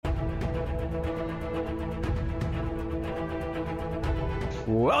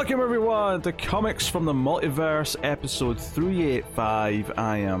Welcome everyone to Comics from the Multiverse, episode 385.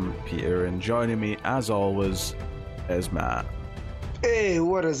 I am Peter, and joining me, as always, is Matt. Hey,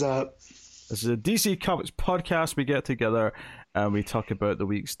 what is up? This is a DC Comics podcast. We get together and we talk about the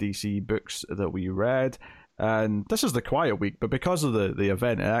week's DC books that we read. And this is the quiet week, but because of the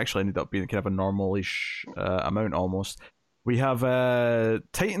event, it actually ended up being kind of a normal-ish amount almost. We have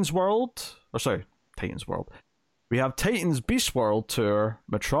Titans World. We have Titans Beast World Tour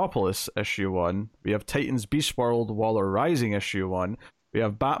Metropolis issue 1. We have Titans Beast World Waller Rising issue 1. We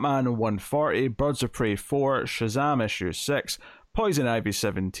have Batman 140, Birds of Prey 4, Shazam issue 6, Poison Ivy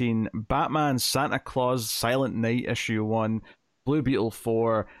 17, Batman Santa Claus Silent Night issue 1, Blue Beetle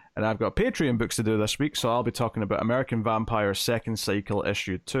 4, and I've got Patreon books to do this week, so I'll be talking about American Vampire Second Cycle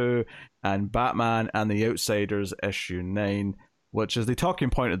issue 2 and Batman and the Outsiders issue 9, which is the talking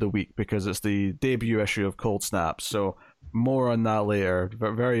point of the week because it's the debut issue of Cold Snap, so more on that later,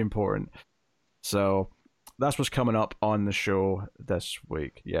 but very important. So that's what's coming up on the show this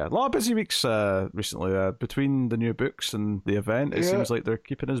week. Yeah, a lot of busy weeks recently. Between the new books and the event, it seems like they're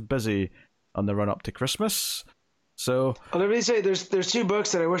keeping us busy on the run-up to Christmas. So, well, let me say, there's two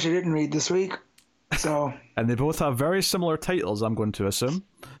books that I wish I didn't read this week. So, and they both have very similar titles, I'm going to assume.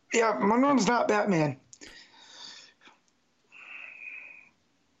 Yeah, one of them's not Batman.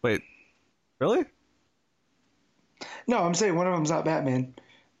 Wait, really? No, I'm saying one of them's not Batman.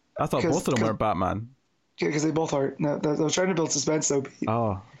 I thought both of them were Batman. Yeah, because they both are. No, I was trying to build suspense, though.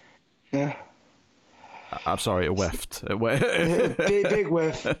 Oh. Yeah. I'm sorry, it whiffed. Big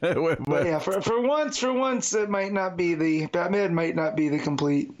whiff. But yeah, for once, it might not be the Batman. Might not be the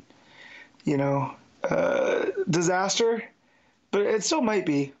complete, disaster, but it still might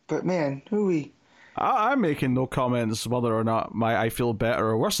be. But man, hooey. I'm making no comments whether or not I feel better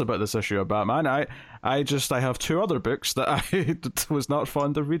or worse about this issue of Batman. I have two other books that I was not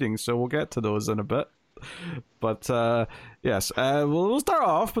fond of reading, so we'll get to those in a bit. But yes, we'll start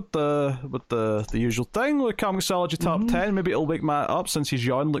off with the usual thing with Comixology Top 10. Maybe it'll wake Matt up since he's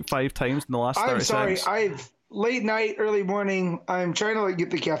yawned like 5 times in the last 30 seconds. I'm sorry, late night, early morning. I'm trying to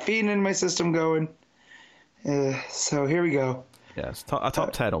get the caffeine in my system going. So here we go. Yes, a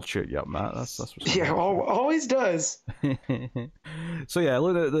top 10 will shoot you up, Matt. That's what's always does. So yeah,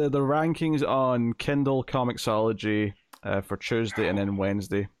 look at the rankings on Kindle Comixology for Tuesday and then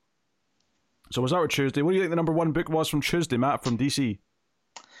Wednesday. So we'll start with Tuesday. What do you think the number one book was from Tuesday, Matt, from DC?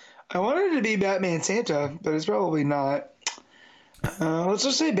 I wanted it to be Batman Santa, but it's probably not. Let's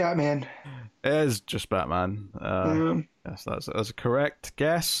just say Batman. It is just Batman. Yes, that's a correct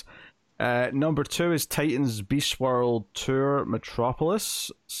guess. Number 2 is Titans Beast World Tour Metropolis.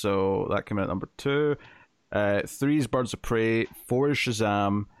 So that came in at number 2. 3 is Birds of Prey. 4 is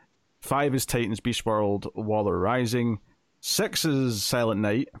Shazam. 5 is Titans Beast World Waller Rising. 6 is Silent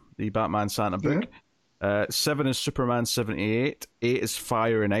Night, the Batman Santa book. 7 is Superman 78. 8 is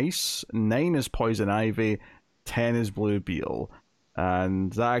Fire and Ice. 9 is Poison Ivy. 10 is Blue Beetle.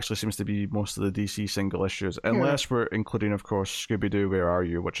 And that actually seems to be most of the DC single issues, unless we're including, of course, Scooby-Doo, Where Are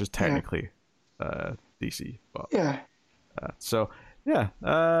You?, which is technically DC. But, I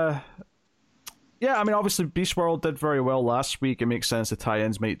mean, obviously, Beast World did very well last week. It makes sense the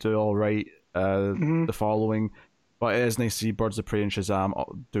tie-ins might do all right the following. But it is nice to see Birds of Prey and Shazam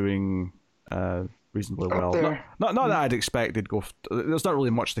doing reasonably well. Not that I'd expect they'd go... There's not really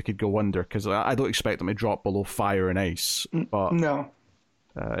much they could go under, because I don't expect them to drop below Fire and Ice. But no.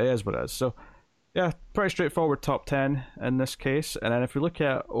 It is what it is. So, yeah, pretty straightforward top 10 in this case. And then if we look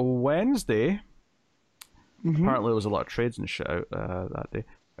at Wednesday, apparently there was a lot of trades and shit out that day.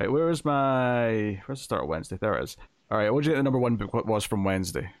 Right, where's the start of Wednesday? There it is. All right, what do you think the number one book was from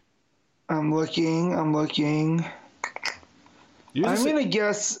Wednesday? I'm looking. I'm going to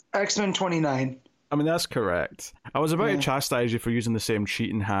guess X-Men 29. I mean, that's correct. I was about to chastise you for using the same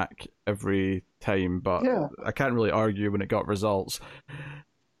cheating hack every time, but I can't really argue when it got results.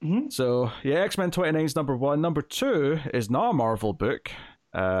 So, yeah, X-Men 29 is number 1. Number 2 is not a Marvel book.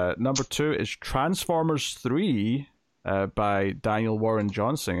 Number 2 is Transformers 3 by Daniel Warren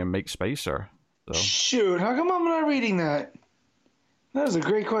Johnson and Mike Spicer. So, shoot, how come I'm not reading that? That is a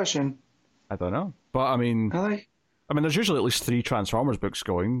great question. I don't know. But, I mean, there's usually at least 3 Transformers books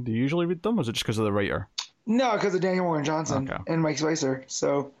going. Do you usually read them, or is it just because of the writer? No, because of Daniel Warren Johnson and Mike Spicer.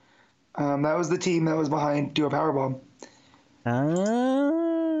 So that was the team that was behind Do a Powerbomb.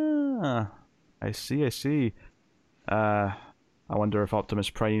 I see. I wonder if Optimus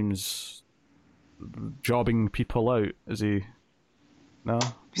Prime's jobbing people out. Is he? No?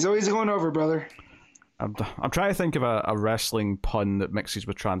 He's always going over, brother. I'm trying to think of a wrestling pun that mixes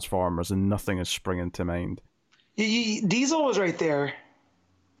with Transformers, and nothing is springing to mind. Diesel was right there.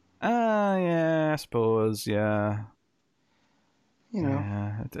 Yeah, I suppose, yeah. You know.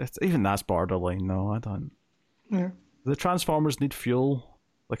 Yeah, even that's borderline, no, I don't. Yeah. The Transformers need fuel,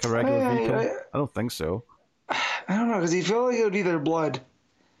 like a regular vehicle? I don't think so. I don't know, because you feel like it would be their blood,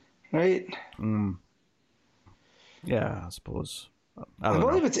 right? Yeah, I suppose. I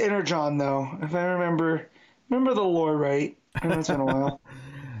believe it's Energon, though, if I remember the lore right. I know it's been a while.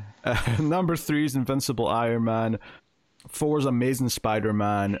 Number 3 is Invincible Iron Man. 4 is Amazing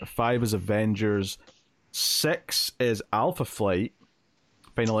Spider-Man. 5 is Avengers. 6 is Alpha Flight,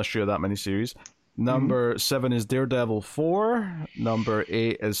 final issue of that miniseries. Number 7 is Daredevil 4. Number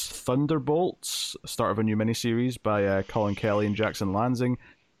 8 is Thunderbolts, start of a new miniseries by Colin Kelly and Jackson Lansing.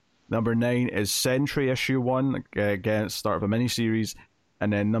 Number 9 is Sentry issue 1, again, start of a miniseries.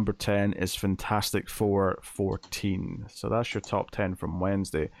 And then number 10 is Fantastic Four 14. So that's your top 10 from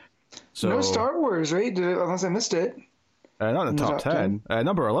Wednesday. So, no Star Wars, right? Unless I missed it. Not in the top 10.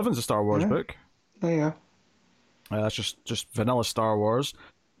 Number 11 is a Star Wars book. There you go. That's just vanilla Star Wars.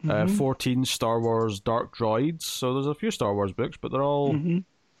 14 Star Wars Dark Droids. So there's a few Star Wars books, but they're all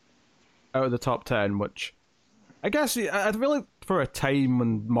out of the top 10, which I guess I'd really, for a time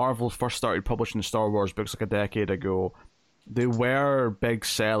when Marvel first started publishing Star Wars books like a decade ago, they were big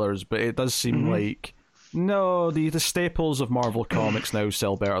sellers, but it does seem like no, the staples of Marvel Comics now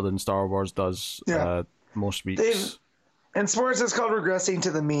sell better than Star Wars does most weeks. And sports is called regressing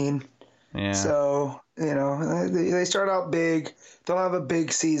to the mean. Yeah. So, they start out big, they'll have a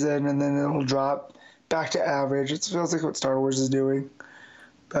big season, and then it'll drop back to average. It feels like what Star Wars is doing.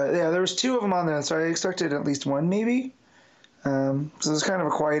 But yeah, there was 2 of them on there, so I expected at least 1 maybe. So it was kind of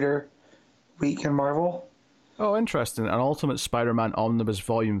a quieter week in Marvel. Oh, interesting. An Ultimate Spider-Man Omnibus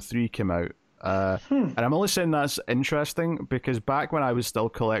Volume 3 came out. And I'm only saying that's interesting because back when I was still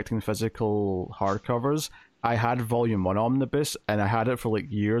collecting physical hardcovers, I had Volume 1 Omnibus, and I had it for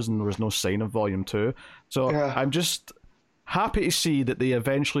like years, and there was no sign of Volume 2. So I'm just happy to see that they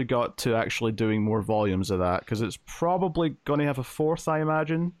eventually got to actually doing more volumes of that, because it's probably going to have a 4th, I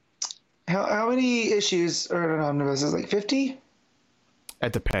imagine. How many issues are in an omnibus? Is it like 50?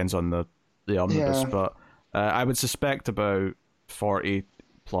 It depends on the omnibus, but I would suspect about 40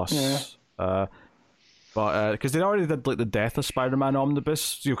 plus. But because they already did like the Death of Spider-Man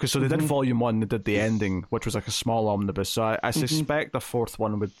omnibus, so they did Volume 1, they did the ending, which was like a small omnibus. So I suspect the 4th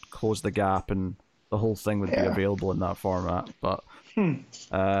one would close the gap, and the whole thing would be available in that format. But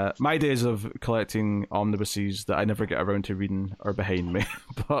my days of collecting omnibuses that I never get around to reading are behind me.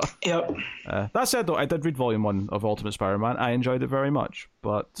 But that said, though, I did read Volume 1 of Ultimate Spider-Man. I enjoyed it very much.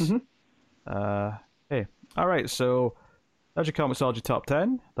 But hey, all right, so that's your Comixology Top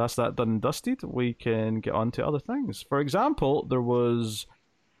 10. That's that done and dusted. We can get on to other things. For example, there was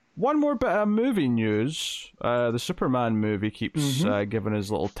one more bit of movie news. The Superman movie keeps giving us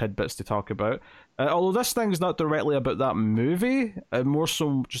little tidbits to talk about. Although this thing's not directly about that movie, more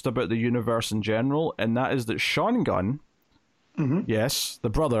so just about the universe in general, and that is that Sean Gunn, yes, the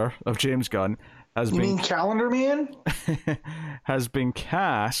brother of James Gunn, has been... You mean Calendar Man? has been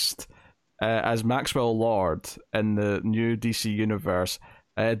cast as Maxwell Lord in the new DC universe.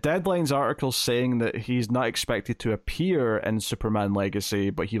 Deadline's article saying that he's not expected to appear in Superman Legacy,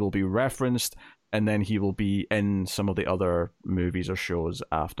 but he will be referenced, and then he will be in some of the other movies or shows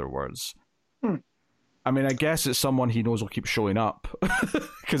afterwards. I mean, I guess it's someone he knows will keep showing up,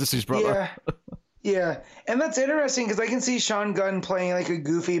 because it's his brother. Yeah, and that's interesting, because I can see Sean Gunn playing like a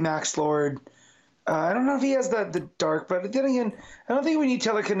goofy Max Lord. I don't know if he has the dark, but then again, I don't think we need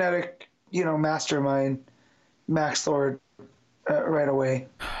telekinetic, mastermind Max Lord right away.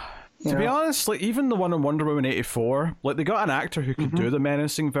 To be honest, like even the one in Wonder Woman 84, like they got an actor who could do the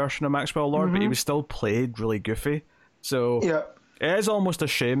menacing version of Maxwell Lord, but he was still played really goofy. So it is almost a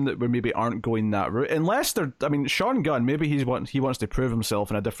shame that we maybe aren't going that route. Unless they're, I mean, Sean Gunn, maybe he wants to prove himself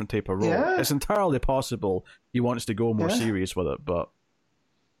in a different type of role. Yeah. It's entirely possible he wants to go more serious with it, but...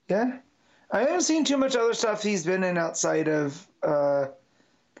 Yeah. I haven't seen too much other stuff he's been in outside of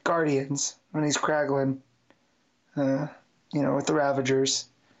Guardians, when he's Kraglin, with the Ravagers.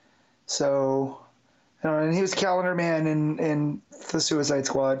 So, and he was Calendar Man in the Suicide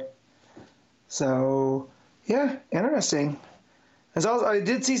Squad. So, yeah, interesting. I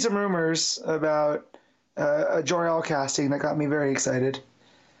did see some rumors about a Jor-El casting that got me very excited.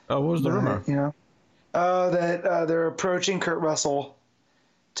 Oh, what was the rumor? That they're approaching Kurt Russell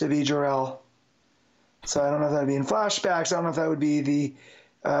to be Jor-El. So I don't know if that would be in flashbacks. I don't know if that would be the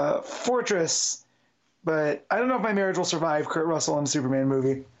Fortress. But I don't know if my marriage will survive Kurt Russell in a Superman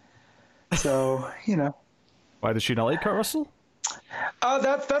movie. So, Why does she not like Kurt Russell?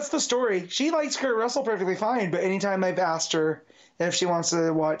 That's the story. She likes Kurt Russell perfectly fine, but anytime I've asked her if she wants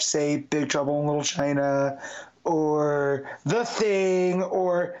to watch, say, Big Trouble in Little China or The Thing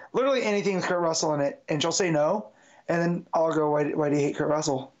or literally anything with Kurt Russell in it, and she'll say no, and then I'll go, why do you hate Kurt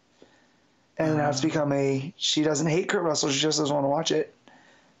Russell? And now it's become she doesn't hate Kurt Russell, she just doesn't want to watch it.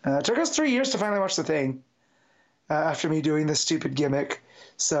 It took us 3 years to finally watch The Thing after me doing this stupid gimmick.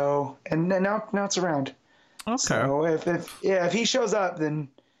 So, and now it's around. Okay. So if he shows up, then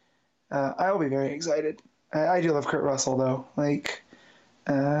I will be very excited. I do love Kurt Russell though. Like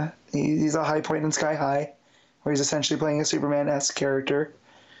he's a high point in Sky High, where he's essentially playing a Superman-esque character.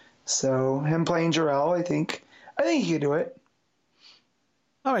 So him playing Jor-El, I think he could do it.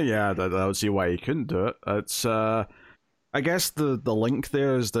 I mean, yeah, I don't see why he couldn't do it. It's I guess the link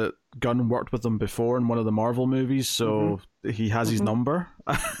there is that Gunn worked with him before in one of the Marvel movies, so he has his number.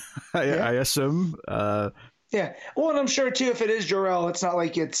 I assume. Yeah. Well, and I'm sure too, if it is Jor-El, it's not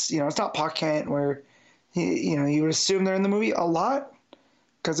like it's not Pa Kent where you would assume they're in the movie a lot.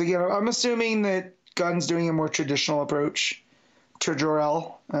 Because again, I'm assuming that Gunn's doing a more traditional approach to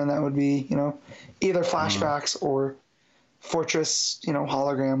Jor-El, and that would be either flashbacks or Fortress,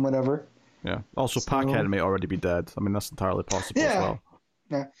 hologram, whatever. Yeah. Also, Pa Kent may already be dead. I mean, that's entirely possible as well.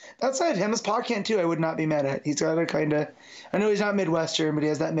 Yeah. That said, him as Pa Kent too, I would not be mad at. He's got a kind of, I know he's not Midwestern, but he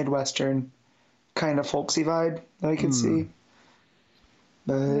has that Midwestern kind of folksy vibe that I could see.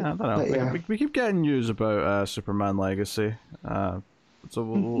 But, yeah, I don't know. Yeah. We keep getting news about Superman Legacy.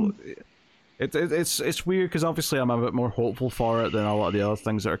 So it's weird because obviously I'm a bit more hopeful for it than a lot of the other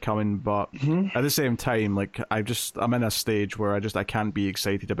things that are coming, but at the same time, like I'm in a stage where I can't be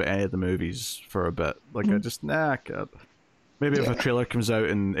excited about any of the movies for a bit. Like I just I can't. Maybe if a trailer comes out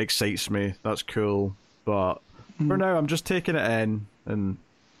and excites me, that's cool. But for now, I'm just taking it in and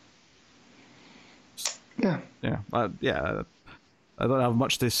I don't have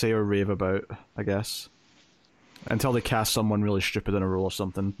much to say or rave about, I guess. Until they cast someone really stupid in a role or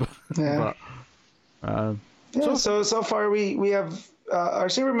something. Yeah. But, so far we have our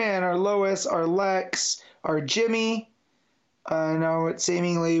Superman, our Lois, our Lex, our Jimmy. Now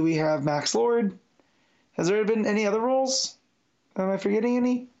seemingly we have Max Lord. Has there been any other roles? Am I forgetting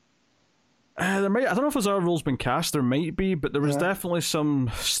any? I don't know if there's other roles been cast. There might be, but there was definitely some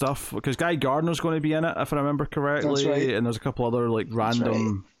stuff because Guy Gardner's going to be in it, if I remember correctly. That's right. And there's a couple other like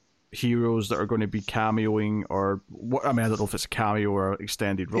random heroes that are going to be cameoing, or what? I mean, I don't know if it's a cameo or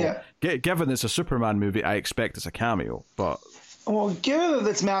extended role. Yeah. Given it's a Superman movie, I expect it's a cameo. But given that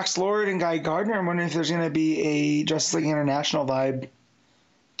it's Max Lord and Guy Gardner, I'm wondering if there's going to be a Justice League International vibe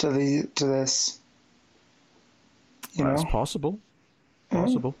to this. That's possible.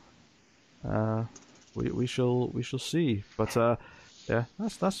 Possible. We shall see. But yeah,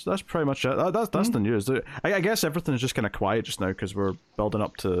 that's pretty much it. That's the news. I guess everything's just kind of quiet just now because we're building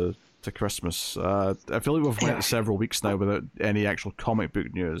up to Christmas. I feel like we've went several weeks now without any actual comic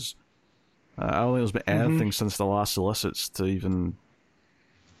book news. I don't think there's been anything since the last solicits to even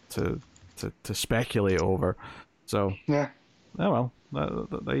to speculate over. So well,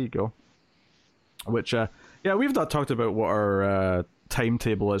 there you go. Which we've not talked about what our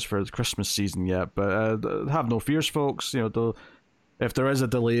timetable is for the Christmas season yet, but have no fears, folks. If there is a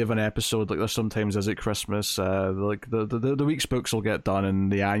delay of an episode, like there sometimes is at Christmas, like the week's books will get done,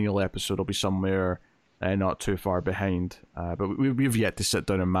 and the annual episode will be somewhere not too far behind. But we've yet to sit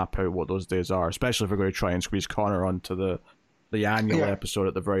down and map out what those days are, especially if we're going to try and squeeze Connor onto the annual episode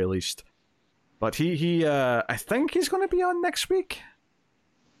at the very least. But he I think he's going to be on next week.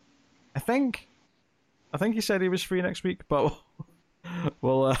 I think he said he was free next week, but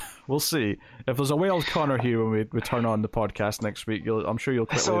we'll see. If there's a Wales Connor here when we turn on the podcast next week, I'm sure you'll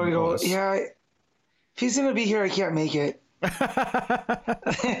quickly notice. Yeah, if he's gonna be here, I can't make it.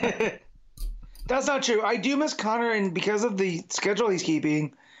 That's not true. I do miss Connor, and because of the schedule he's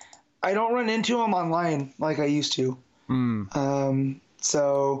keeping, I don't run into him online like I used to.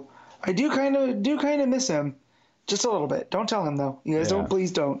 So I do kind of miss him, just a little bit. Don't tell him though. You guys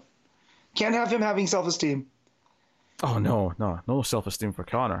please don't. Can't have him having self-esteem. Oh, no self-esteem for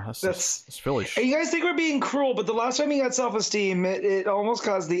Connor. That's foolish. You guys think we're being cruel, but the last time he got self-esteem, it almost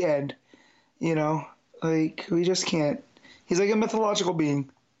caused the end. Like, we just can't. He's like a mythological being.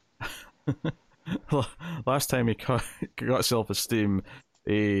 Last time he got self-esteem,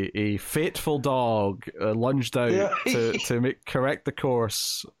 a fateful dog lunged out to correct the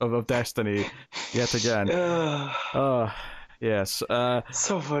course of destiny yet again. Yes.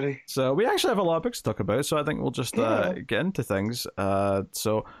 So funny. So we actually have a lot of books to talk about, so I think we'll just get into things.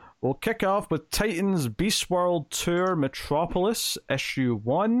 So we'll kick off with Titans Beast World Tour Metropolis, Issue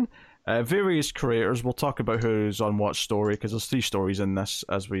 1. Various creators. We'll talk about who's on what story, because there's 3 stories in this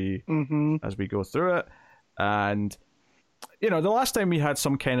as we go through it. And the last time we had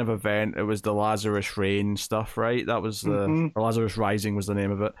some kind of event, it was the Lazarus Reign stuff, right? That was or Lazarus Rising was the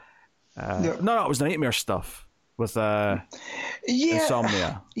name of it. No, it was the Nightmare stuff with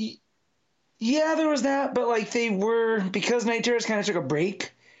Insomnia. Yeah, there was that, but like because Night Terrors kind of took a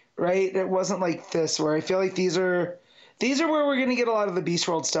break, right? It wasn't like this, where I feel like these are where we're going to get a lot of the Beast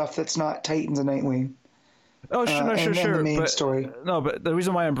World stuff that's not Titans and Nightwing. Oh, sure. The main story. No, but the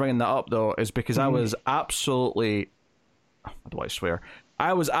reason why I'm bringing that up, though, is because I was absolutely... How do I swear?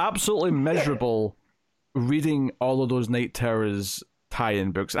 I was absolutely miserable reading all of those Night Terrors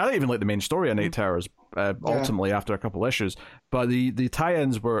tie-in books. I didn't even like the main story of Night Terrors, ultimately, after a couple issues. But the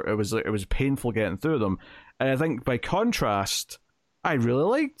tie-ins were... It was painful getting through them. And I think, by contrast, I really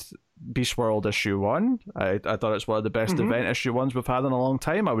liked Beast World issue 1. I thought it's one of the best event issue 1s we've had in a long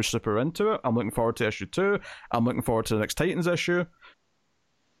time. I was super into it. I'm looking forward to issue 2. I'm looking forward to the next Titans issue.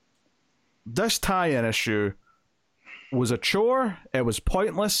 This tie-in issue was a chore. It was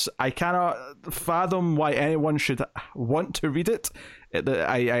pointless. I cannot fathom why anyone should want to read it.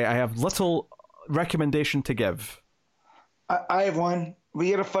 I have little recommendation to give. I have one. We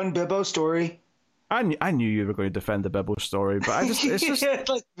get a fun Bibbo story. I knew you were going to defend the Bibbo story, but it's just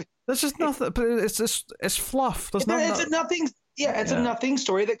there's just nothing. But it's fluff. It's a nothing. Yeah, it's a nothing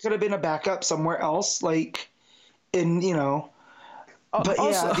story that could have been a backup somewhere else, like But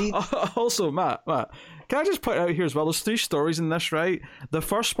also, Matt, can I just point out here as well? There's 3 stories in this, right? The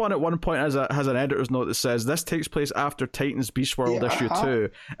first one at one point has an editor's note that says this takes place after Titans Beast World issue 2,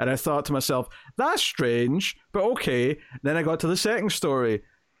 and I thought to myself, that's strange, but okay. Then I got to the second story.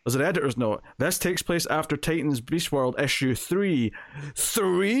 There's an editor's note. This takes place after Titans Beast World issue 3.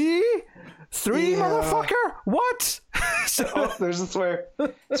 3? 3, motherfucker? What? There's a swear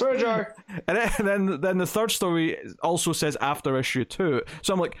jar. And then the third story also says after issue 2.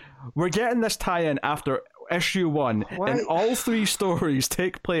 So I'm like, we're getting this tie-in after issue 1, and all 3 stories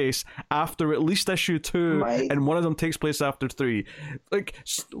take place after at least issue 2, and one of them takes place after 3. Like,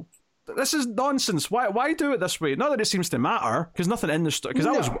 this is nonsense. Why do it this way? Not that it seems to matter, because nothing in the story.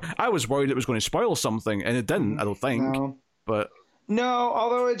 Because I was worried it was going to spoil something, and it didn't. I don't think. No. But no,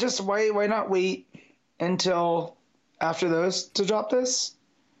 although it just why not wait until after those to drop this?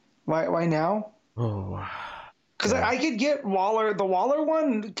 Why now? Oh, because I could get Waller. The Waller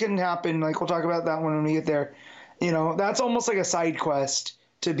one can happen. Like, we'll talk about that one when we get there. That's almost like a side quest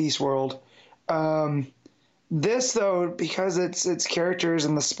to Beast World. This, though, because it's characters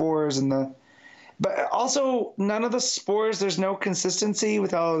and the spores but also none of the spores, there's no consistency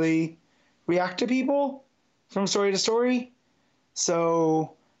with how they react to people from story to story.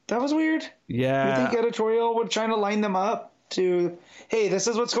 So that was weird. Yeah. You think editorial would try to line them up to, hey, this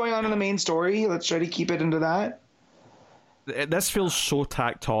is what's going on in the main story. Let's try to keep it into that. This feels so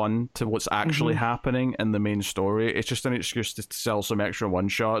tacked on to what's actually happening in the main story. It's just an excuse to sell some extra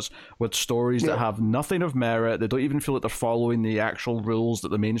one-shots with stories that have nothing of merit. They don't even feel like they're following the actual rules that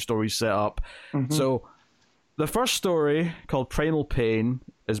the main story set up. So the first story, called Primal Pain,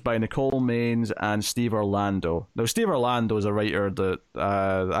 is by Nicole Maines and Steve Orlando. Now, Steve Orlando is a writer that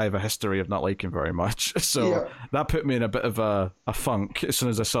I have a history of not liking very much. So that put me in a bit of a funk as soon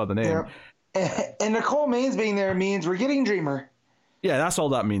as I saw the name. Yeah. And Nicole Maines being there means we're getting Dreamer. Yeah, that's all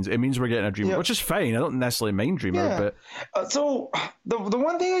that means. It means we're getting a Dreamer, which is fine. I don't necessarily mind Dreamer, but so the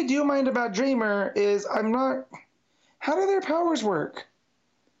one thing I do mind about Dreamer is how do their powers work?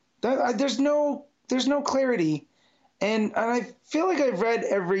 There's no clarity, and I feel like I've read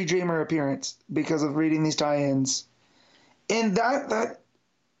every Dreamer appearance because of reading these tie-ins, and that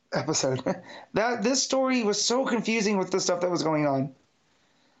episode, this story was so confusing with the stuff that was going on.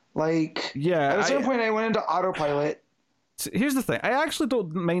 Like, at a certain point, I went into autopilot. Here's the thing. I actually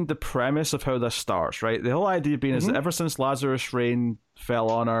don't mind the premise of how this starts, right? The whole idea being is that ever since Lazarus Reign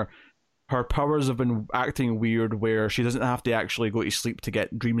fell on her, her powers have been acting weird, where she doesn't have to actually go to sleep to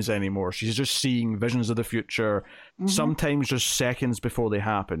get dreams anymore. She's just seeing visions of the future, sometimes just seconds before they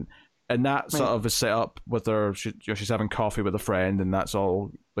happen. And that sort of is set up with her. She's having coffee with a friend, and that's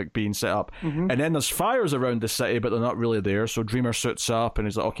all like being set up. And then there's fires around the city, but they're not really there. So Dreamer suits up and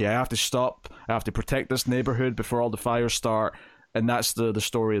he's like, "Okay, I have to stop. I have to protect this neighborhood before all the fires start." And that's the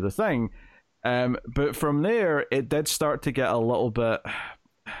story of the thing. But from there, it did start to get a little bit,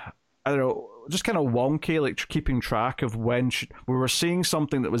 I don't know, just kind of wonky, like keeping track of when we were seeing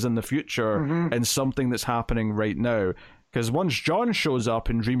something that was in the future and something that's happening right now. Because once John shows up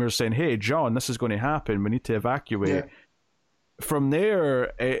and Dreamer's saying, "Hey, John, this is going to happen. We need to evacuate." From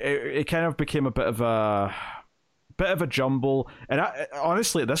there, it kind of became a bit of bit of a jumble. And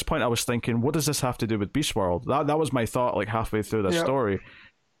honestly, at this point, I was thinking, what does this have to do with Beast World? That was my thought, like halfway through the story.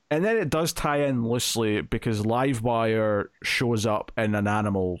 And then it does tie in loosely because Livewire shows up in an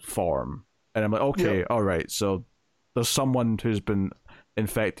animal form, and I'm like, okay, all right, so there's someone who's been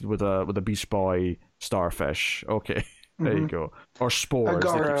infected with a Beast Boy starfish. Okay, there you go, or spores.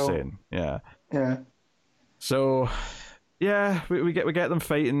 They keep saying, yeah. So, yeah, we get them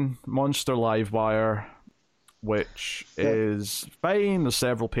fighting Monster Livewire, which is fine. There's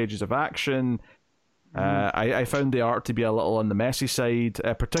several pages of action. I found the art to be a little on the messy side,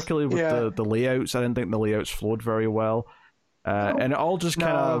 particularly with the layouts. I didn't think the layouts flowed very well. And it all just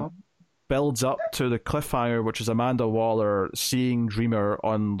kind of builds up to the cliffhanger, which is Amanda Waller seeing Dreamer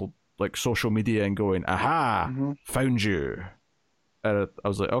on like social media and going, aha, found you. And I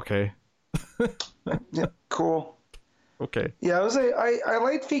was like, okay. Yeah, cool. Okay. Yeah, I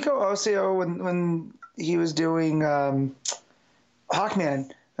liked Fiko Osio when he was doing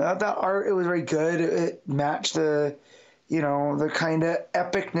Hawkman. That art, it was very good. It matched the kind of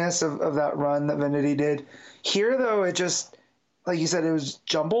epicness of that run that Venditti did. Here, though, it just, like you said, it was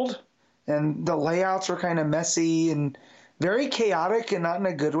jumbled, and the layouts were kind of messy and very chaotic, and not in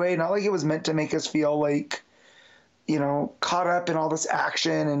a good way. Not like it was meant to make us feel like, caught up in all this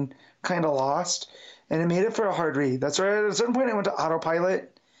action and kind of lost. And it made it for a hard read. That's right. At a certain point, I went to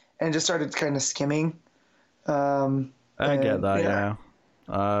autopilot and just started kind of skimming. I get that, yeah.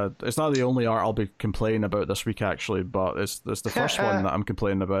 It's not the only art I'll be complaining about this week, actually, but it's the first one that I'm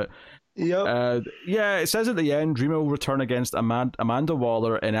complaining about. Yep. It says at the end, Dreamer will return against Amanda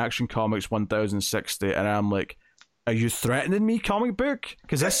Waller in Action Comics 1060, and I'm like, are you threatening me, comic book?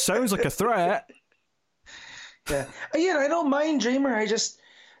 Because this sounds like a threat. Yeah. Again, I don't mind Dreamer. I just,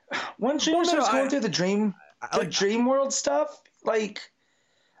 once Dreamer starts going through the dream world stuff, like,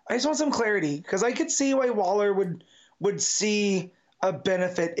 I just want some clarity, because I could see why Waller would see a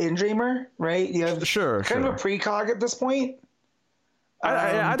benefit in Dreamer, right? You have kind of a precog at this point.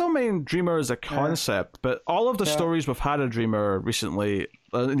 I don't mind Dreamer as a concept, but all of the stories we've had of Dreamer recently,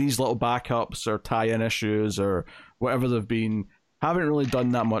 these little backups or tie-in issues or whatever they've been, haven't really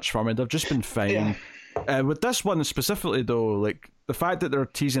done that much for me. They've just been fine. With this one specifically, though, like the fact that they're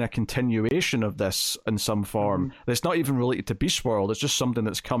teasing a continuation of this in some form, that's not even related to Beast World, it's just something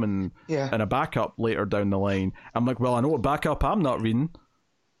that's coming in a backup later down the line. I'm like, well, I know what backup I'm not reading.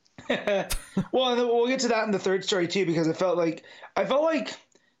 Well, we'll get to that in the third story too, because I felt like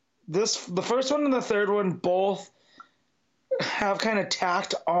the first one and the third one both have kind of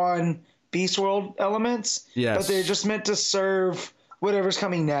tacked on Beast World elements, but they're just meant to serve whatever's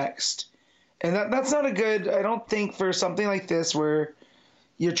coming next. And that's not a good, I don't think, for something like this where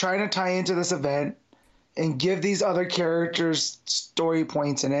you're trying to tie into this event and give these other characters story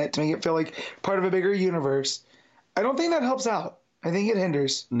points in it to make it feel like part of a bigger universe. I don't think that helps out. I think it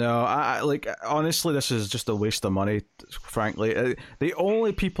hinders. No, I like, honestly, this is just a waste of money, frankly. The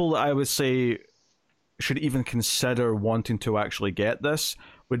only people that I would say should even consider wanting to actually get this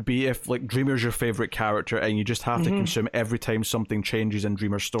would be if, like, Dreamer's your favorite character and you just have to consume every time something changes in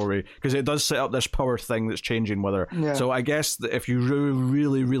Dreamer's story, because it does set up this power thing that's changing with her. So I guess that if you really,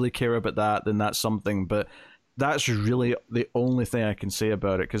 really, really care about that, then that's something, but that's really the only thing I can say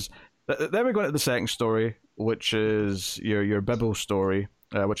about it, because then we go into the second story, which is your Bibble story,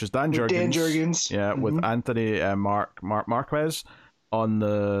 which is Dan Jurgens. Yeah, with Anthony Marquez on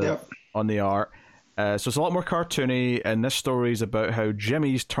the art. So it's a lot more cartoony, and this story is about how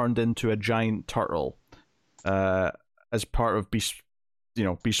Jimmy's turned into a giant turtle as part of Beast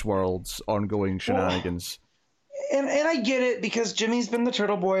World's ongoing shenanigans. And I get it, because Jimmy's been the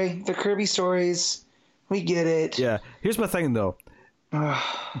Turtle Boy, the Kirby stories. We get it. Yeah. Here's my thing, though.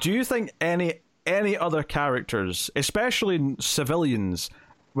 Do you think any other characters, especially civilians,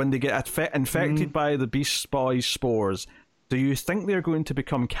 when they get infected by the Beast Boy spores, do you think they're going to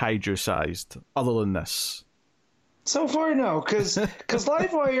become kaiju-sized, other than this? So far, no, because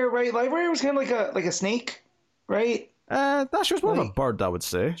Livewire, right? Livewire was kind of like a snake, right? She was more of a bird, I would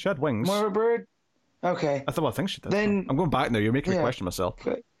say. She had wings. More of a bird? Okay. I think she did. Then, I'm going back now. You're making me question myself.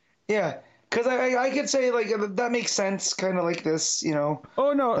 Yeah, because I could say, like, that makes sense, kind of like this,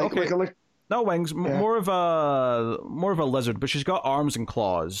 Oh, no, like, okay. Not wings, more of a lizard, but she's got arms and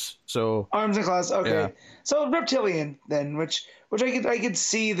claws. So arms and claws, okay. Yeah. So reptilian then, which I could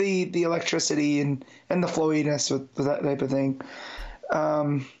see the electricity and the flowiness with that type of thing.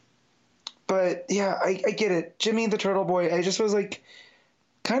 But yeah, I get it. Jimmy the Turtle Boy. I just was like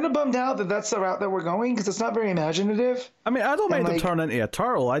kind of bummed out that that's the route that we're going, because it's not very imaginative. I mean, I don't mind him turn into a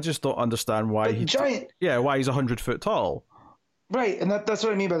turtle. I just don't understand why he's giant. Why he's 100 foot tall. Right, and that's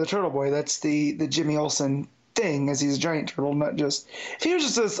what I mean by the Turtle Boy. That's the Jimmy Olsen thing, as he's a giant turtle, not just if he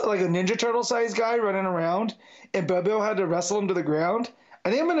was just like a Ninja Turtle sized guy running around, and Bobo had to wrestle him to the ground. I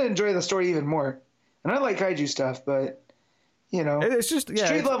think I'm gonna enjoy the story even more. And I like kaiju stuff, but it's just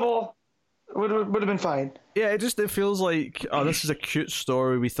street level would have been fine. Yeah, it feels like, oh, this is a cute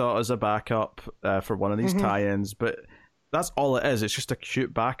story we thought as a backup for one of these tie-ins, but that's all it is. It's just a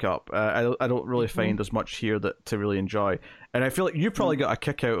cute backup. I don't really find as much here to really enjoy. And I feel like you probably got a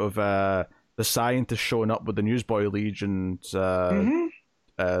kick out of the scientist showing up with the Newsboy Legion's hover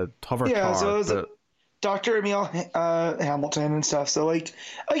car. So it was Dr. Emil Hamilton and stuff. So, like,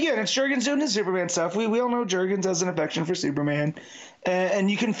 again, it's Jurgens doing his Superman stuff. We all know Jurgens has an affection for Superman,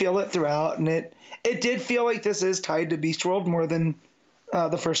 and you can feel it throughout. And it did feel like this is tied to Beast World more than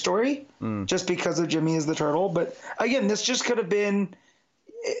the first story, just because of Jimmy as the turtle. But again, this just could have been.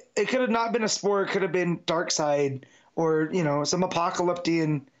 It could have not been a spore. It could have been Darkseid or some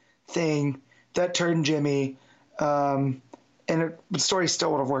apocalyptic thing that turned Jimmy, and the story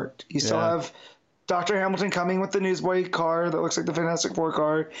still would have worked. You still have Dr. Hamilton coming with the Newsboy car that looks like the Fantastic Four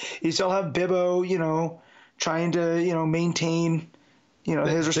car. You still have Bibbo, trying to, maintain,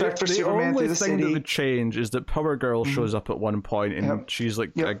 his respect for Superman through the city. The only thing that would change is that Power Girl shows up at one point and she's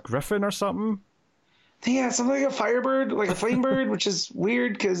like a griffin or something. Yeah, something like a firebird, like a flame bird, which is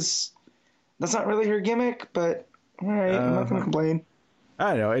weird because that's not really her gimmick, but all right, I'm not going to complain. I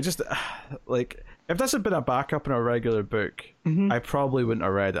don't know. It just, like, if this had been a backup in a regular book, I probably wouldn't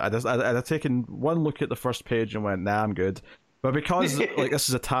have read it. I'd have taken one look at the first page and went, nah, I'm good. But because like this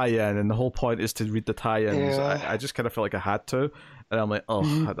is a tie-in and the whole point is to read the tie-ins, I just kind of feel like I had to. And I'm like,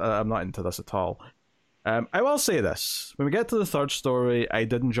 I'm not into this at all. I will say this. When we get to the third story, I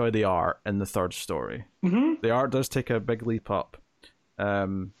did enjoy the art in the third story. The art does take a big leap up.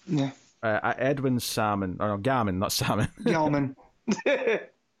 Edwin Salmon, or no, Gammon, not Salmon. Gelman.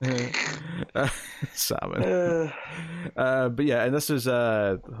 Salmon. But yeah, and this is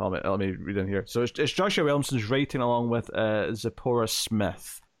let me read in here. So it's Joshua Williamson's writing along with Zipporah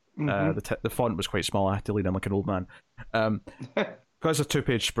Smith. The font was quite small. I had to lead in like an old man. Because it's a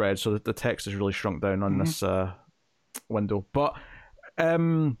 2-page spread, so the text is really shrunk down on this window. But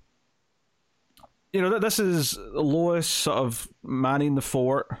this is Lois sort of manning the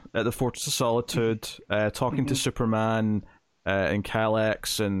fort at the Fortress of Solitude, talking to Superman and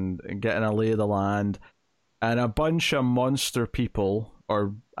Kal-X and getting a lay of the land, and a bunch of monster people,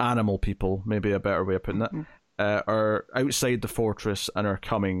 or animal people, maybe a better way of putting it, are outside the fortress and are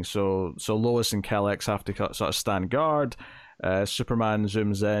coming. So Lois and Kal-X have to sort of stand guard. Superman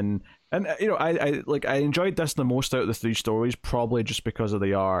zooms in, and I enjoyed this the most out of the 3 stories, probably just because of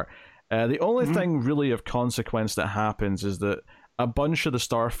the art. The only thing really of consequence that happens is that a bunch of the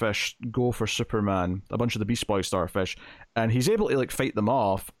starfish go for Superman, a bunch of the Beast Boy starfish, and he's able to fight them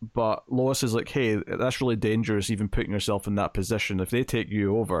off, but Lois is like, hey, that's really dangerous even putting yourself in that position. If they take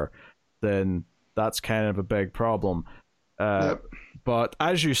you over, then that's kind of a big problem. But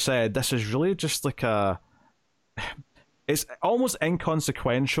as you said, this is really just like it's almost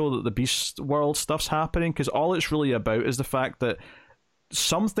inconsequential that the Beast World stuff's happening, because all it's really about is the fact that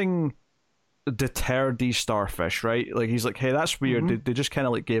something deterred these starfish, right? Like, he's like, hey, that's weird. They just kind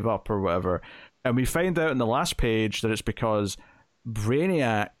of gave up or whatever. And we find out in the last page that it's because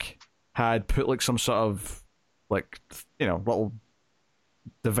Brainiac had put some sort of little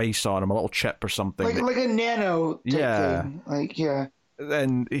device on him, a little chip or something, like a nano type thing.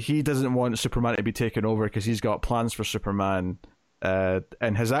 And he doesn't want Superman to be taken over because he's got plans for Superman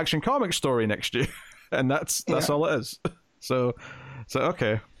in his Action Comics story next year. And that's all it is. So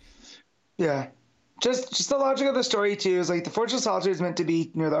okay. Yeah. Just the logic of the story too is the Fortress of Solitude is meant to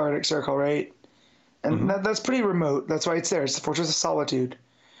be near the Arctic Circle, right? And that's pretty remote. That's why it's there. It's the Fortress of Solitude.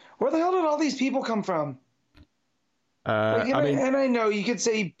 Where the hell did all these people come from? And I know you could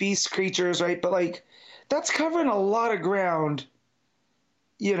say beast creatures, right? But that's covering a lot of ground,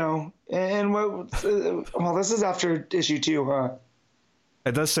 and this is after issue 2, huh?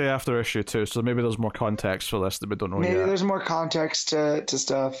 It does say after issue 2, so maybe there's more context for this that we don't know yet. Maybe there's more context to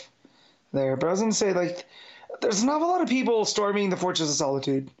stuff there. But I was going to say, there's not a lot of people storming the Fortress of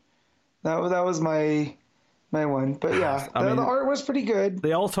Solitude. That was my one. But yeah, the art was pretty good.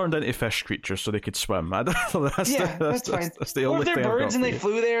 They all turned into fish creatures so they could swim. That's fine. That's the only thing. Or if they're birds and they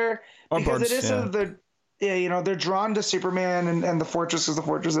flew there. Or because birds, it is they're drawn to Superman and the Fortress, because the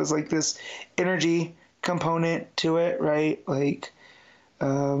Fortress has this energy component to it, right? But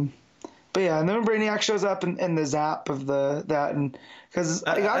yeah, and then Brainiac shows up and the zap of that, and because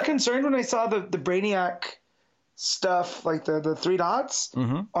I got concerned when I saw the Brainiac stuff, the 3 dots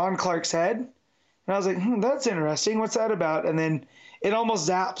on Clark's head, and I was like, that's interesting. What's that about? And then it almost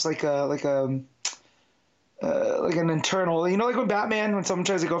zaps like like an internal, like when Batman, when someone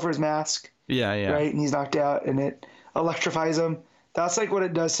tries to go for his mask, Yeah, yeah. right, and he's knocked out and it electrifies him. That's like what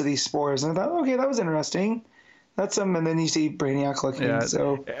it does to these spores. And I thought, okay, that was interesting. That's and then you see Brainiac looking. Yeah,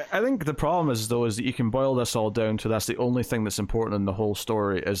 so I think the problem is that you can boil this all down to that's the only thing that's important in the whole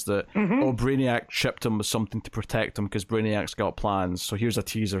story is that Brainiac chipped him with something to protect him because Brainiac's got plans. So here's a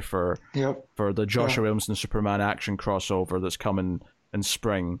teaser for the Joshua Williamson Superman action crossover that's coming in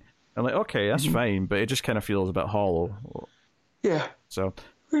spring. And like, okay, that's fine, but it just kind of feels a bit hollow. Yeah. So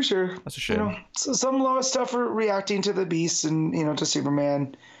for sure, that's a shame. So some Lois stuff for reacting to the Beast and to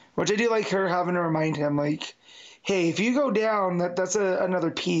Superman, which I do like her having to remind him like, hey, if you go down, that's another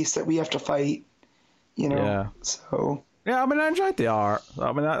piece that we have to fight. Yeah. So. Yeah, I mean, I enjoyed the art.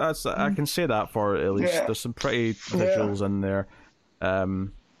 I mean, that's I can say that for it at least. Yeah. There's some pretty visuals in there. I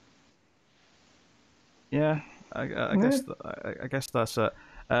guess that's it.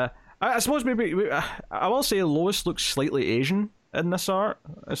 I suppose maybe I will say Lois looks slightly Asian in this art.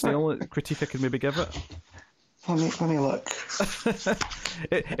 It's the only critique I could maybe give it. Let me look.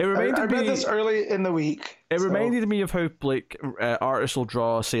 it reminded I read this early in the week. It reminded me of how artists will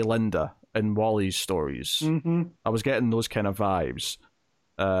draw, say, Linda in Wally's stories. Mm-hmm. I was getting those kind of vibes,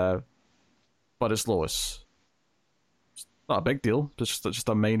 but it's Lois. It's not a big deal. Just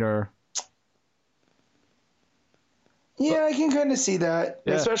a minor. Yeah, I can kind of see that,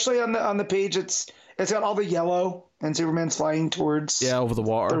 especially on the page. It's got all the yellow and Superman's flying towards over the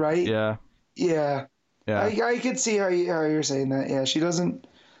water. The right, yeah. I could see how you're saying that. Yeah, she doesn't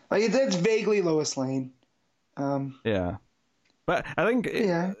like it's vaguely Lois Lane. But I think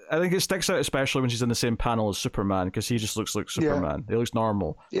it sticks out especially when she's in the same panel as Superman because he just looks like Superman. He looks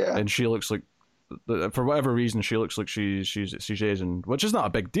normal. Yeah, and she looks like, for whatever reason, she looks like she's Asian, which is not a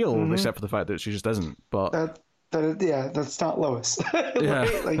big deal except for the fact that she just isn't. But that's not Lois.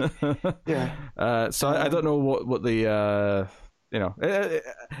 Right? So I don't know what the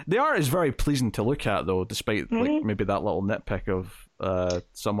the art is very pleasing to look at though, despite like maybe that little nitpick of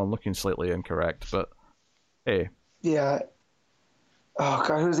someone looking slightly incorrect. But hey, oh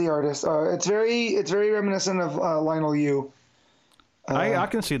god, who's the artist? It's very reminiscent of Lionel Yu. I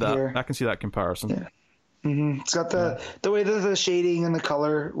can see that. Here. I can see that comparison. Yeah. It's got the way that the shading and the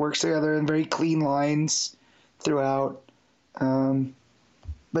color works together and very clean lines throughout.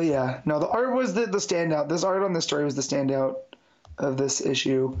 But yeah, no, the art was the standout. This art on this story was the standout of this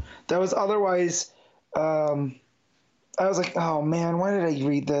issue. That was otherwise, I was like, oh man, why did I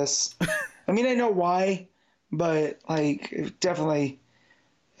read this? I mean, I know why, but like, definitely,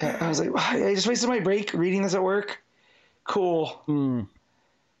 I was like, I just wasted my break reading this at work. Cool.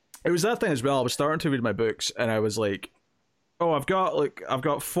 It was that thing as well. I was starting to read my books, and I was like, oh, I've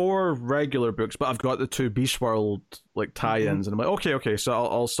got 4 regular books, but I've got the 2 Beast World like tie-ins, and I'm like, okay, so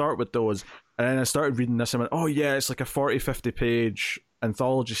I'll start with those. And then I started reading this and I went, oh yeah, it's like a 40-50 page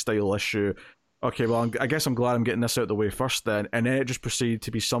anthology style issue. Okay, well, I guess I'm glad I'm getting this out of the way first then. And then it just proceeded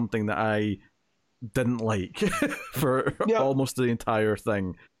to be something that I didn't like for almost the entire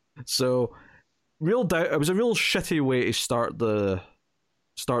thing. So, it was a real shitty way to start the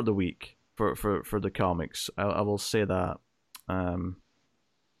week for the comics. I will say that.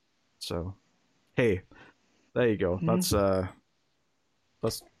 So, hey, there you go. That's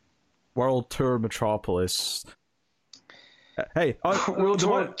World Tour Metropolis. Hey, the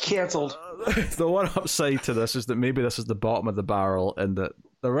one canceled. The one upside to this is that maybe this is the bottom of the barrel, and that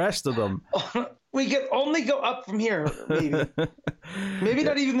the rest of them we can only go up from here. Maybe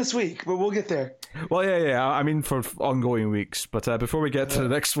not even this week, but we'll get there. Well, yeah. I mean, for ongoing weeks. But before we get to the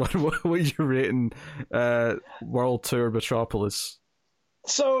next one, what are you rating World Tour Metropolis?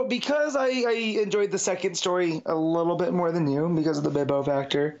 So, because I enjoyed the second story a little bit more than you because of the Bibbo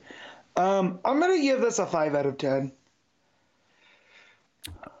factor, I'm gonna give this a 5 out of 10.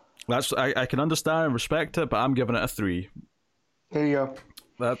 I can understand and respect it, but I'm giving it a 3. There you go.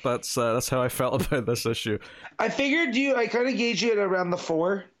 That's how I felt about this issue. I figured I kind of gauged you at around the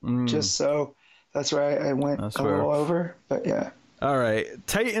 4, just so that's where I went little over. But yeah. All right,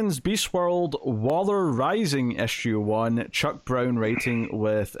 Titans Beast World Waller Rising issue 1, Chuck Brown writing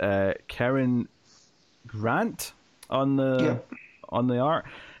with Karen Grant on the art.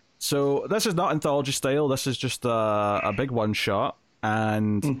 So this is not anthology style. This is just a big one shot,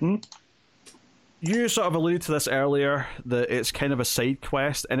 and you sort of alluded to this earlier that it's kind of a side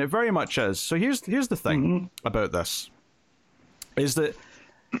quest, and it very much is. So here's the thing about this, is that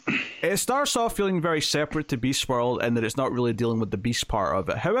it starts off feeling very separate to Beast World in that it's not really dealing with the Beast part of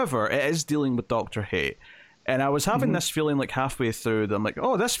it. However, it is dealing with Dr. Hate. And I was having this feeling like halfway through that I'm like,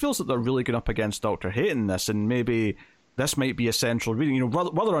 oh, this feels like they're really going up against Dr. Hate in this, and maybe this might be essential reading. You know,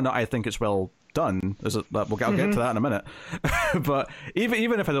 whether or not I think it's well done, I'll get to that in a minute. But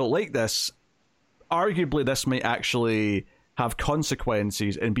even if I don't like this, arguably this might actually have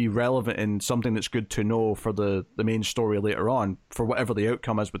consequences and be relevant in something that's good to know for the main story later on, for whatever the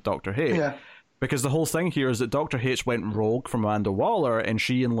outcome is with Dr. Hate. Yeah. Because the whole thing here is that Dr. Hates went rogue from Amanda Waller, and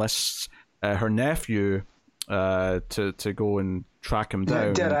she enlists her nephew to go and track him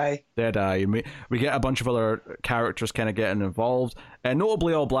down. Deadeye. And we get a bunch of other characters kind of getting involved, and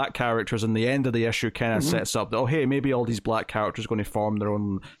notably all black characters. And the end of the issue kind of sets up that, oh hey, maybe all these black characters are going to form their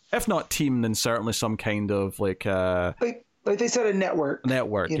own, if not team, then certainly some kind of like they said, a network.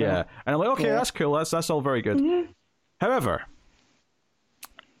 Yeah. And I'm like, okay, that's cool. That's all very good. However,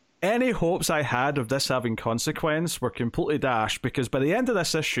 any hopes I had of this having consequence were completely dashed, because by the end of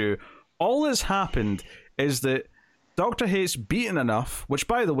this issue, all that's happened is that Dr. Hate's beaten enough, which,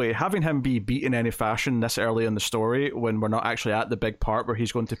 by the way, having him be beaten in any fashion this early in the story, when we're not actually at the big part where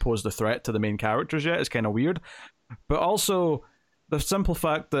he's going to pose the threat to the main characters yet, is kind of weird. But also, the simple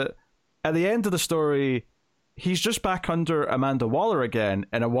fact that at the end of the story, he's just back under Amanda Waller again,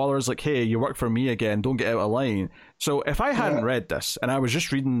 and Waller's like, hey, you work for me again, don't get out of line. So if I hadn't read this, and I was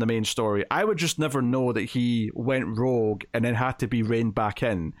just reading the main story, I would just never know that he went rogue and then had to be reined back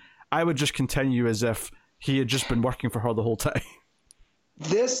in. I would just continue as if he had just been working for her the whole time.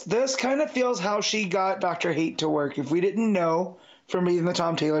 This kind of feels how she got Dr. Hate to work. If we didn't know from reading the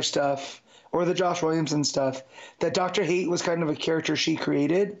Tom Taylor stuff or the Josh Williamson stuff that Dr. Hate was kind of a character she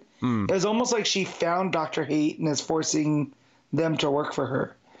created, it was almost like she found Dr. Hate and is forcing them to work for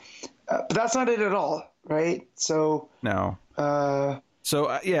her. But that's not it at all, right? So no.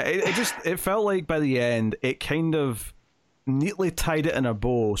 It felt like by the end it kind of neatly tied it in a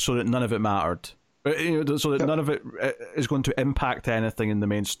bow so that none of it mattered. So that none of it is going to impact anything in the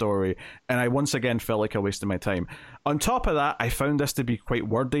main story, and I once again felt like I wasted my time. On top of that, I found this to be quite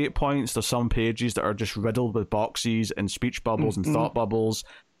wordy at points. There's some pages that are just riddled with boxes and speech bubbles and thought bubbles.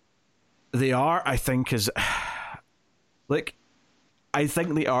 The art, I think, is like, I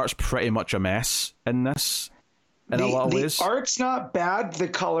think the art's pretty much a mess in this in a lot of ways. The art's not bad, the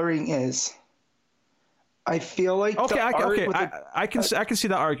coloring is. I feel like I can see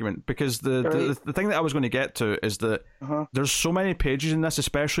that argument, because the thing that I was going to get to is that there's so many pages in this,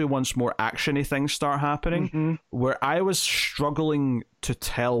 especially once more actiony things start happening, where I was struggling to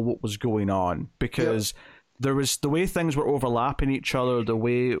tell what was going on, because there was the way things were overlapping each other, the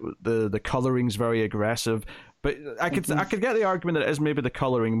way the coloring's very aggressive. But I could get the argument that it is maybe the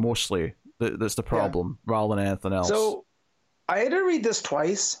coloring mostly that's the problem rather than anything else. So I had to read this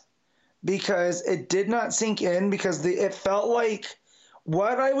twice, because it did not sink in, because it felt like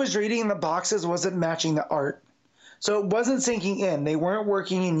what I was reading in the boxes wasn't matching the art. So it wasn't sinking in. They weren't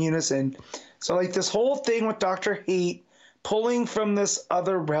working in unison. So like this whole thing with Dr. Hate pulling from this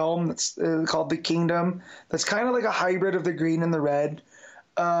other realm that's called the Kingdom, that's kind of like a hybrid of the green and the red.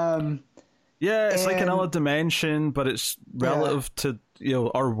 It's like another dimension, but it's relative to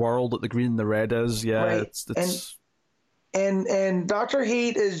our world that the green and the red is. Yeah, right. It's And Dr.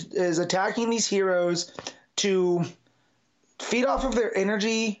 Hate is attacking these heroes to feed off of their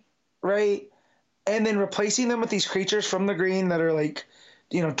energy, right? And then replacing them with these creatures from the green that are like,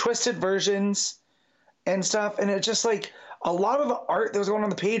 twisted versions and stuff. And it's just like a lot of the art that was going on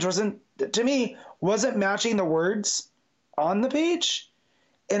the page wasn't matching the words on the page.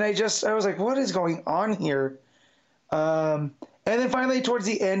 And I was like, what is going on here? And then finally towards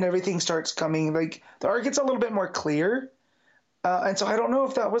the end, everything starts coming, like the art gets a little bit more clear. And so I don't know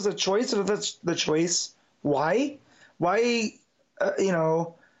if that was a choice, or if that's the choice. Why, what's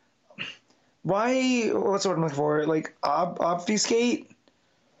the word I'm looking for? Like obfuscate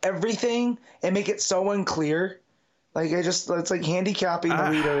everything and make it so unclear. Like it's like handicapping the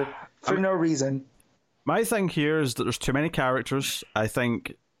reader for no reason. My thing here is that there's too many characters. I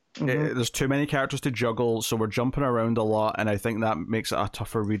think there's too many characters to juggle, so we're jumping around a lot, and I think that makes it a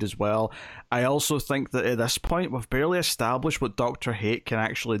tougher read as well. I also think that at this point, we've barely established what Dr. Hate can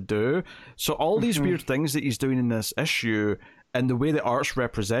actually do. So all these weird things that he's doing in this issue, and the way the art's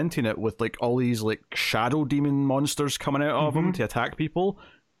representing it with like all these like shadow demon monsters coming out of him to attack people,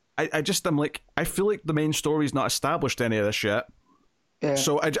 I feel like the main story's not established any of this yet. Yeah.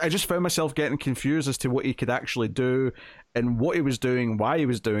 So I just found myself getting confused as to what he could actually do and what he was doing, why he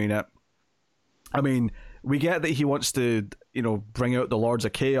was doing it. I mean, we get that he wants to, bring out the Lords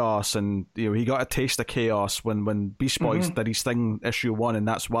of Chaos, and he got a taste of chaos when Beast Boy did his thing issue 1, and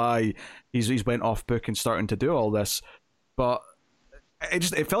that's why he's went off book and starting to do all this. But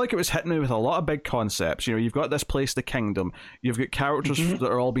it felt like it was hitting me with a lot of big concepts. You've got this place, the Kingdom. You've got characters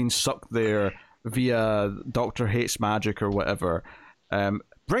that are all being sucked there via Dr. Hate's magic or whatever.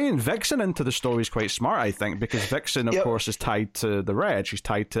 Bringing Vixen into the story is quite smart, I think, because Vixen, of course, is tied to the red. She's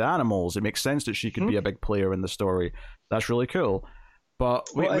tied to animals. It makes sense that she could be a big player in the story. That's really cool. But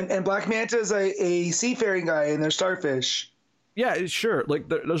and Black Manta is a seafaring guy, and they're starfish. Yeah, sure. Like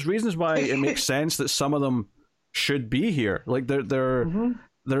there's reasons why it makes sense that some of them should be here. Like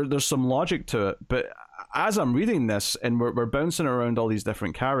there's some logic to it. But as I'm reading this, and we're bouncing around all these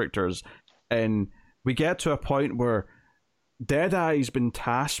different characters, and we get to a point where Deadeye's been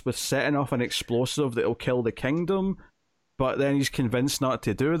tasked with setting off an explosive that'll kill the kingdom, but then he's convinced not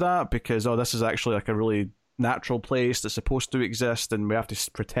to do that because, this is actually like a really natural place that's supposed to exist and we have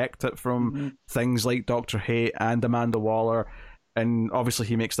to protect it from things like Dr. Hate and Amanda Waller, and obviously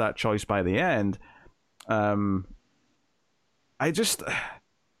he makes that choice by the end. I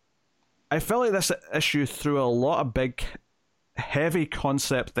felt like this issue threw a lot of big, heavy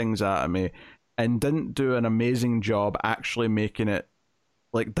concept things at me and didn't do an amazing job actually making it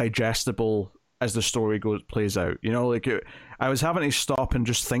like digestible as the story plays out. You know, like I was having to stop and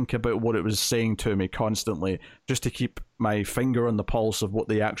just think about what it was saying to me constantly, just to keep my finger on the pulse of what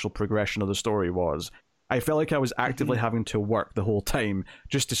the actual progression of the story was. I felt like I was actively having to work the whole time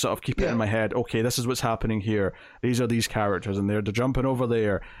just to sort of keep it in my head. Okay, this is what's happening here. These are these characters, and they're jumping over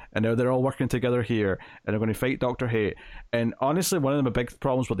there, and now they're all working together here, and they're going to fight Dr. Hate. And honestly, one of the big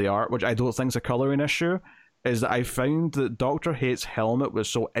problems with the art, which I don't think is a coloring issue, is that I found that Dr. Hate's helmet was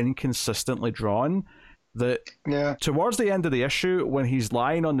so inconsistently drawn that towards the end of the issue, when he's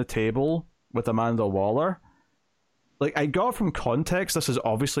lying on the table with Amanda Waller, like I got from context this is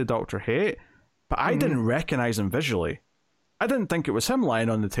obviously Dr. Hate, but I didn't recognize him visually. I didn't think it was him lying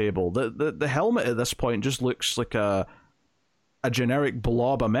on the table. The helmet at this point just looks like a generic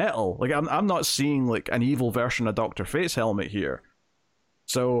blob of metal. Like I'm not seeing like an evil version of Dr. Fate's helmet here.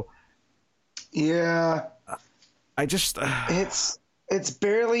 So yeah, I just it's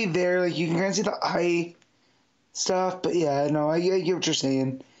barely there. Like you can kind of see the eye stuff, but yeah, no, I get what you're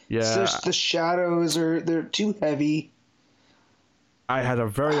saying. Yeah, the shadows they're too heavy. I had a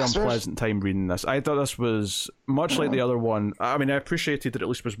very unpleasant time reading this. I thought this was much like the other one. I mean, I appreciated that at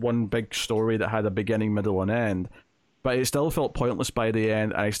least was one big story that had a beginning, middle, and end, but it still felt pointless by the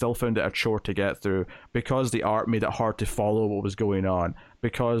end, and I still found it a chore to get through because the art made it hard to follow what was going on,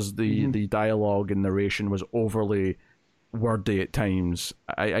 because the dialogue and narration was overly wordy at times.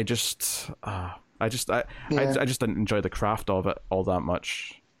 I just didn't enjoy the craft of it all that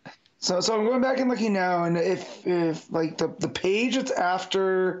much. So I'm going back and looking now, and if like the page that's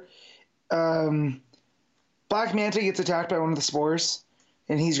after Black Manta gets attacked by one of the spores,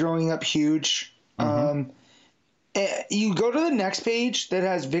 and he's growing up huge. And you go to the next page that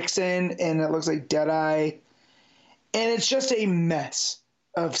has Vixen, and it looks like Deadeye, and it's just a mess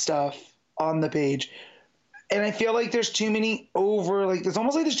of stuff on the page. And I feel like there's too many it's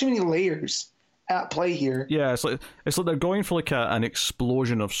almost like there's too many layers at play here. Yeah, it's like they're going for like an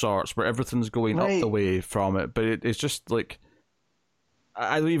explosion of sorts where everything's going up the way from it, but it's just like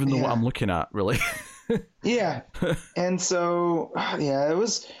I don't even know what I'm looking at, really. Yeah. And so it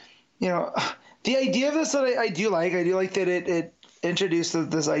was, the idea of this that I do like. I do like that it introduced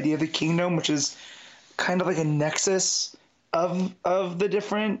this idea of the kingdom, which is kind of like a nexus of the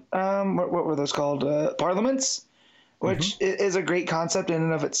different what were those called, parliaments, which is a great concept in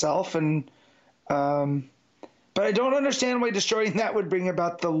and of itself. And but I don't understand why destroying that would bring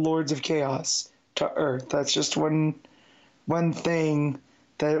about the Lords of Chaos to Earth. That's just one thing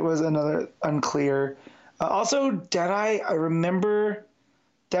that was another unclear. Also, Deadeye, I remember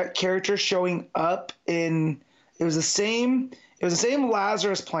that character showing up in it was the same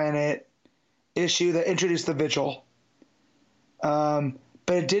Lazarus Planet issue that introduced the Vigil. But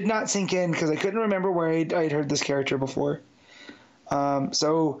it did not sink in because I couldn't remember where I'd heard this character before.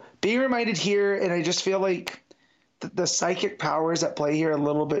 So being reminded here, and I just feel like the psychic powers at play here are a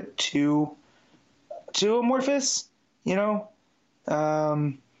little bit too amorphous,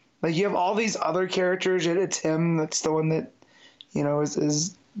 like you have all these other characters, and it's him that's the one that,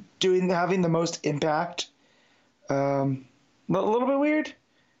 is having the most impact. A little bit weird.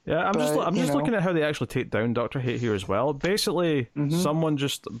 Yeah, I'm just looking at how they actually take down Dr. Hate here as well. Basically, someone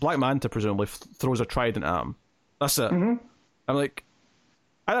just Black Manta presumably throws a trident at him. That's it. I'm like,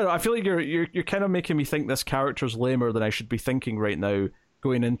 I don't know. I feel like you're kind of making me think this character's lamer than I should be thinking right now,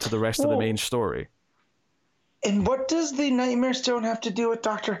 going into the rest of the main story. And what does the Nightmare Stone have to do with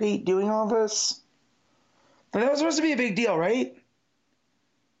Dr. Hate doing all this? And that was supposed to be a big deal, right?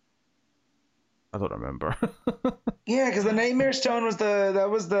 I don't remember. Yeah, because the Nightmare Stone was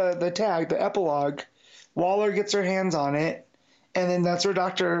the tag, the epilogue. Waller gets her hands on it, and then that's where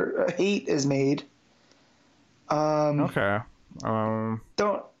Dr. Hate is made. Okay. Don't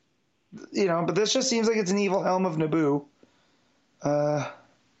but this just seems like it's an evil helm of Naboo.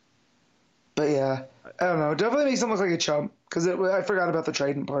 But yeah, I don't know. It definitely makes him look like a chump because I forgot about the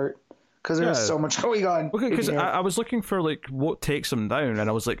Trident part because there's so much going on. Okay, because I was looking for like what takes him down, and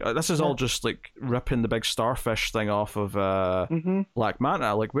I was like, this is all just like ripping the big starfish thing off of Black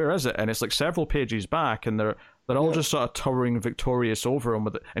Manta. Like, where is it? And it's like several pages back, and they're all just sort of towering victorious over him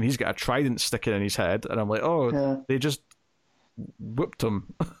with it, and he's got a trident sticking in his head, and I'm like, they just whipped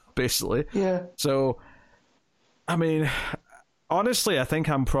him, basically. Yeah. So, I mean, honestly, I think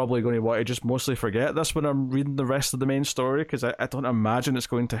I'm probably going to want to just mostly forget this when I'm reading the rest of the main story, because I don't imagine it's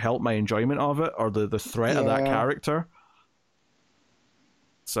going to help my enjoyment of it or the threat of that character.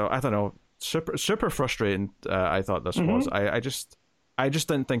 So I don't know. Super frustrating. I thought this was. I just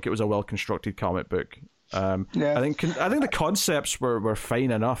didn't think it was a well constructed comic book. I think the concepts were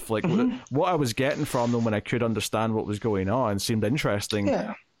fine enough. Like what I was getting from them when I could understand what was going on seemed interesting.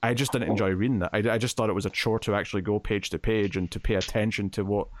 Yeah. I just didn't enjoy reading it. I just thought it was a chore to actually go page to page and to pay attention to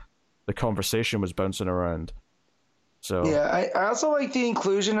what the conversation was bouncing around. So yeah, I also like the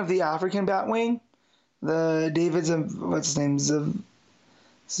inclusion of the African Batwing, the David's what's his name,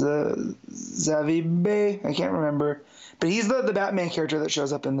 Zavibe. I can't remember, but he's the Batman character that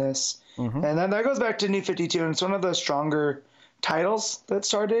shows up in this, and then that goes back to New 52, and it's one of the stronger titles that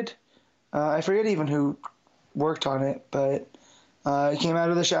started. I forget even who worked on it, but. He came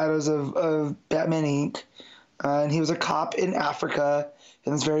out of the shadows of Batman Inc. And he was a cop in Africa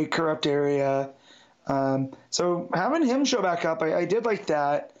in this very corrupt area. So having him show back up, I did like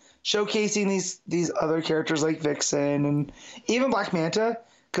that. Showcasing these other characters like Vixen and even Black Manta,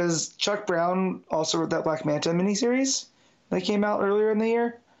 because Chuck Brown also wrote that Black Manta miniseries that came out earlier in the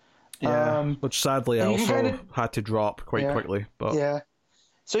year. Yeah, which sadly I also had to drop quite quickly. But yeah,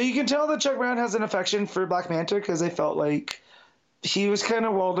 so you can tell that Chuck Brown has an affection for Black Manta because I felt like he was kind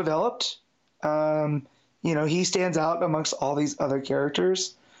of well developed. He stands out amongst all these other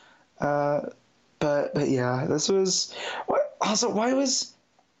characters. But yeah, this was also why was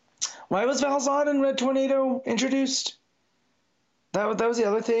Val Zod and Red Tornado introduced? That was the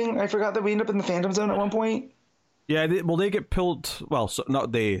other thing. I forgot that we ended up in the Phantom Zone at one point. Yeah, they get pulled. Well, so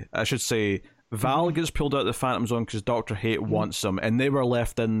not they. I should say Val gets pulled out of the Phantom Zone because Dr. Hate wants them, and they were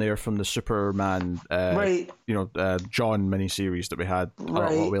left in there from the Superman, John miniseries that we had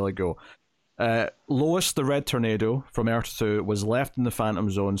a while ago. Lois, the Red Tornado from Earth 2, was left in the Phantom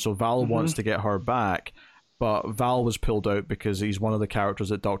Zone, so Val wants to get her back, but Val was pulled out because he's one of the characters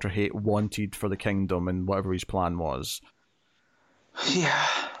that Dr. Hate wanted for the Kingdom and whatever his plan was. Yeah.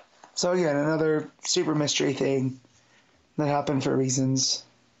 So again, another super mystery thing that happened for reasons.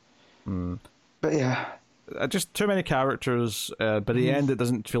 But yeah. Just too many characters, but at the end it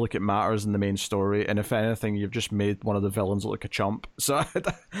doesn't feel like it matters in the main story, and if anything you've just made one of the villains look like a chump. So I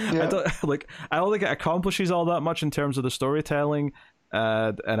don't think it accomplishes all that much in terms of the storytelling,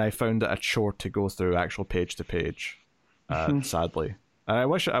 and I found it a chore to go through actual page to page, sadly. And I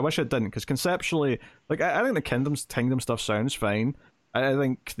wish it didn't, because conceptually, like I think the Kingdom stuff sounds fine. I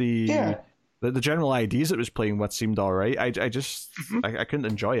think the general ideas it was playing with seemed alright. I just I couldn't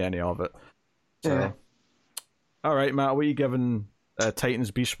enjoy any of it. So. Yeah. All right, Matt, what are you giving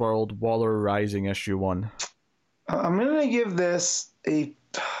Titans Beast World Waller Rising issue 1? I'm gonna give this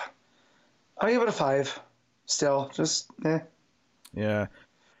I'll give it a 5. Still, just Yeah,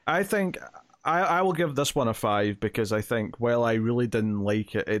 I think I will give this one a 5 because I think while I really didn't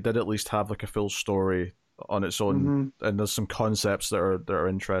like it, it did at least have like a full story on its own, and there's some concepts that are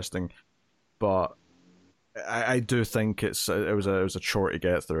interesting, but I do think it was a chore to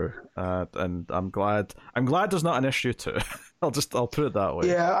get through, and I'm glad there's not an issue 2. I'll put it that way.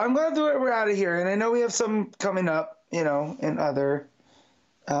 Yeah, I'm glad that we're out of here, and I know we have some coming up, in other.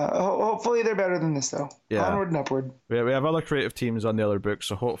 Hopefully they're better than this though. Yeah. Onward and upward. We have other creative teams on the other books,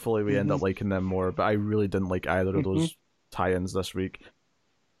 so hopefully we end up liking them more. But I really didn't like either of those tie-ins this week.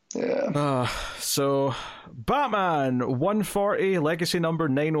 Yeah. So Batman 140 Legacy number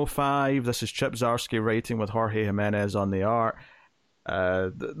 905. This is Chip Zdarsky writing with Jorge Jimenez on the art.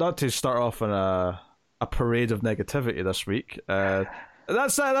 Not to start off on a parade of negativity this week. That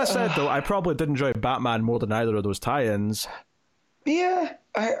said, though, I probably did enjoy Batman more than either of those tie-ins. Yeah,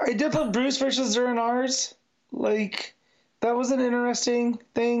 I did love Bruce versus Urs. Like, that was an interesting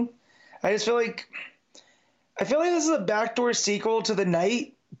thing. I feel like this is a backdoor sequel to The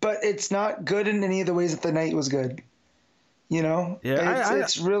Knight, but it's not good in any of the ways that The Knight was good. Yeah,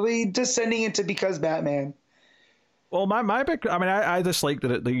 it's really descending into because Batman. Well, my big, I mean, I dislike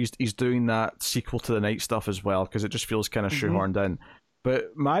that he's doing that sequel to the Night stuff as well, because it just feels kind of shoehorned in.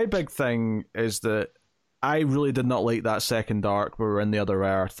 But my big thing is that I really did not like that second arc where we're in the Other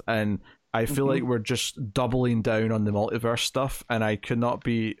Earth, and I feel like we're just doubling down on the multiverse stuff, and I could not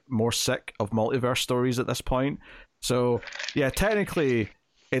be more sick of multiverse stories at this point. So, yeah, technically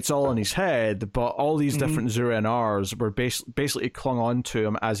it's all in his head, but all these different Zur-En-Ars were basically clung on to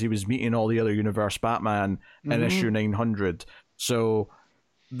him as he was meeting all the other universe Batman in issue 900. So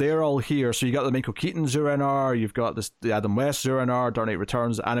they're all here. So you got the Michael Keaton Zur-En-Ar, you've got the Adam West Zur-En-Ar, Dark Knight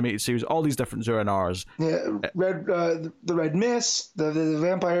Returns, the animated series, all these different Zur-En-Ars. Yeah, the Red Mist, the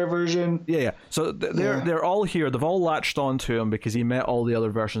vampire version. Yeah. So they're all here. They've all latched onto him because he met all the other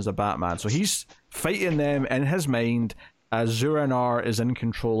versions of Batman. So he's fighting them in his mind as Zur-En-Ar is in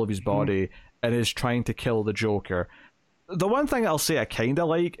control of his body and is trying to kill the Joker. The one thing I'll say I kind of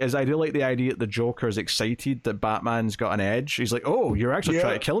like is I do like the idea that the Joker is excited that Batman's got an edge. He's like, oh, you're actually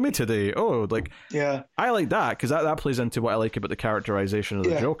trying to kill me today. Oh, like, I like that because that plays into what I like about the characterization of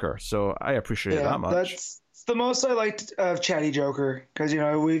the Joker. So I appreciate it that much. That's the most I liked of Chatty Joker because, you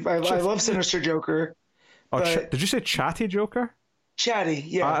know, I love Sinister Joker. Oh, did you say Chatty Joker? Chatty,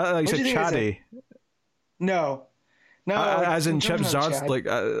 yeah. You said Chatty. No, as in Chip Zdarsky, like,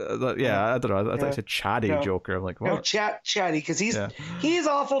 I don't know. I thought I said Chatty Joker. I'm like, what? No, Chatty, because he's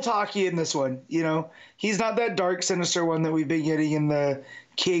awful talky in this one. You know, he's not that dark, sinister one that we've been getting in the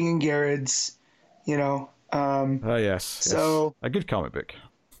King and Garrett's. You know. Yes. So a good comic book.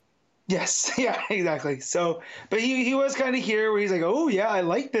 Yes. Yeah. Exactly. So, but he was kind of here where he's like, oh yeah, I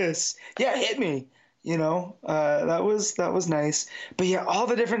like this. Yeah, hit me. You know, that was nice. But yeah, all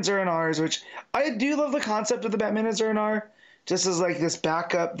the different Zur-En-Ars, which I do love the concept of the Batman as Zur-En-Ar, just as like this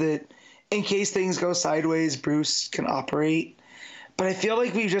backup that in case things go sideways, Bruce can operate. But I feel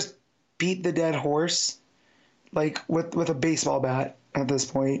like we've just beat the dead horse, like with a baseball bat at this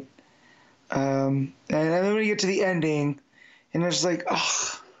point. And then we get to the ending, and it's just like,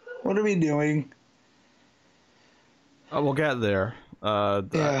 oh, what are we doing? We'll get there.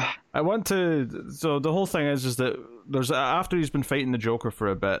 I want to. So the whole thing is that there's after he's been fighting the Joker for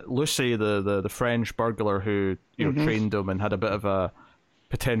a bit, Lucy, the French burglar who trained him and had a bit of a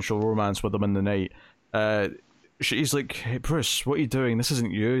potential romance with him in the night. She's like, hey, Bruce, what are you doing? This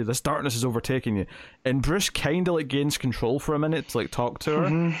isn't you. This darkness is overtaking you. And Bruce kind of like gains control for a minute to like talk to her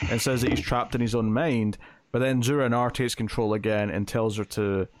and says that he's trapped in his own mind. But then Zur-En-Ar takes control again and tells her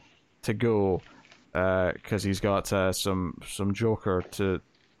to go. Because he's got some Joker to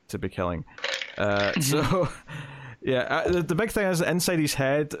be killing. So, yeah, the big thing is that inside his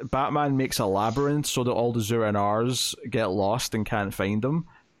head, Batman makes a labyrinth so that all the Zur-En-Ars get lost and can't find them.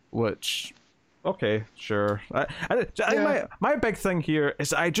 Which, okay, sure. My big thing here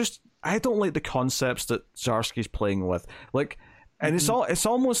is I don't like the concepts that Zdarsky's playing with. Like, and it's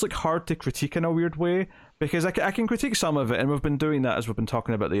almost like hard to critique in a weird way because I can critique some of it, and we've been doing that as we've been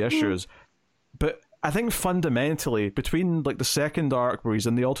talking about the issues. But I think fundamentally, between like the second arc where he's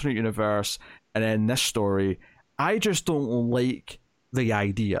in the alternate universe and then this story, I just don't like the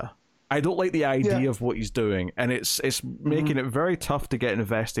idea. I don't like the idea of what he's doing, and it's making it very tough to get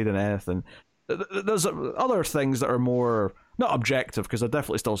invested in anything. There's other things that are more not objective because they're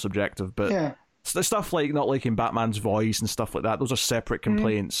definitely still subjective, but the stuff like not liking Batman's voice and stuff like that. Those are separate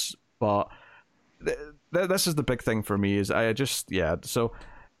complaints, but this is the big thing for me. Is I just so.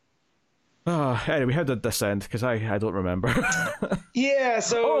 Anyway, how did this end? Because I don't remember.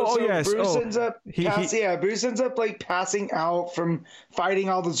 Bruce ends up Bruce ends up like passing out from fighting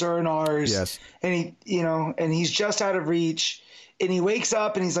all the Zur-En-Ars. Yes. And he's just out of reach, and he wakes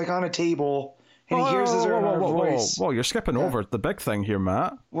up and he's like on a table and he hears the Zur-En-Ar voice. Whoa, you're skipping over the big thing here,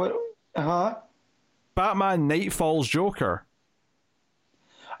 Matt. What? Batman Nightfall's Joker.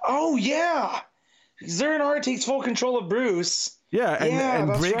 Oh yeah. Zur-En-Ar takes full control of Bruce. Yeah,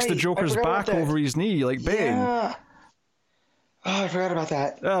 and breaks the Joker's back over his knee like Bane. Yeah. Oh, I forgot about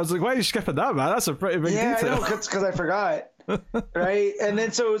that. I was like, why are you skipping that, man? That's a pretty big detail. Yeah, I know, because I forgot. Right? And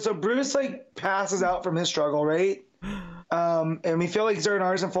then so Bruce like passes out from his struggle, right? And we feel like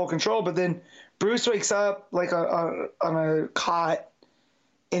Zur-En-Ar's in full control, but then Bruce wakes up like on a cot,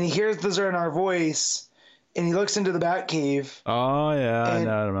 and he hears the Zur-En-Ar voice, and he looks into the Batcave. Oh, yeah,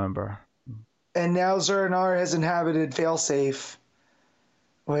 I remember. And now Zur-En-Ar has inhabited Failsafe,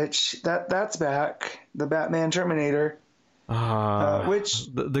 which that's back. The Batman Terminator. Which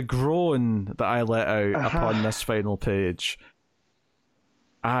the groan that I let out upon this final page.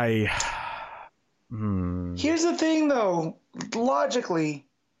 Here's the thing, though. Logically,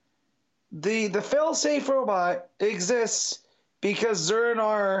 the Failsafe robot exists because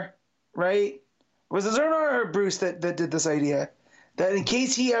Zur-En-Ar, right, Was it Zernar or Bruce that did this idea? That in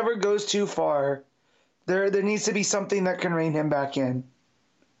case he ever goes too far, there needs to be something that can rein him back in.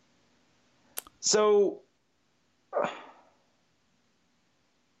 So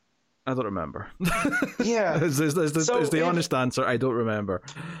I don't remember. Yeah. is the honest answer. I don't remember.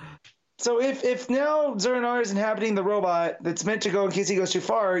 So if now Zernar is inhabiting the robot that's meant to go in case he goes too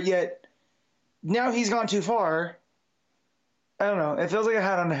far, yet now he's gone too far, I don't know. It feels like a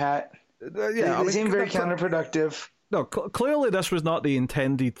hat on a hat. Yeah, they seem very counterproductive. No, clearly this was not the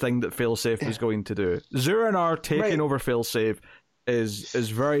intended thing that Failsafe was going to do. Zuranar taking over Failsafe is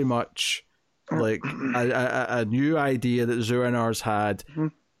very much like a new idea that Zuranar's had. Mm-hmm.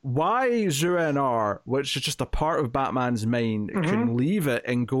 Why Zuranar, which is just a part of Batman's mind, can leave it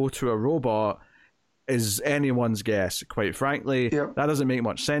and go to a robot is anyone's guess, quite frankly. That doesn't make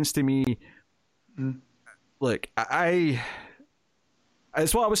much sense to me. Look,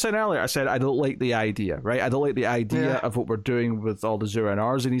 it's what I was saying earlier. I said I don't like the idea, right? I don't like the idea of what we're doing with all the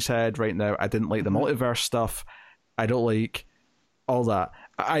Zuranars in his head right now. I didn't like the multiverse stuff. I don't like all that.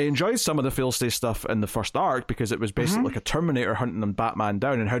 I enjoyed some of the Failsafe stuff in the first arc because it was basically like a Terminator hunting Batman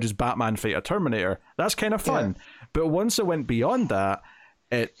down, and how does Batman fight a Terminator? That's kind of fun. But once it went beyond that,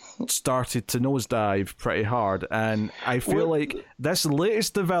 it started to nosedive pretty hard, and I feel like this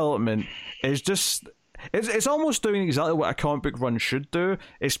latest development is just... It's almost doing exactly what a comic book run should do.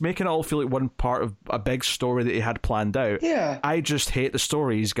 It's making it all feel like one part of a big story that he had planned out. Yeah. I just hate the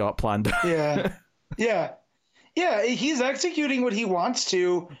story he's got planned out. Yeah, he's executing what he wants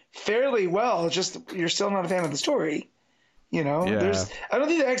to fairly well. Just you're still not a fan of the story. You know, I don't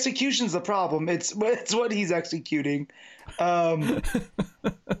think the execution's the problem. It's what he's executing. I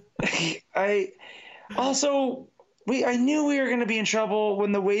knew we were going to be in trouble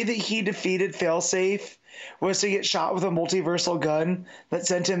when the way that he defeated Failsafe was to get shot with a multiversal gun that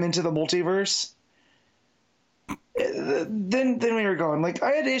sent him into the multiverse. Then we were going. Like,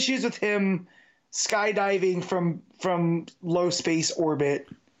 I had issues with him skydiving from low space orbit,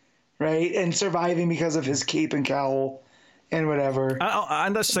 right, and surviving because of his cape and cowl and whatever.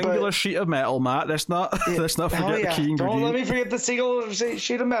 And a singular sheet of metal, Matt. Let's not forget the key ingredient. Don't let me forget the single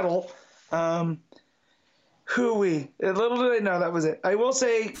sheet of metal. Little did I know that was it. I will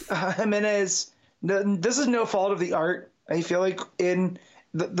say, Jimenez, this is no fault of the art. I feel like in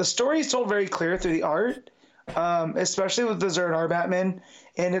the story is told very clear through the art, especially with the Zernar Batman.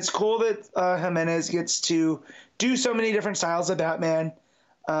 And it's cool that Jimenez gets to do so many different styles of Batman.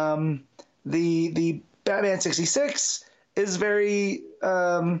 The Batman 66 is very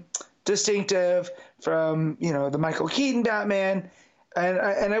distinctive from, the Michael Keaton Batman.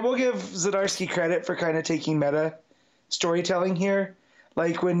 And I will give Zdarsky credit for kind of taking meta storytelling here.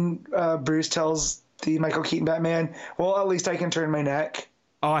 Like when Bruce tells the Michael Keaton Batman, well, at least I can turn my neck.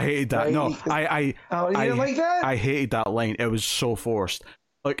 Oh, I hated that. Right? No, I didn't like that? I hated that line. It was so forced.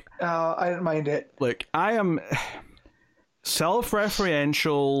 Like, I didn't mind it. Like, I am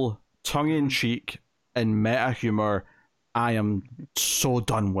self-referential, tongue-in-cheek, and meta humor. I am so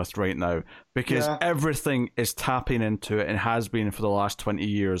done with right now because everything is tapping into it and has been for the last 20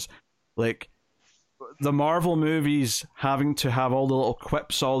 years. Like, the Marvel movies having to have all the little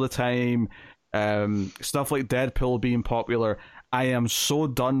quips all the time, stuff like Deadpool being popular. I am so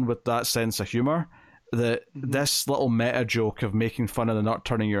done with that sense of humor that this little meta joke of making fun of the nut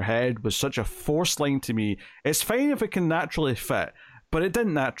turning your head was such a forced line to me. It's fine if it can naturally fit, but it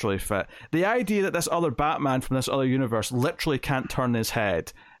didn't naturally fit. The idea that this other Batman from this other universe literally can't turn his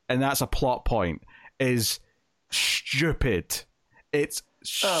head, and that's a plot point, is stupid. It's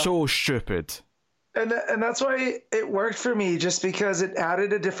so stupid. And that's why it worked for me, just because it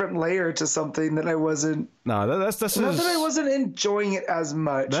added a different layer to something that I wasn't... No, this is... Not that I wasn't enjoying it as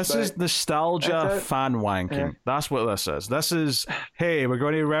much. This is nostalgia fan wanking. Yeah. That's what this is. This is, hey, we're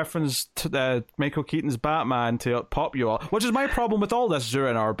going to reference Michael Keaton's Batman to pop you all, which is my problem with all this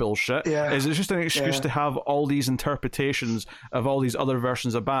Zuranar bullshit, is it's just an excuse to have all these interpretations of all these other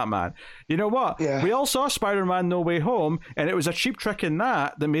versions of Batman. You know what? Yeah. We all saw Spider-Man No Way Home, and it was a cheap trick in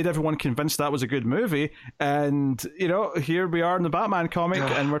that made everyone convinced that was a good movie. And here we are in the Batman comic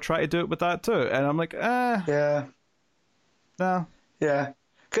and we're trying to do it with that too, and I'm like no,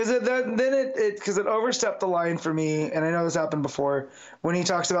 because it overstepped the line for me. And I know this happened before when he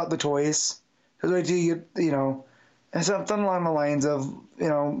talks about the toys, because I do and something along the lines of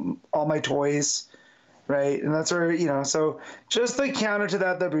all my toys, right? And that's where so just the counter to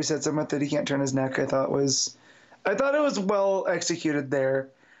that Bruce hits him with, that he can't turn his neck, I thought it was well executed there.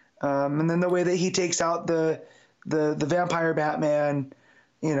 And then the way that he takes out the vampire Batman,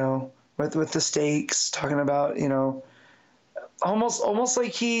 with the stakes, talking about, almost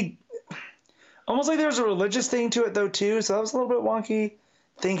like he almost like there was a religious thing to it though too. So that was a little bit wonky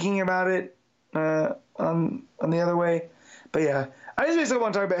thinking about it on the other way. But yeah, I just basically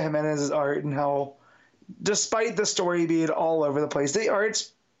want to talk about Jimenez's art and how, despite the story being all over the place, the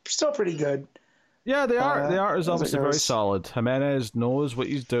art's still pretty good. Yeah, the art is obviously very solid. Jimenez knows what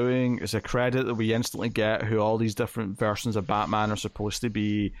he's doing. It's a credit that we instantly get who all these different versions of Batman are supposed to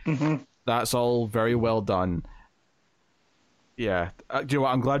be. Mm-hmm. That's all very well done. Yeah. Do you know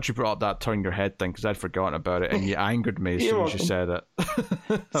what? I'm glad you brought up that turn your head thing, because I'd forgotten about it, and you angered me as soon as you said it.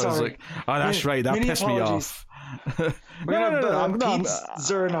 I was like, oh, that's right. That pissed me off. We're Pete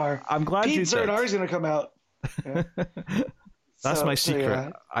Zernar. I'm glad Pete you did. Zernar is going to come out. Yeah. That's my secret. Yeah.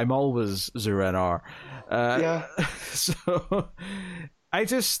 I'm always Zernar. Yeah. So I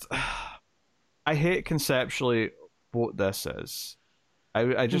hate conceptually what this is.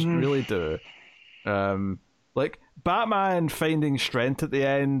 I just really do. Like Batman finding strength at the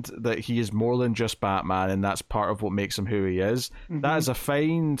end, that he is more than just Batman, and that's part of what makes him who he is. Mm-hmm. That is a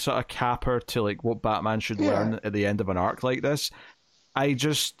fine sort of capper to like what Batman should learn at the end of an arc like this. I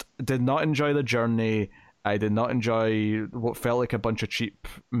just did not enjoy the journey. I did not enjoy what felt like a bunch of cheap,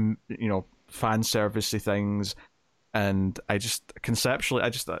 fan servicey things, and I just conceptually, I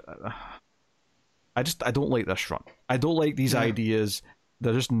don't like this run. I don't like these ideas.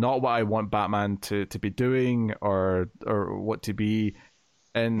 They're just not what I want Batman to be doing or what to be.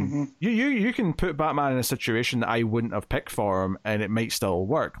 And you can put Batman in a situation that I wouldn't have picked for him, and it might still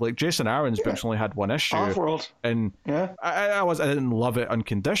work. Like Jason Aaron's books only had one issue, Offworld, and I didn't love it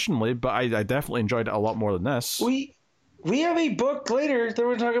unconditionally, but I definitely enjoyed it a lot more than this. We have a book later that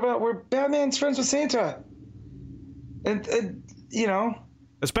we're talking about where Batman's friends with Santa, and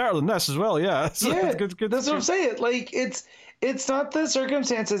it's better than this as well. Yeah, good. That's what I'm saying. Like it's not the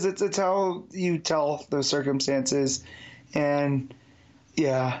circumstances; it's how you tell those circumstances, and.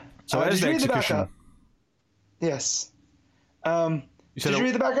 Yeah. So did you read the backup? Yes. Did you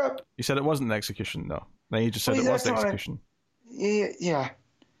read the backup? You said it wasn't the execution, though. No, you just said it was the execution. Yeah.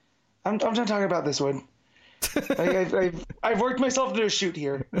 I'm not talking about this one. I've worked myself into a shoot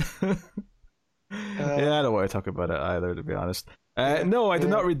here. Yeah, I don't want to talk about it either, to be honest. No, I did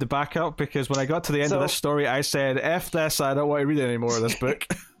not read the backup, because when I got to the end of this story, I said, F this, I don't want to read any more of this book.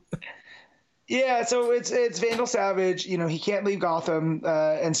 Yeah, so it's Vandal Savage. He can't leave Gotham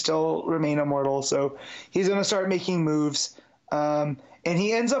and still remain immortal. So he's going to start making moves. And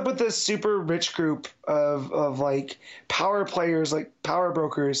he ends up with this super rich group of like power players, like power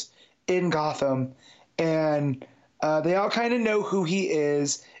brokers in Gotham. And they all kind of know who he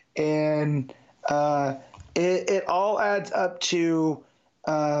is. And it all adds up to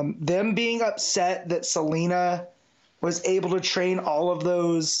them being upset that Selina was able to train all of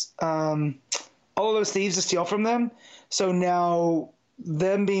those thieves to steal from them. So now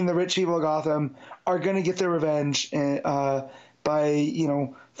them being the rich people of Gotham are going to get their revenge by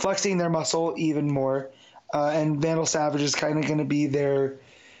flexing their muscle even more. And Vandal Savage is kind of going to be their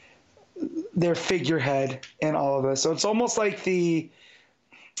figurehead in all of this. So it's almost like the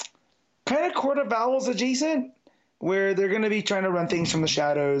kind of Court of Owls adjacent, where they're going to be trying to run things from the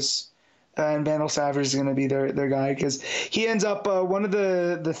shadows. And Vandal Savage is going to be their guy, because he ends up one of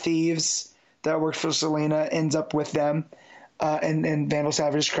the thieves that works for Selina ends up with them, and Vandal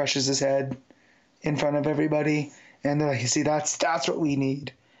Savage crushes his head in front of everybody, and they're like, "You see, that's what we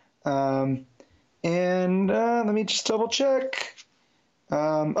need." And let me just double check.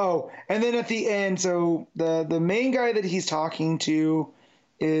 And then at the end, so the main guy that he's talking to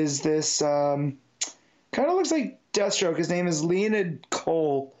is this kind of looks like Deathstroke. His name is Leonid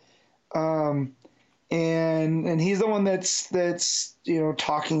Cole. And he's the one that's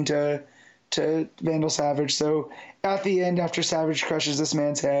talking to Vandal Savage. So at the end, after Savage crushes this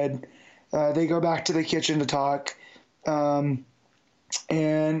man's head, they go back to the kitchen to talk. And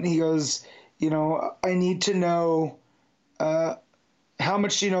he goes, I need to know how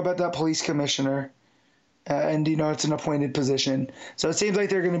much do you know about that police commissioner? And it's an appointed position. So it seems like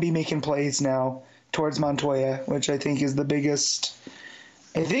they're going to be making plays now towards Montoya, which I think is the biggest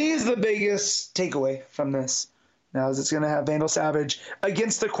takeaway from this. Now is it's going to have Vandal Savage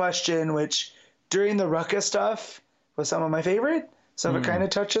against the Question, which during the Rucka stuff was some of my favorite. So if it kind of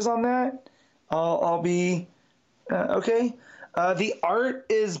touches on that, I'll be okay. The art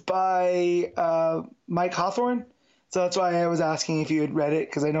is by Mike Hawthorne. So that's why I was asking if you had read it,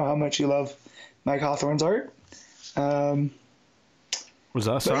 because I know how much you love Mike Hawthorne's art. Was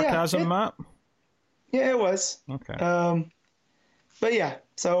that sarcasm, Matt? Yeah, it was. Okay. But yeah,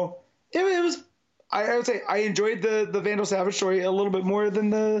 so it was. I would say I enjoyed the Vandal Savage story a little bit more than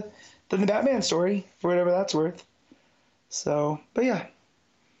the Batman story, for whatever that's worth. So, but yeah.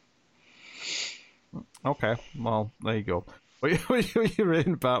 Okay, well, there you go. What are you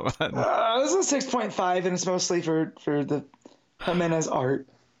rating Batman? This is a 6.5, and it's mostly for the Jimenez art.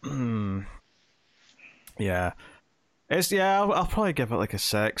 Yeah. I'll probably give it like a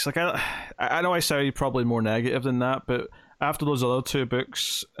 6. Like I know I sound probably more negative than that, but after those other two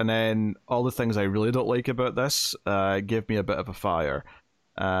books, and then all the things I really don't like about this, gave me a bit of a fire,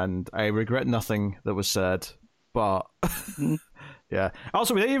 and I regret nothing that was said. But yeah.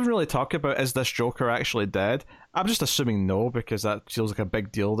 Also, we didn't even really talk about, is this Joker actually dead? I'm just assuming no, because that feels like a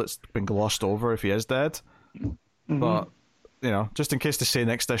big deal that's been glossed over if he is dead. But just in case they say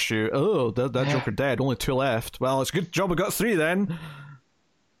next issue, oh, that Joker dead, only 2 left. Well, it's a good job we got 3 then.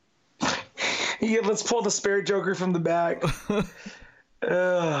 Yeah, let's pull the spare Joker from the back.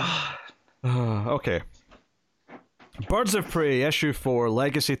 Okay. Birds of Prey, issue 4,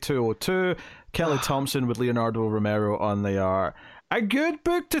 Legacy 202. Kelly Thompson with Leonardo Romero on the art. A good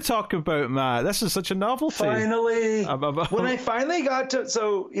book to talk about, Matt. This is such a novelty. Finally. When I finally got to...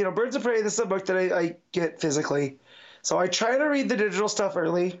 So, Birds of Prey, this is a book that I get physically. So I try to read the digital stuff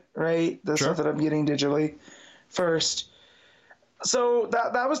early, right? The stuff that I'm getting digitally first. So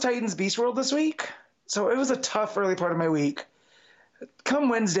that was Titans Beast World this week. So it was a tough early part of my week. Come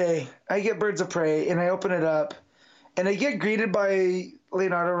Wednesday, I get Birds of Prey, and I open it up, and I get greeted by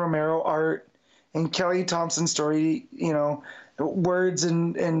Leonardo Romero art and Kelly Thompson story, words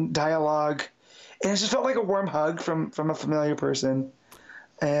and dialogue. And it just felt like a warm hug from a familiar person.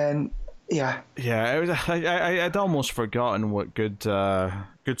 And yeah, it was. I'd almost forgotten what good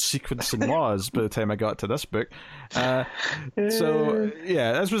sequencing was by the time I got to this book. So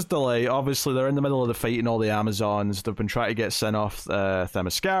yeah, this was delayed. Obviously, they're in the middle of the fighting all the Amazons. They've been trying to get sent off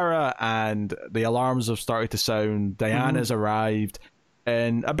Themyscira, and the alarms have started to sound. Diana's arrived.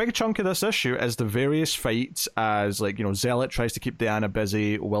 And a big chunk of this issue is the various fights as, Zealot tries to keep Diana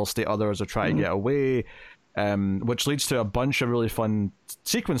busy whilst the others are trying to get away, which leads to a bunch of really fun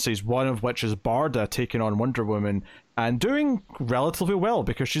sequences, one of which is Barda taking on Wonder Woman and doing relatively well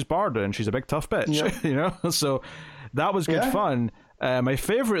because she's Barda and she's a big tough bitch, So that was good fun. My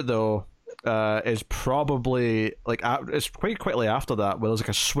favourite, though, is probably, it's quite quickly after that where there's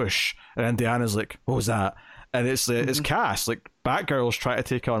a swoosh and then Diana's like, what was that? And it's Cass, Batgirl's trying to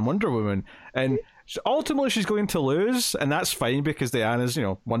take on Wonder Woman, and ultimately she's going to lose, and that's fine because Diana's,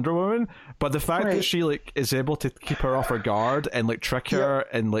 Wonder Woman. But the fact that she is able to keep her off her guard and trick her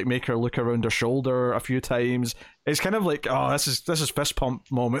and make her look around her shoulder a few times, it's kind of this is fist pump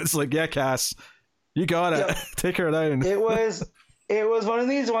moment. It's yeah, Cass, you got it. Take her down. It was one of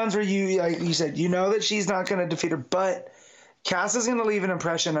these ones where you said that she's not going to defeat her, but Cass is going to leave an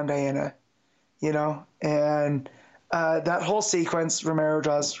impression on Diana. And that whole sequence Romero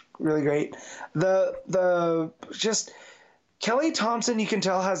draws really great. The just Kelly Thompson, you can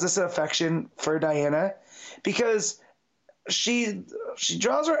tell, has this affection for Diana because she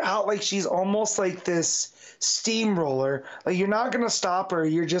draws her out like she's almost like this steamroller. Like, you're not going to stop her.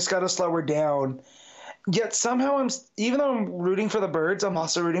 You just got to slow her down. Yet somehow even though I'm rooting for the birds, I'm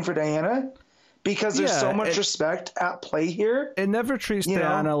also rooting for Diana. Because there's so much respect at play here. It never treats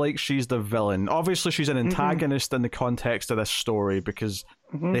Diana like she's the villain. Obviously, she's an antagonist in the context of this story because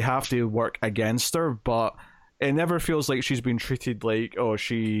they have to work against her, but it never feels like she's been treated like,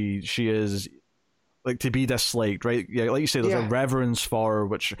 she is to be disliked, right? Yeah, like you say, there's a reverence for her,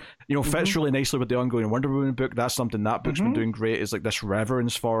 which fits really nicely with the ongoing Wonder Woman book. That's something that book's been doing great, is this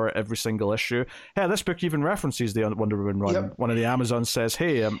reverence for her every single issue. Yeah, this book even references the Wonder Woman run. One of the Amazons says,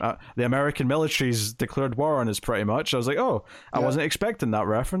 hey, the American military's declared war on us, pretty much. I was like, I wasn't expecting that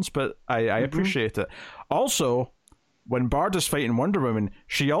reference, but I appreciate it. Also, when Barda's fighting Wonder Woman,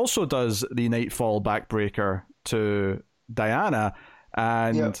 she also does the Nightfall backbreaker to Diana,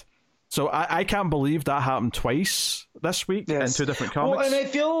 and so I can't believe that happened twice this week in 2 different comics. Well, and I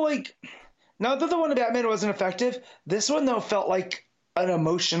feel like, not that the one of Batman wasn't effective, this one, though, felt like an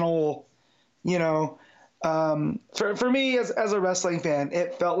emotional, for me as a wrestling fan,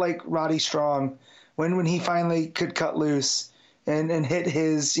 it felt like Roddy Strong when he finally could cut loose and hit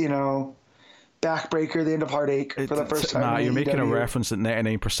his, backbreaker, the end of Heartache, for the first time. Nah, you're making a reference that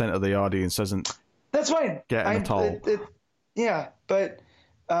 99% of the audience isn't. That's fine. Getting at all. But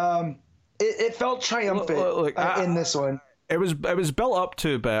it felt triumphant in this one. It was built up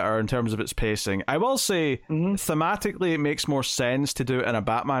to better in terms of its pacing. I will say, thematically, it makes more sense to do it in a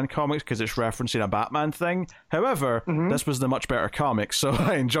Batman comics because it's referencing a Batman thing. However, this was the much better comic, so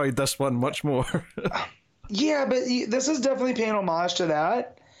I enjoyed this one much more. Yeah, but this is definitely paying homage to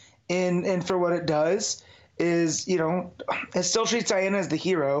that, and for what it does is, it still treats Diana as the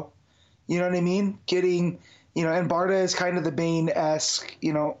hero. You know what I mean? Getting and Barda is kind of the Bane-esque,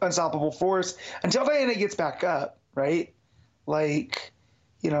 unstoppable force until Diana gets back up, right? Like,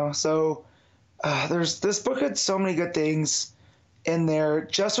 so this book had so many good things in there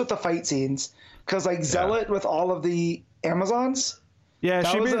just with the fight scenes. Because, like, Zealot with all of the Amazons. Yeah,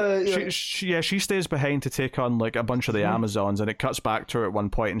 she stays behind to take on like a bunch of the Amazons, and it cuts back to her at one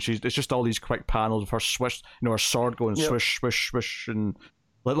point, and it's just all these quick panels of her swish, her sword going swish, swish, swish, and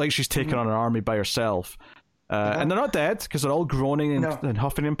like she's taking on an army by herself. And they're not dead because they're all groaning and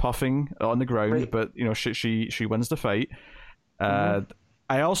huffing and puffing on the ground, right. But she wins the fight. I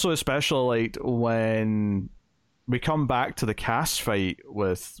also especially liked when we come back to the Cass fight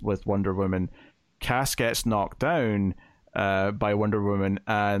with Wonder Woman. Cass gets knocked down by Wonder Woman,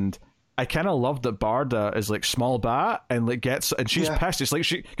 and I kind of love that Barda is like small bat and like she's pissed. It's like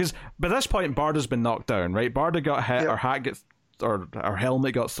because by this point Barda's been knocked down, right? Barda got hit, her hat or her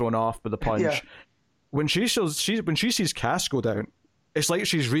helmet got thrown off with a punch. Yeah. When she sees Cass go down, it's like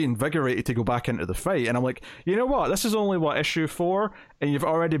she's reinvigorated to go back into the fight, and I'm like, you know what? This is only issue 4, and you've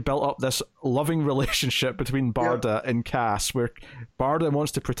already built up this loving relationship between Barda and Cass, where Barda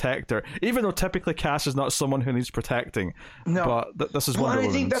wants to protect her, even though typically Cass is not someone who needs protecting. No, but this is Wonder Woman.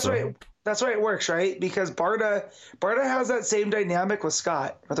 I think that's right. That's why it works, right? Because Barda has that same dynamic with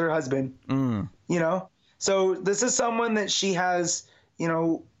Scott, with her husband. So this is someone that she has,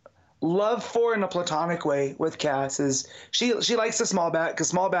 love for in a platonic way with Cass. Is she likes the small bat because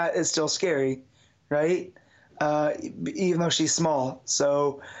small bat is still scary, right? Even though she's small.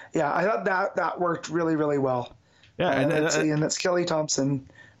 So yeah, I thought that worked really, really well. Yeah, and that's Kelly Thompson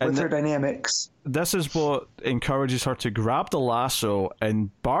with her dynamics. This is what encourages her to grab the lasso,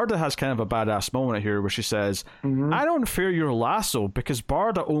 and Barda has kind of a badass moment here where she says, I don't fear your lasso because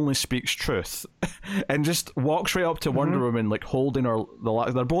Barda only speaks truth, and just walks right up to Wonder Woman, like holding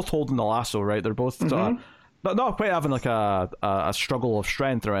they're both holding the lasso, right? They're both not quite having like a struggle of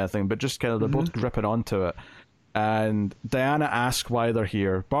strength or anything, but just kind of they're both gripping onto it. And Diana asks why they're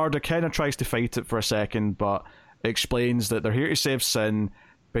here. Barda kind of tries to fight it for a second, but explains that they're here to save Sin,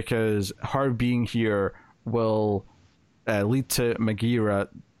 because her being here will lead to Megara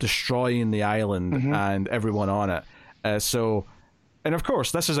destroying the island and everyone on it. And of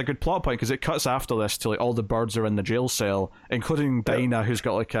course, this is a good plot point because it cuts after this to like all the birds are in the jail cell, including Dinah, who's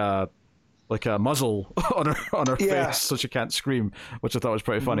got like a muzzle on her face so she can't scream, which I thought was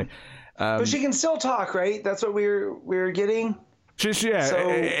pretty funny. But she can still talk, right? That's what we're getting.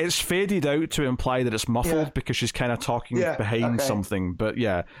 It's faded out to imply that it's muffled because she's kind of talking behind something. But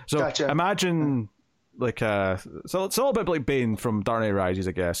so gotcha. Imagine like so it's a little bit like Bane from Dark Knight Rises,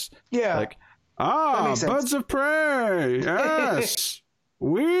 I guess. Yeah. Like birds of prey. Yes,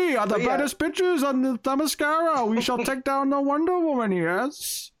 we are the baddest bitches on the Themyscira. We shall take down the Wonder Woman.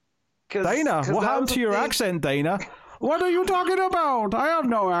 Yes. Dinah, what happened to your accent, Dinah? What are you talking about? I have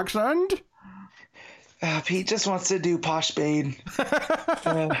no accent. Pete just wants to do posh Bane. But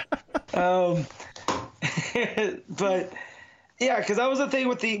yeah, because that was the thing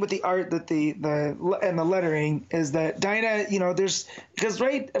with the art that the and the lettering is that Dinah, there's because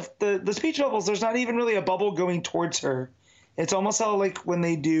the speech bubbles, there's not even really a bubble going towards her. It's almost like when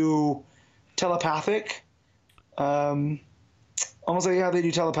they do telepathic, almost like how they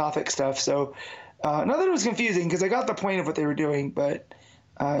do telepathic stuff. So not that it was confusing because I got the point of what they were doing, but.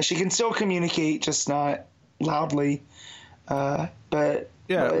 She can still communicate, just not loudly.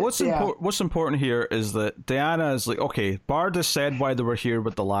 What's important here is that Diana is like, okay, Barda said why they were here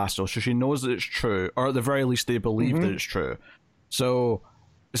with the lasso, so she knows that it's true, or at the very least they believe that it's true. So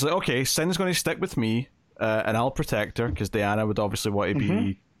it's like, okay, Sin's going to stick with me, and I'll protect her, because Diana would obviously want to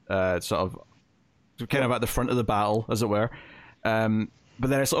be sort of kind of at the front of the battle, as it were. But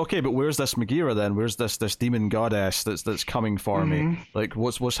then it's like, okay, but where's this Megara then? Where's this demon goddess that's coming for me? Like,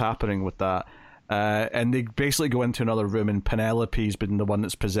 what's happening with that? And they basically go into another room, and Penelope's been the one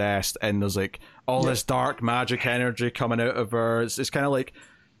that's possessed, and there's like all this dark magic energy coming out of her. It's kind of like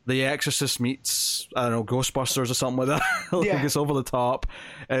The Exorcist meets, I don't know, Ghostbusters or something like that. Like it's over the top.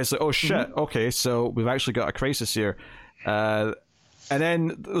 And it's like, oh shit, okay, so we've actually got a crisis here. And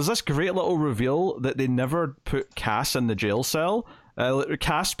then there's this great little reveal that they never put Cass in the jail cell.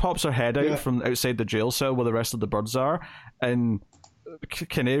 Cass pops her head out from outside the jail cell where the rest of the birds are, and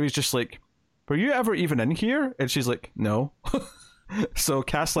Canary's just like, were you ever even in here? And she's like, no. So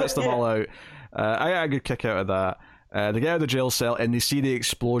Cass lets them all out. I got a good kick out of that. They get out of the jail cell and they see the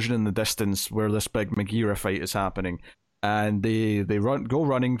explosion in the distance where this big Megara fight is happening, and they go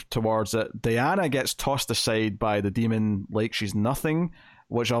running towards it. Diana gets tossed aside by the demon like she's nothing,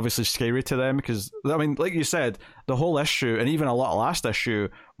 which obviously is scary to them because, I mean, like you said, the whole issue, and even a lot of last issue,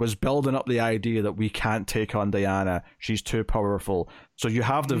 was building up the idea that we can't take on Diana. She's too powerful. So you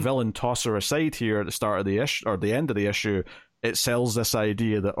have the villain toss her aside here at the start of the issue, or the end of the issue. It sells this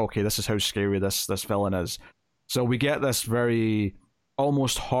idea that, okay, this is how scary this villain is. So we get this very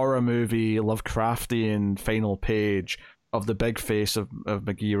almost horror movie, Lovecraftian final page of the big face of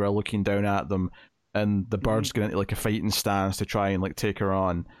Megara looking down at them, and the bird's going into like a fighting stance to try and like take her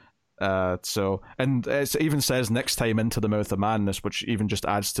on. And it even says next time into the mouth of madness, which even just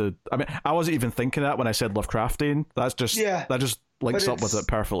adds to. I mean, I wasn't even thinking that when I said Lovecraftian. That just links up with it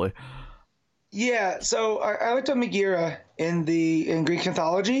perfectly. Yeah, so I looked up Megara in Greek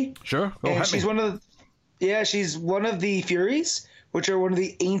mythology. Sure, and she's one of the Furies, which are one of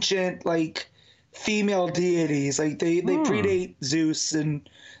the ancient like female deities. Like they predate Zeus, and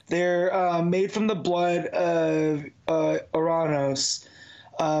they're made from the blood of Uranus.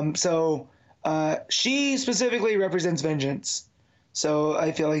 So she specifically represents vengeance. So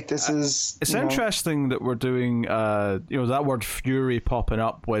I feel like this is... It's interesting that we're doing, that word fury popping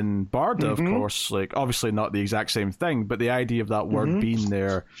up when Barda, of course, like obviously not the exact same thing, but the idea of that word being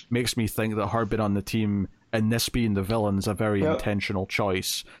there makes me think that her being on the team and this being the villain is a very intentional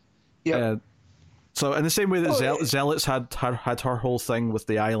choice. Yeah. So in the same way that Zealots had her whole thing with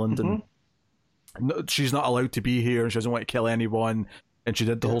the island, and she's not allowed to be here and she doesn't want to kill anyone, and she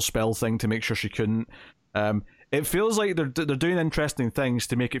did the whole spell thing to make sure she couldn't. It feels like they're doing interesting things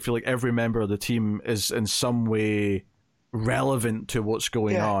to make it feel like every member of the team is in some way relevant to what's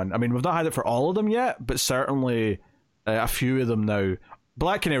going on. I mean, we've not had it for all of them yet, but certainly a few of them now.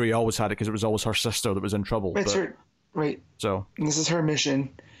 Black Canary always had it because it was always her sister that was in trouble. It's her, right. So and this is her mission.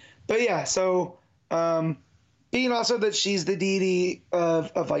 But yeah, so being also that she's the deity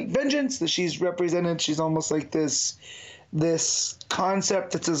of like vengeance, that she's represented, she's almost like this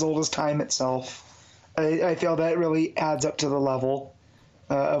concept that's as old as time itself. I feel that really adds up to the level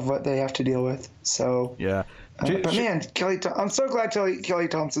of what they have to deal with. So yeah, but man, I'm so glad Kelly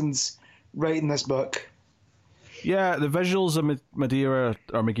Thompson's writing this book. Yeah, the visuals of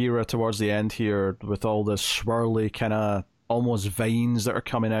Megara towards the end here, with all the swirly kind of almost vines that are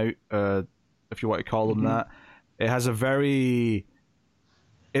coming out, if you want to call them that. It has it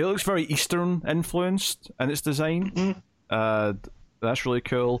looks very Eastern influenced in its design. That's really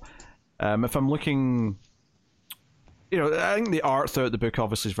cool. If I'm looking, I think the art throughout the book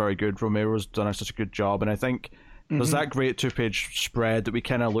obviously is very good. Romero's done such a good job, and I think there's that great 2-page spread that we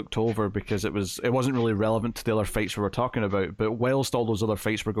kind of looked over because it wasn't really relevant to the other fights we were talking about. But whilst all those other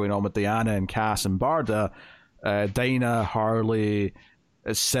fights were going on with Diana and Cass and Barda, Dinah, Harley,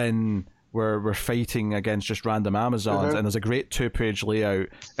 Sin were fighting against just random Amazons, and there's a great 2-page layout.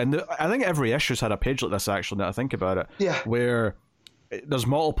 And I think every issue's had a page like this, actually, now I think about it. Yeah. Where there's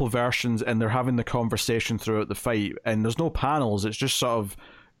multiple versions and they're having the conversation throughout the fight, and there's no panels, it's just sort of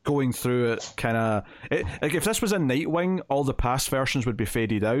going through it kind of... Like, if this was in Nightwing, all the past versions would be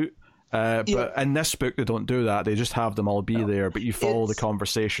faded out. But in this book, they don't do that. They just have them all be there, but you follow the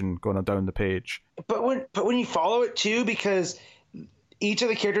conversation going down the page. But when you follow it, too, because each of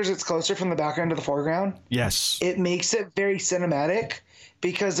the characters gets closer from the background to the foreground. Yes. It makes it very cinematic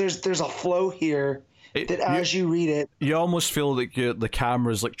because there's a flow here that as you read it, you almost feel like the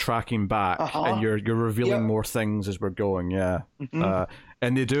camera's like tracking back, and you're revealing more things as we're going.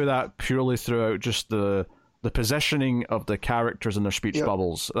 And they do that purely throughout just the positioning of the characters and their speech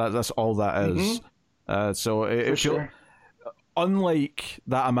bubbles. That's all that is. So it feels unlike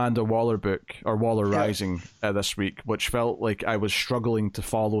that Amanda Waller book, or Waller Rising, this week, which felt like I was struggling to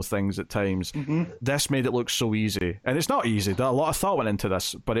follow things at times. This made it look so easy, and it's not easy. A lot of thought went into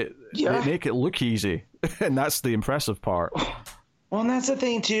this, but it make it look easy, and that's the impressive part. Well, and that's the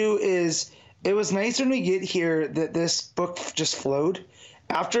thing too, is it was nice when we get here that this book just flowed.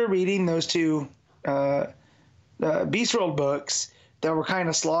 After reading those two Beast World books that were kind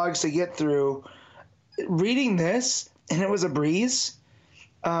of slogs to get through, reading this, and it was a breeze,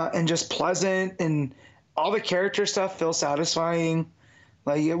 and just pleasant, and all the character stuff feels satisfying.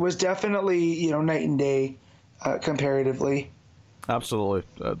 Like, it was definitely, night and day, comparatively. Absolutely.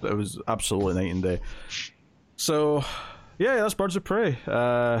 It was absolutely night and day. So, yeah, that's Birds of Prey.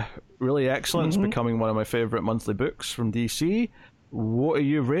 Really excellent. It's becoming one of my favorite monthly books from DC. What are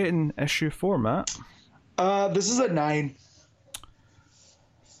you rating issue 4, Matt? This is a 9.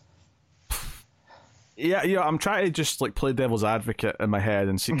 Yeah, I'm trying to just like play devil's advocate in my head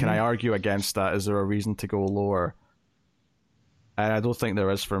and see, can I argue against that? Is there a reason to go lower? And I don't think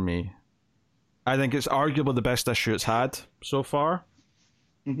there is for me. I think it's arguably the best issue it's had so far.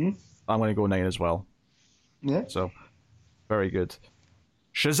 I'm going to go 9 as well. Yeah. So, very good.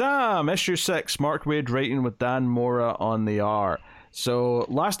 Shazam! Issue 6, Mark Waid writing with Dan Mora on the art. So,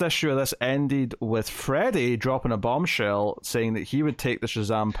 last issue of this ended with Freddy dropping a bombshell saying that he would take the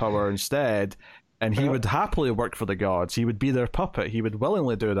Shazam power instead, and he would happily work for the gods. He would be their puppet. He would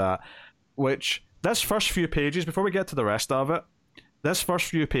willingly do that. Which, this first few pages, before we get to the rest of it, this first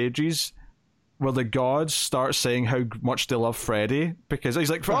few pages where the gods start saying how much they love Freddy, because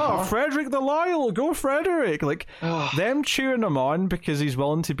he's like, oh, Frederick the Loyal, go Frederick! Like, them cheering him on because he's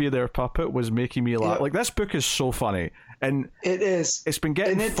willing to be their puppet was making me laugh. Like, this book is so funny. And it is. It's been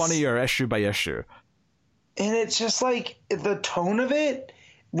getting funnier issue by issue. And it's just like, the tone of it,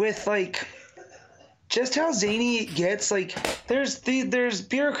 with like, just how zany it gets. Like, there's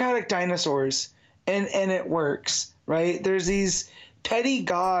bureaucratic dinosaurs, and it works, right? There's these petty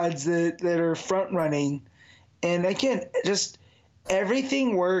gods that are front running, and again, just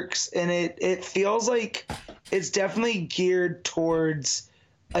everything works, and it feels like it's definitely geared towards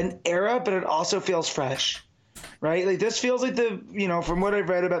an era, but it also feels fresh, right? Like, this feels like from what I've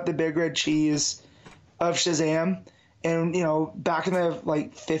read about the Big Red Cheese of Shazam, and back in the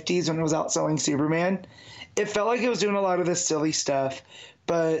 50s when it was outselling Superman, it felt like it was doing a lot of this silly stuff,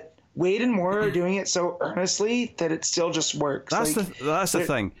 but Wade and Moore are doing it so earnestly that it still just works. That's the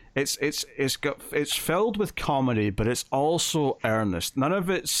thing. It's filled with comedy, but it's also earnest. None of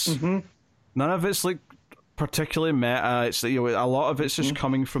it's like particularly meta. It's a lot of it's just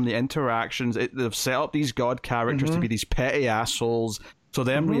coming from the interactions. They've set up these god characters to be these petty assholes. So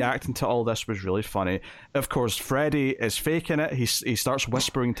them reacting to all this was really funny. Of course, Freddy is faking it. He starts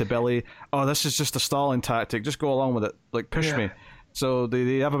whispering to Billy, "Oh, this is just a stalling tactic. Just go along with it. Like, push me." So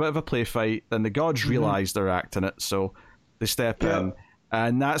they have a bit of a play fight, and the gods realize they're acting it, so they step in.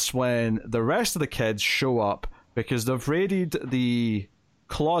 And that's when the rest of the kids show up, because they've raided the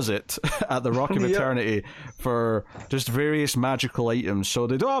closet at the Rock of Eternity for just various magical items. So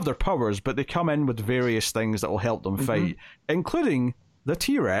they don't have their powers, but they come in with various things that will help them fight, including the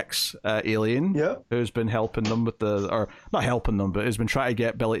T-Rex alien, who's been helping them with or not helping them, but has been trying to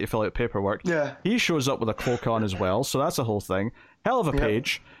get Billy to fill out paperwork. He shows up with a cloak on as well, so that's a whole thing. Hell of a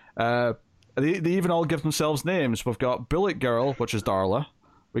page. They even all give themselves names. We've got Bullet Girl, which is Darla.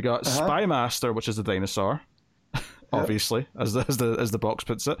 We got Spy Master, which is the dinosaur, obviously, as the box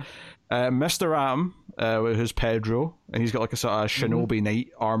puts it. Mr. Atom, who's Pedro, and he's got like a sort of shinobi knight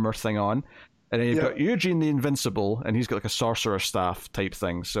armor thing on. And then you've got Eugene the Invincible, and he's got like a sorcerer staff type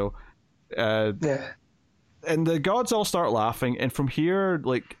thing. So, and the gods all start laughing, and from here,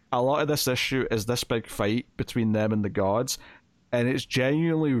 like, a lot of this issue is this big fight between them and the gods, and it's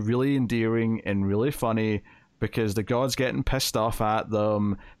genuinely really endearing and really funny, because the gods getting pissed off at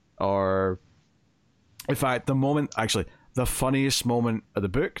them, or, in fact, the funniest moment of the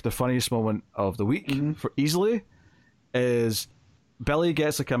book, the funniest moment of the week, for easily, is Billy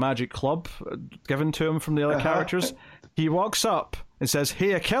gets like a magic club given to him from the other characters. He walks up and says,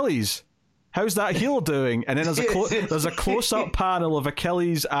 "Hey, Achilles, how's that heel doing?" And then there's a close-up panel of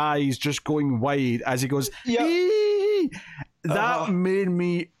Achilles' eyes just going wide as he goes, "Eee!" That made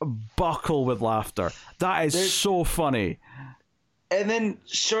me buckle with laughter. That is so funny. And then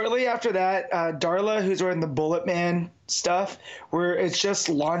shortly after that, Darla, who's wearing the Bullet Man stuff, where it's just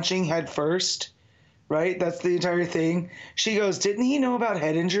launching head first, right? That's the entire thing. She goes, "Didn't he know about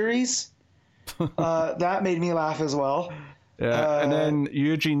head injuries?" That made me laugh as well. Yeah, and then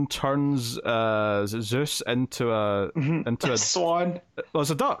Eugene turns Zeus into a swan. Well, it's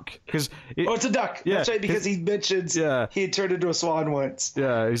a duck. It's a duck. Yeah, that's right, because he mentions he had turned into a swan once.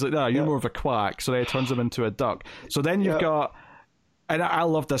 Yeah, he's like, "No, you're more of a quack." So then he turns him into a duck. So then you've got, and I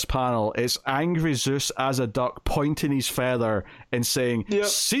love this panel, it's angry Zeus as a duck pointing his feather and saying,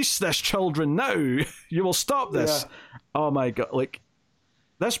 "Cease this, children, now! You will stop this!" Oh my god, like,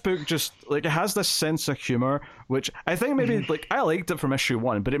 this book just, like, it has this sense of humor, which I think maybe, like, I liked it from issue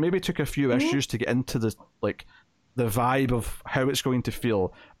 1, but it maybe took a few issues to get into the vibe of how it's going to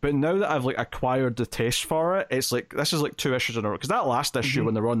feel. But now that I've, like, acquired the taste for it, it's like, this is like 2 issues in a row. Because that last issue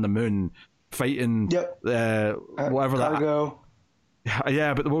when they're on the moon fighting whatever Cargo.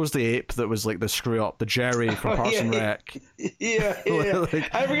 Yeah, but what was the ape that was like the screw up, the Jerry from Parks and Rec?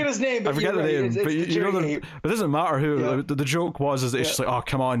 Like, I forget his name. But I forget the name, but you know, but it doesn't matter who. Yeah. The joke was is that it's just like, "Oh,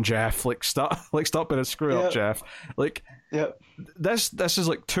 come on, Jeff! Like, stop being a screw up, Jeff!" Like, this is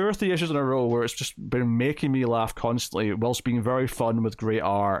like 2 or 3 issues in a row where it's just been making me laugh constantly, whilst being very fun with great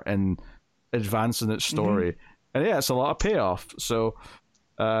art and advancing its story. And yeah, it's a lot of payoff. So,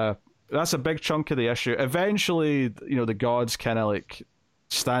 that's a big chunk of the issue. Eventually, you know, the gods kind of like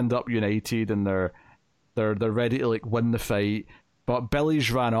stand up united, and they're ready to like win the fight. But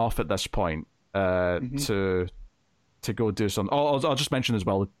Billy's ran off at this point to to go do something. I'll just mention as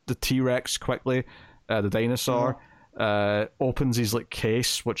well the T-Rex quickly, the dinosaur. Opens his like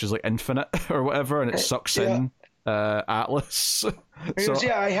case, which is like infinite or whatever, and it sucks in Atlas. So, goes,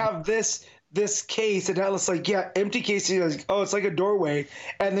 I have this case, and Atlas like, empty case. He goes, oh, it's like a doorway,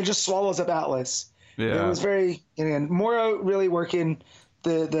 and then just swallows up Atlas. It was very, and Mora really working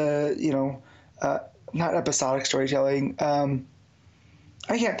the not episodic storytelling.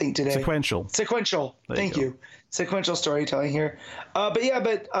 I can't think today. Sequential. Thank you. Sequential storytelling here.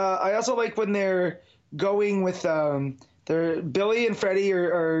 But I also like when they're going with Billy and Freddy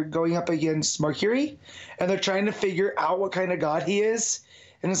are going up against Mercury, and they're trying to figure out what kind of god he is.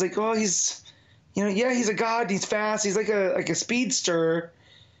 And it's like, oh, he's a god. He's fast. He's like a speedster.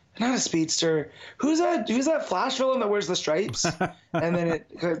 Not a speedster. Who's that Flash villain that wears the stripes? And then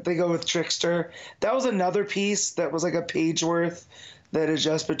they go with Trickster. That was another piece that was like a page worth that is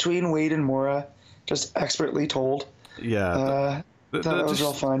just between Wade and Mora, just expertly told. Yeah. That was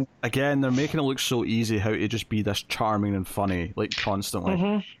real fun. Again, they're making it look so easy how to just be this charming and funny, like constantly.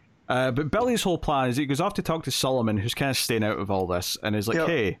 Mm-hmm. But Billy's whole plan is he goes off to talk to Solomon, who's kind of staying out of all this, and is like,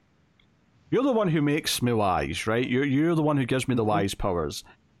 hey, you're the one who makes me wise, right? You're the one who gives me the wise powers.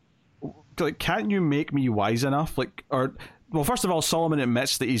 Like, can't you make me wise enough? Well, first of all, Solomon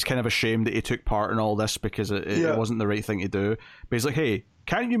admits that he's kind of ashamed that he took part in all this because it wasn't the right thing to do. But he's like, hey,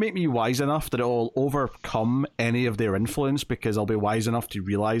 can't you make me wise enough that it'll overcome any of their influence because I'll be wise enough to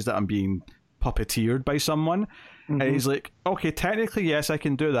realize that I'm being puppeteered by someone? Mm-hmm. And he's like, okay, technically, yes, I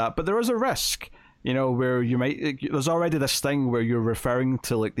can do that, but there is a risk, where you might, there's already this thing where you're referring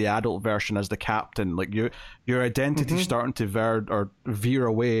to like the adult version as the captain, like your identity starting to veer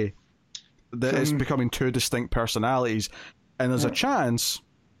away, that it's becoming two distinct personalities, and there's a chance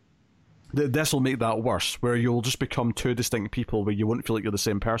that this will make that worse, where you'll just become two distinct people where you won't feel like you're the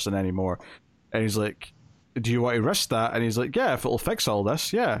same person anymore. And he's like, do you want to risk that? And he's like, yeah, if it'll fix all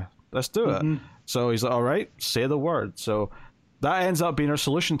this, yeah, let's do it. So he's like, all right, say the word. So that ends up being our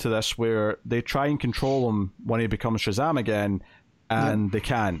solution to this, where they try and control him when he becomes Shazam again, and they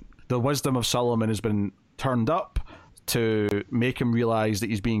can't. The wisdom of Solomon has been turned up to make him realize that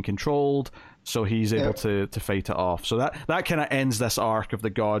he's being controlled, so he's able to fight it off. So that kind of ends this arc of the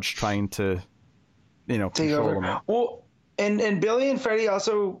gods trying to, control him. Well, and Billy and Freddy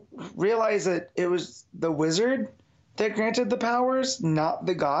also realize that it was the wizard that granted the powers, not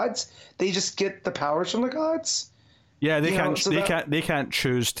the gods. They just get the powers from the gods. Yeah, they can't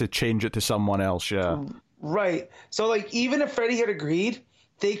choose to change it to someone else. Yeah, right. So like, even if Freddy had agreed,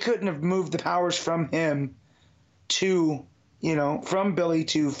 they couldn't have moved the powers from him to, from Billy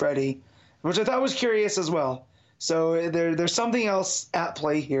to Freddy, which I thought was curious as well. So there's something else at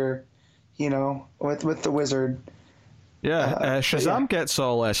play here, with the wizard. Yeah, Shazam gets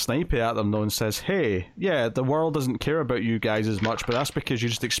all snipey at them though and says, hey, yeah, the world doesn't care about you guys as much, but that's because you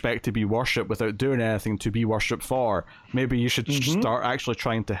just expect to be worshipped without doing anything to be worshipped for. Maybe you should start actually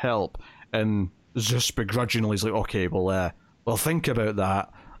trying to help. And just begrudgingly is like, okay, we'll think about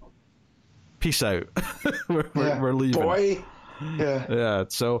that. Peace out. we're leaving. Boy. Yeah,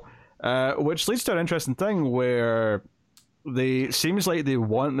 so, which leads to an interesting thing where seems like they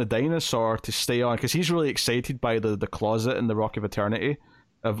want the dinosaur to stay on, because he's really excited by the closet in the Rock of Eternity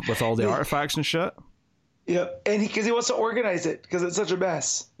with all the artifacts and shit. Yeah, and because he wants to organize it because it's such a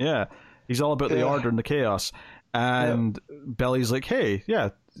mess. Yeah, he's all about the order and the chaos. And Billy's like, hey, yeah,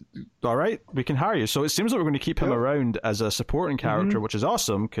 all right, we can hire you. So it seems like we're going to keep him around as a supporting character, which is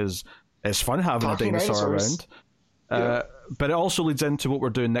awesome because it's fun having a dinosaur around. But it also leads into what we're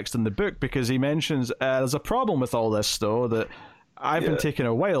doing next in the book, because he mentions there's a problem with all this, though, that I've been taking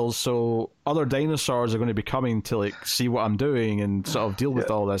a while, so other dinosaurs are going to be coming to like see what I'm doing and sort of deal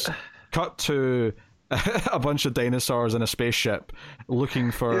with all this. Cut to a bunch of dinosaurs in a spaceship looking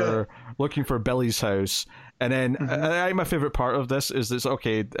for Billy's house. And then I think my favorite part of this is this,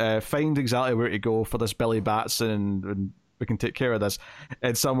 okay, find exactly where to go for this Billy Batson and we can take care of this.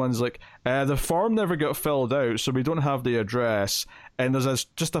 And someone's like, the form never got filled out, so we don't have the address. And there's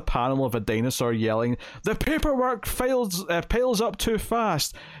just a panel of a dinosaur yelling, the paperwork piles up too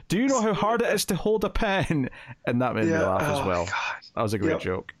fast. Do you know how hard it is to hold a pen? And that made me laugh as well. That was a great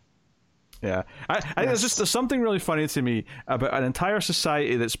joke. Yeah. I think there's something really funny to me about an entire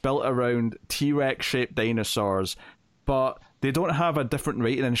society that's built around T-Rex shaped dinosaurs, but they don't have a different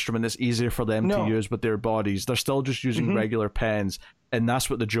writing instrument that's easier for them to use with their bodies. They're still just using regular pens, and that's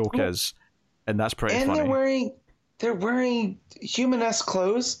what the joke is. And that's pretty funny. And they're wearing human-esque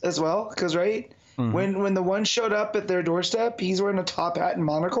clothes as well, because when the one showed up at their doorstep, he's wearing a top hat and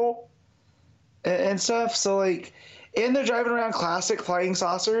monocle and stuff. So like, and they're driving around classic flying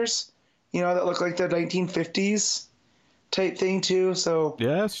saucers, that look like the 1950s. type thing too. So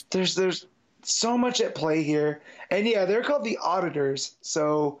Yes. there's so much at play here, and yeah, they're called the Auditors.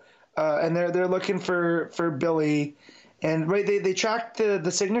 So and they're looking for Billy, and right they tracked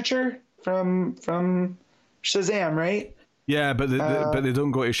the signature from Shazam, right? Yeah, but they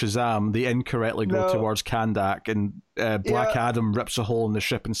don't go to Shazam. They incorrectly go towards Kandak, and Black Adam rips a hole in the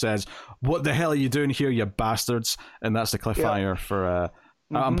ship and says, "What the hell are you doing here, you bastards?" And that's the cliffhanger for.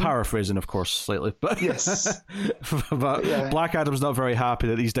 I'm paraphrasing, of course, slightly, but yes, but Black Adam's not very happy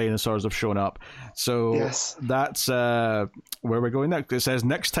that these dinosaurs have shown up. So that's where we're going next. It says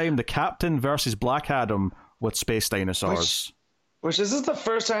next time the Captain versus Black Adam with space dinosaurs. Which this is the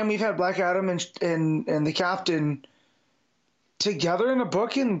first time we've had Black Adam and the Captain together in a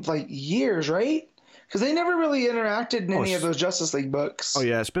book in like years, right? Because they never really interacted in any of those Justice League books. Oh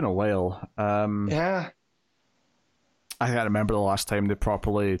yeah, it's been a while. Yeah. I can't remember the last time they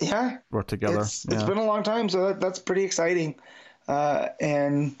properly were together. It's been a long time, so that's pretty exciting.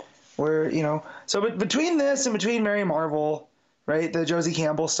 And we're, so between this and between Mary Marvel, right, the Josie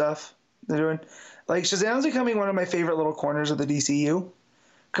Campbell stuff they're doing, like Shazam's becoming one of my favorite little corners of the DCU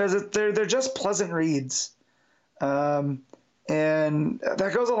because they're just pleasant reads. And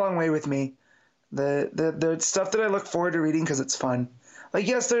that goes a long way with me. The stuff that I look forward to reading because it's fun. Like,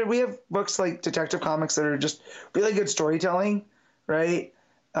 yes, we have books like Detective Comics that are just really good storytelling, right?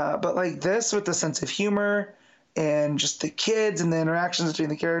 But like this with the sense of humor and just the kids and the interactions between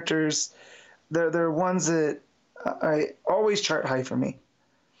the characters, they're ones that I always chart high for me.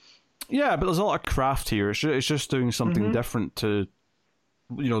 Yeah, but there's a lot of craft here. It's just doing something different to,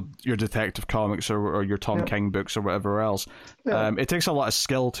 your Detective Comics or your Tom King books or whatever else. Yeah. It takes a lot of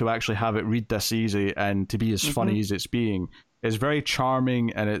skill to actually have it read this easy and to be as funny as it's being. It's very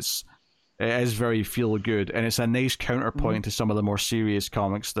charming and it is very feel good, and it's a nice counterpoint to some of the more serious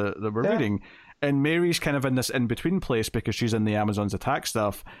comics that we're reading. And Mary's kind of in this in between place because she's in the Amazon's Attack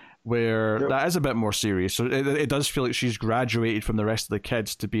stuff, where that is a bit more serious. So it does feel like she's graduated from the rest of the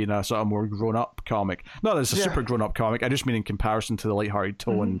kids to being a sort of more grown up comic. Not that it's a super grown up comic. I just mean in comparison to the lighthearted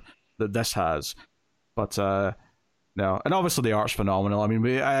tone that this has. But no, and obviously the art's phenomenal. I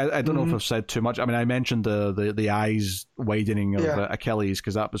mean, I don't know if I've said too much. I mean, I mentioned the eyes widening of Achilles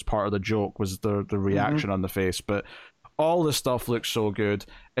because that was part of the joke, was the reaction on the face. But all the stuff looks so good.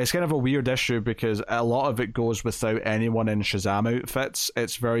 It's kind of a weird issue because a lot of it goes without anyone in Shazam outfits.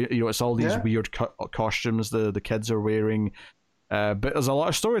 It's very, it's all these weird costumes the kids are wearing. But there's a lot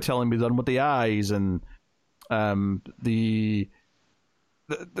of storytelling being done with the eyes and just the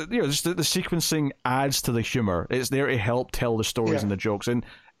sequencing adds to the humor. It's there to help tell the stories and the jokes. And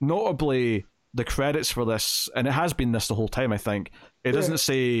notably, the credits for this, and it has been this the whole time, I think, it doesn't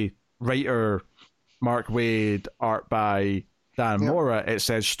say writer Mark Waid, art by Dan Mora. It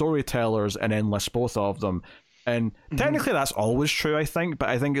says storytellers and then lists both of them. And technically that's always true, I think, but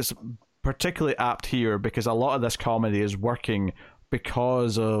I think it's particularly apt here because a lot of this comedy is working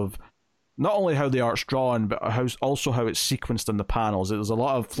because of not only how the art's drawn, but also how it's sequenced in the panels. There's a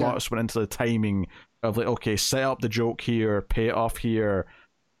lot of thoughts went into the timing of like, okay, set up the joke here, pay it off here,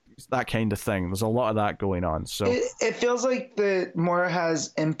 that kind of thing. There's a lot of that going on. So it feels like that Mora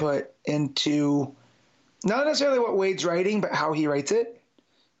has input into not necessarily what Wade's writing, but how he writes it,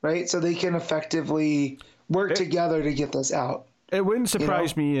 right? So they can effectively work together to get this out. It wouldn't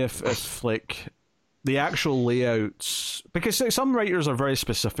surprise me if like the actual layouts, because some writers are very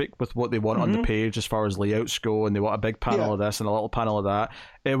specific with what they want on the page as far as layouts go, and they want a big panel of this and a little panel of that.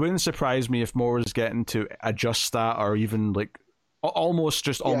 It wouldn't surprise me if Mora's getting to adjust that, or even like almost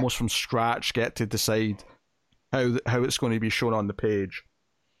from scratch get to decide how it's going to be shown on the page.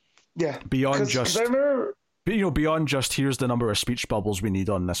 Yeah, beyond just here's the number of speech bubbles we need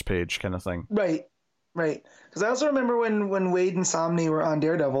on this page kind of thing. Right. Because I also remember when Wade and Somni were on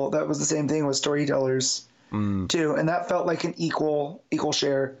Daredevil, that was the same thing with storytellers too, and that felt like an equal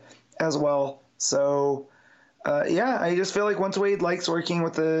share as well. So I just feel like once Wade likes working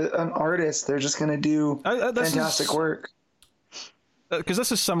with an artist, they're just going to do fantastic work. Because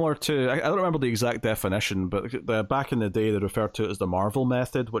this is similar to, I don't remember the exact definition, but back in the day they referred to it as the Marvel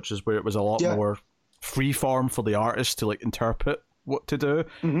method, which is where it was a lot more free form for the artist to like interpret what to do,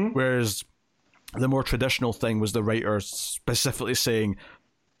 whereas the more traditional thing was the writer specifically saying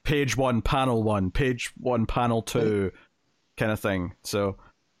page 1 panel 1, page 1 panel 2 kind of thing. So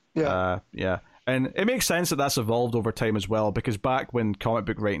and it makes sense that that's evolved over time as well, because back when comic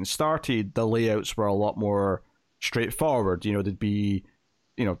book writing started, the layouts were a lot more straightforward. They'd be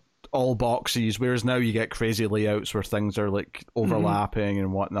all boxes, whereas now you get crazy layouts where things are like overlapping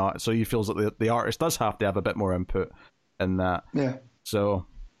and whatnot, so you feel that the artist does have to have a bit more input in that. So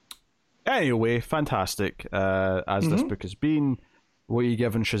Anyway, fantastic. As this book has been, what are you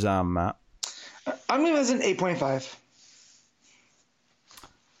giving Shazam, Matt? I'm giving this an 8.5.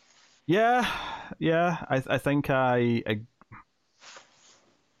 Yeah. I think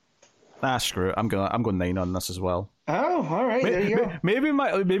screw it. I'm going 9 on this as well. Oh, all right. There you go. Maybe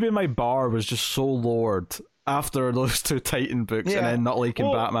my bar was just so lowered after those two Titan books, and then not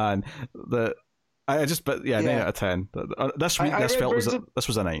liking Batman that I just. But 9 out of 10. This week, this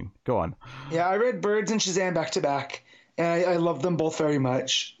was a 9. Go on. Yeah, I read Birds and Shazam back to back, and I love them both very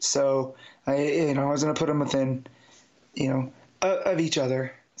much. So I was gonna put them within, of each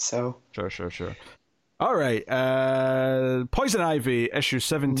other. So sure. All right, Poison Ivy, issue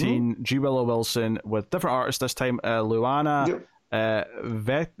 17, G. Willow Wilson, with different artists this time, Luana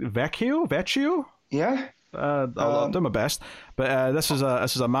Vecchio? Yeah. I'll do my best. But this is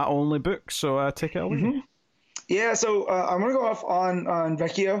a Matt only book, so take it away. Mm-hmm. Yeah, so I'm going to go off on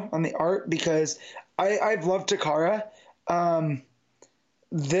Vecchio, on the art, because I've loved Takara.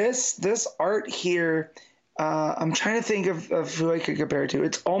 This art here, I'm trying to think of who I could compare it to.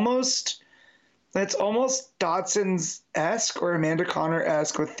 It's almost Dodson's-esque or Amanda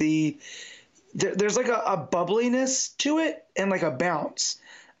Connor-esque with there's like a bubbliness to it and like a bounce.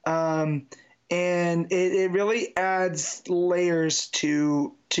 And it really adds layers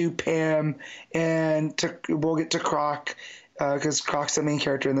to Pam, and we'll get to Croc, because Croc's the main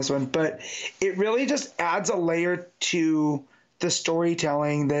character in this one. But it really just adds a layer to the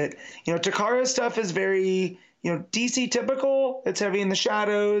storytelling that, Takara's stuff is very, DC typical. It's heavy in the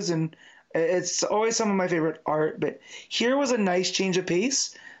shadows, and it's always some of my favorite art. But here was a nice change of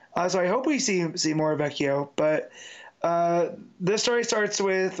pace. So I hope we see more of Vecchio. But this story starts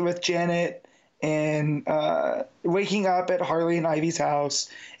with Janet and waking up at Harley and Ivy's house,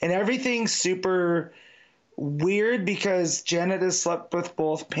 and everything's super weird because Janet has slept with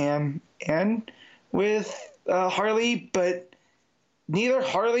both Pam and with Harley, but neither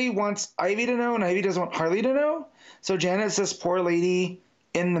Harley wants Ivy to know and Ivy doesn't want Harley to know. So Janet's this poor lady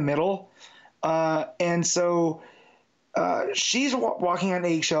in the middle, and so she's walking on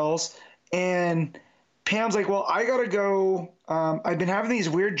eggshells, and Pam's like, well, I gotta go. I've been having these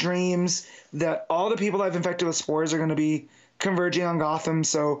weird dreams that all the people I've infected with spores are going to be converging on Gotham,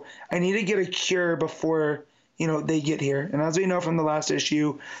 so I need to get a cure before, they get here. And as we know from the last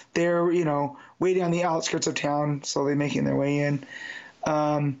issue, they're, waiting on the outskirts of town, slowly making their way in.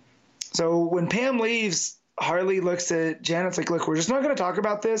 So when Pam leaves, Harley looks at Janet's like, look, we're just not going to talk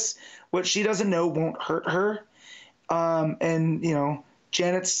about this. What she doesn't know won't hurt her. And,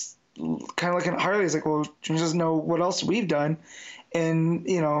 Janet's kind of looking at Harley is like, well, she doesn't know what else we've done. And,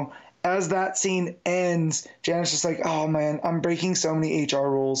 as that scene ends, Janet's just like, oh man, I'm breaking so many HR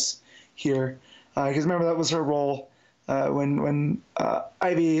rules here. Because remember, that was her role when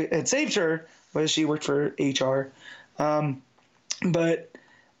Ivy had saved her, was she worked for HR. But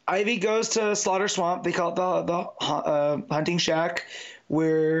Ivy goes to Slaughter Swamp. They call it the hunting shack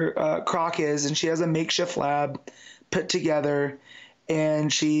where Croc is, and she has a makeshift lab put together,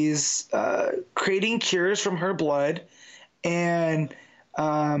 and she's creating cures from her blood. And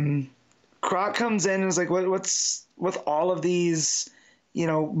Croc comes in and is like, what's with all of these,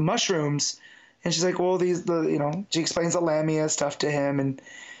 mushrooms? And she's like, well, she explains the Lamia stuff to him, and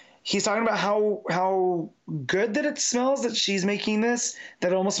he's talking about how good that it smells that she's making this,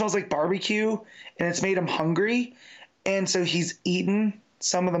 that it almost smells like barbecue, and it's made him hungry. And so he's eaten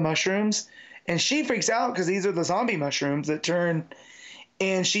some of the mushrooms, and she freaks out because these are the zombie mushrooms that turn,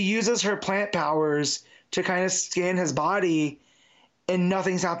 and she uses her plant powers to kind of scan his body, and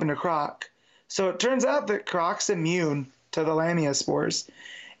nothing's happened to Croc. So it turns out that Croc's immune to the Lamia spores.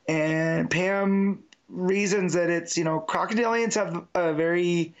 And Pam reasons that it's, crocodilians have a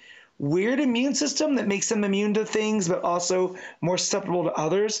very weird immune system that makes them immune to things, but also more susceptible to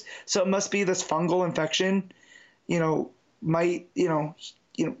others. So it must be this fungal infection, won't,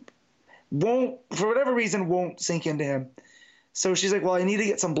 for whatever reason, won't sink into him. So she's like, well, I need to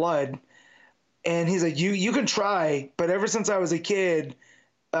get some blood. And he's like, you can try, but ever since I was a kid,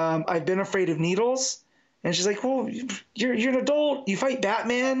 I've been afraid of needles. And she's like, well, you're an adult. You fight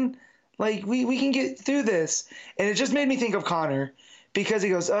Batman. Like, we can get through this. And it just made me think of Connor, because he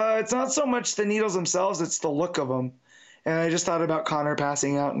goes, it's not so much the needles themselves, it's the look of them. And I just thought about Connor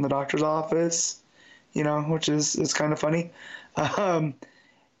passing out in the doctor's office, which is kind of funny. But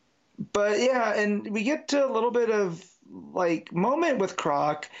yeah, and we get to a little bit of moment with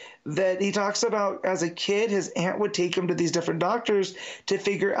Croc that he talks about as a kid, his aunt would take him to these different doctors to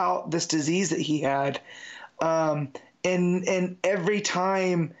figure out this disease that he had. And every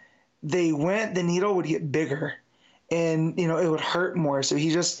time they went, the needle would get bigger. and it would hurt more. So he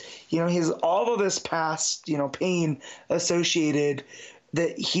just he has all of this past pain associated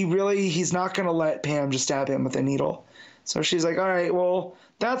that he's not going to let Pam just stab him with a needle. So she's like, all right, well,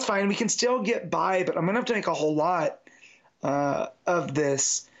 that's fine. We can still get by, but I'm going to have to make a whole lot of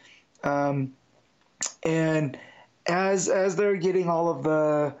this. And as they're getting all of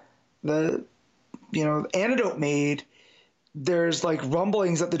the antidote made, there's like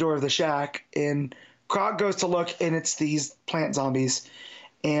rumblings at the door of the shack, and Croc goes to look, and it's these plant zombies,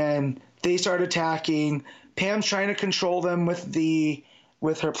 and they start attacking. Pam's trying to control them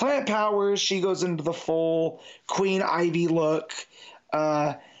with her plant powers. She goes into the full Queen Ivy look,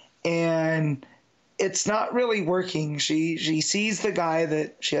 and it's not really working. She sees the guy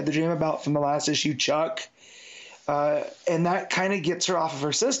that she had the dream about from the last issue, Chuck, and that kind of gets her off of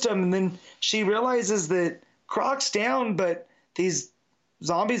her system. And then she realizes that Croc's down, but these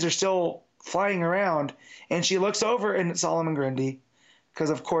zombies are still flying around. And she looks over, and it's Solomon Grundy, because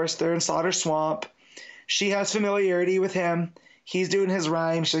of course they're in Slaughter Swamp. She has familiarity with him. He's doing his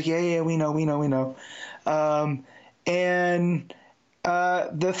rhyme. She's like, yeah, we know. And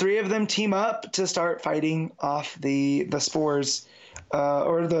the three of them team up to start fighting off the spores,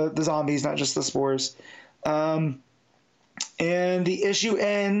 or the zombies, not just the spores. And the issue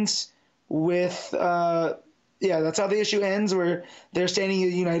ends with, that's how the issue ends, where they're standing a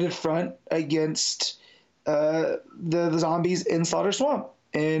united front against the zombies in Slaughter Swamp.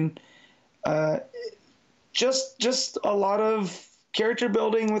 And just a lot of character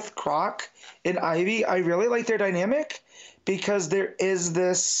building with Croc and Ivy. I really like their dynamic, because there is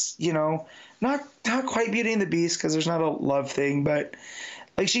this, not quite Beauty and the Beast, because there's not a love thing, but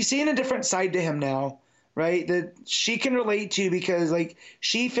like she's seeing a different side to him now, right? That she can relate to, because like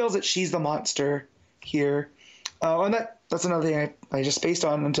she feels that she's the monster here. And that's another thing I just spaced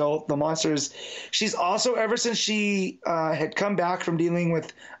on until the monsters. She's also, ever since she had come back from dealing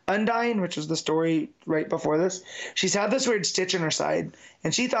with Undyne, which was the story right before this, she's had this weird stitch in her side,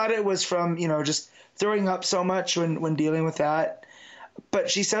 and she thought it was from just throwing up so much when dealing with that.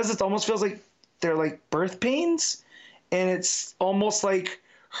 But she says it almost feels like they're like birth pains, and it's almost like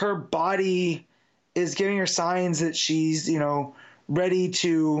her body is giving her signs that she's ready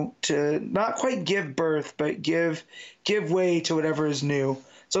to not quite give birth, but give way to whatever is new.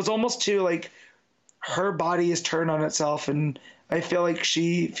 So it's almost too like her body is turned on itself, and I feel like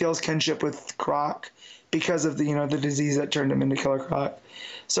she feels kinship with Croc because of the the disease that turned him into Killer Croc.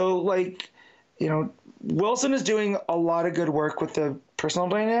 So like Wilson is doing a lot of good work with the personal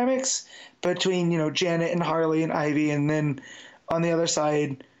dynamics between Janet and Harley and Ivy, and then on the other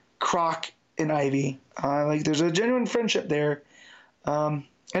side Croc and Ivy. Like there's a genuine friendship there. And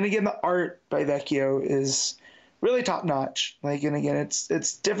again, the art by Vecchio is really top notch. Like, and again,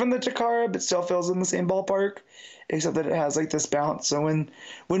 it's different than Takara, but still feels in the same ballpark, except that it has like this bounce. So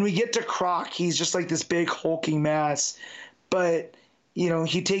when we get to Croc, he's just like this big hulking mass, but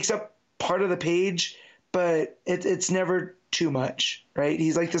he takes up part of the page, but it's never too much, right?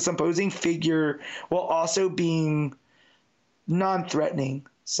 He's like this imposing figure while also being non-threatening.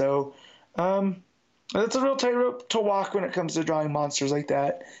 So, it's a real tightrope to walk when it comes to drawing monsters like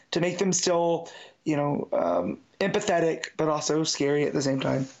that, to make them still, empathetic, but also scary at the same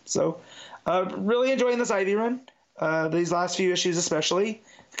time. So, really enjoying this Ivy run, these last few issues especially,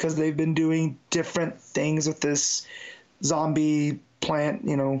 because they've been doing different things with this zombie plant,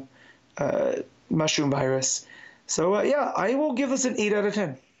 mushroom virus. So, I will give this an 8 out of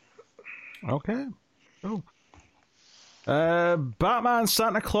 10. Okay. Oh. Batman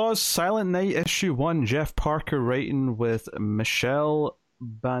Santa Claus Silent Night issue 1, Jeff Parker writing with Michelle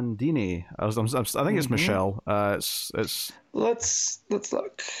Bandini. I think it's Michelle. It's let's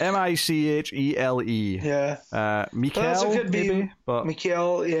look. Michele. Yeah. Mikel, could maybe, be but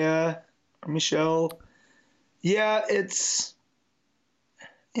Mikel, yeah, or Michelle. Yeah, it's.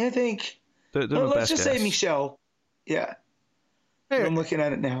 I think. Let's just say Michelle. Yeah. Hey. I'm looking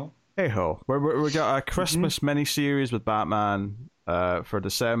at it now. Hey ho, we got a Christmas miniseries with Batman for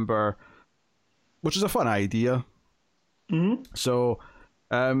December, which is a fun idea. Mm-hmm. So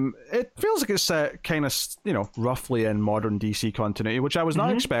it feels like it's set kind of roughly in modern DC continuity, which I was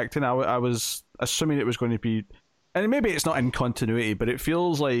not expecting. I was assuming it was going to be, and maybe it's not in continuity, but it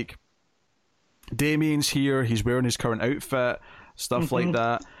feels like Damian's here. He's wearing his current outfit, stuff like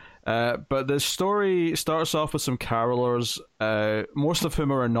that. But the story starts off with some carolers, most of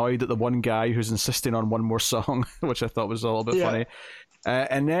whom are annoyed at the one guy who's insisting on one more song, which I thought was a little bit funny.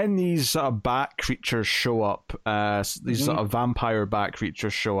 And then these sort of bat creatures show up, these sort of vampire bat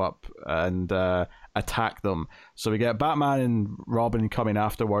creatures show up and attack them. So we get Batman and Robin coming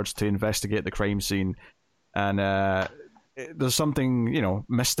afterwards to investigate the crime scene. and there's something, you know,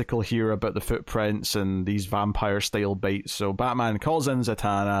 mystical here about the footprints and these vampire style bites. So Batman calls in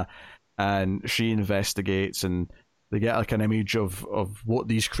Zatanna, and she investigates, and they get like an image of what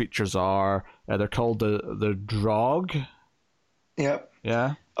these creatures are. They're called the Drog. Yep.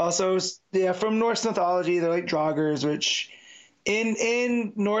 Yeah. Also, yeah, from Norse mythology, they're like Draugrs, which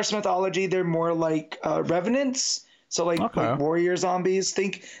in Norse mythology they're more like revenants. So like warrior zombies.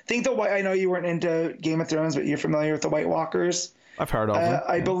 Think the white. I know you weren't into Game of Thrones, but you're familiar with the White Walkers. I've heard of them.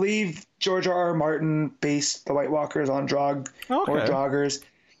 I believe George R.R. Martin based the White Walkers on or Draugrs.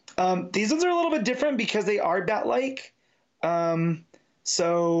 These ones are a little bit different because they are bat-like.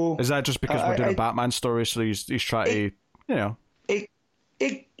 So is that just because we're doing a Batman story? So he's trying to, you know.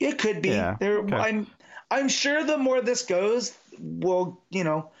 It could be. Yeah, okay. I'm sure the more this goes, we'll, you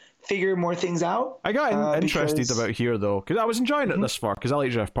know, figure more things out. I got interested about here though, because I was enjoying it this far because I like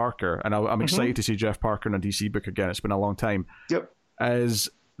Jeff Parker, and I'm excited to see Jeff Parker in a DC book again. It's been a long time. Yep. As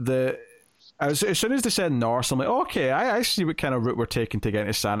soon as they said Norse, I'm like, okay, I see what kind of route we're taking to get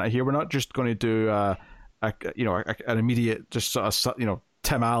into Santa here. We're not just going to do an immediate just sort of, you know,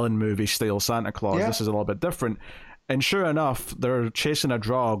 Tim Allen movie style Santa Claus. Yeah. This is a little bit different. And sure enough, they're chasing a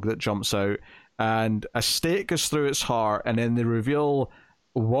Drog that jumps out, and a stake goes through its heart, and then they reveal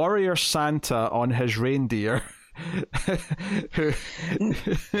Warrior Santa on his reindeer.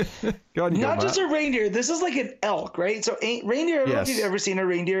 Not just a reindeer. This is like an elk, right? So reindeer, I don't know if you've ever seen a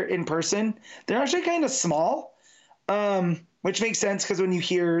reindeer in person. They're actually kind of small, which makes sense because when you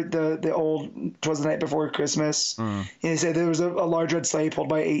hear the old "'Twas the Night Before Christmas," they say there was a large red sleigh pulled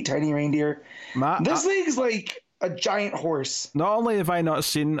by 8 tiny reindeer. This thing's like a giant horse. Not only have I not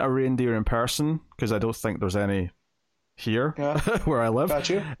seen a reindeer in person, because I don't think there's any here where I live. Got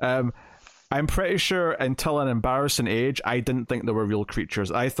you. I'm pretty sure until an embarrassing age, I didn't think they were real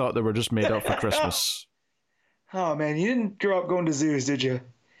creatures. I thought they were just made up for Christmas. Oh man, you didn't grow up going to zoos, did you?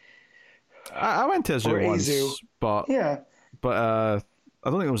 I went to a zoo once, but I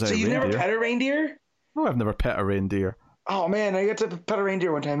don't think there was any. So you've reindeer. Never pet a reindeer? No, I've never pet a reindeer. Oh man, I got to pet a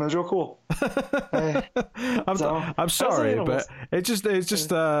reindeer one time. It was real cool. I'm sorry, but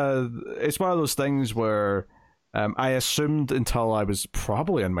it's one of those things where I assumed until I was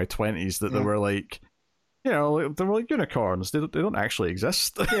probably in my 20s that they were like, you know, they were like unicorns. They don't actually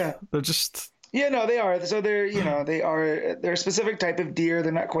exist. Yeah, they're just. Yeah, no, they are. So they're they're a specific type of deer.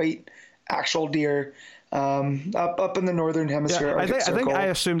 They're not quite actual deer. Up in the northern hemisphere. Yeah, I think I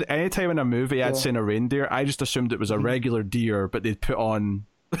assumed anytime in a movie I'd seen a reindeer, I just assumed it was a regular deer, but they'd put on.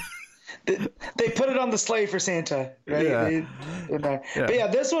 they put it on the sleigh for Santa, right? Yeah. But yeah,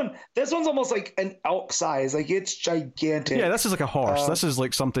 this one's almost like an elk size. Like it's gigantic. Yeah, this is like a horse. This is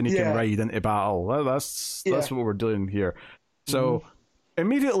like something you can ride into battle. That's what we're doing here. So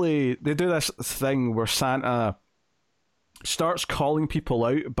immediately they do this thing where Santa starts calling people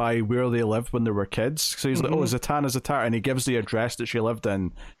out by where they lived when they were kids. So he's like, "Oh, Zatanna," and he gives the address that she lived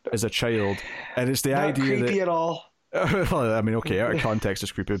in as a child, and it's the not idea creepy that at all. Well, I mean, okay, out of context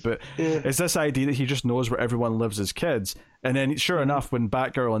it's creepy, but it's this idea that he just knows where everyone lives as kids. And then, sure enough, when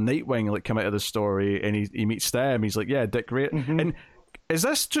Batgirl and Nightwing like come out of the story and he meets them, he's like, "Yeah, Dick Grayson." And is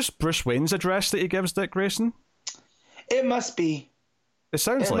this just Bruce Wayne's address that he gives Dick Grayson? It must be. It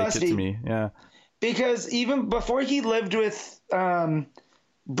sounds like it to me, yeah. Because even before he lived with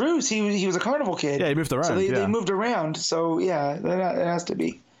Bruce, he was a carnival kid. Yeah, he moved around. So they moved around. So yeah, it has to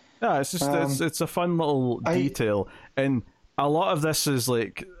be. Yeah, it's just it's a fun little detail, and a lot of this is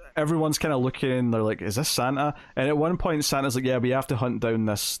like everyone's kind of looking. They're like, "Is this Santa?" And at one point, Santa's like, "Yeah, we have to hunt down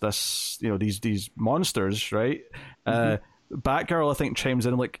this these monsters, right?" Batgirl, I think, chimes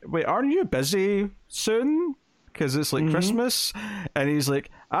in like, "Wait, aren't you busy soon? Because it's like Christmas," and he's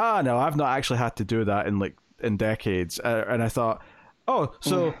like, "No, I've not actually had to do that in decades." And I thought, oh,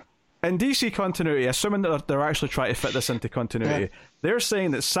 so in DC continuity, assuming that they're actually trying to fit this into continuity, they're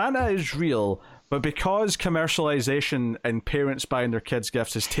saying that Santa is real, but because commercialization and parents buying their kids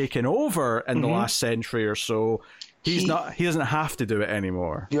gifts has taken over in the last century or so, he doesn't have to do it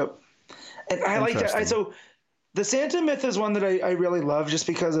anymore. Yep, and I like that. So the Santa myth is one that I really love just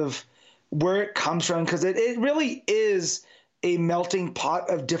because of where it comes from, because it really is a melting pot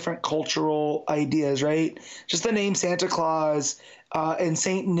of different cultural ideas, right? Just the name Santa Claus and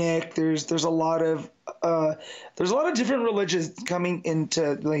Saint Nick. There's a lot of different religions coming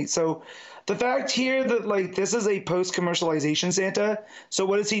into like. So the fact here that like this is a post-commercialization Santa. So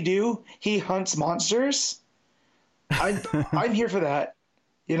what does he do? He hunts monsters. I'm here for that.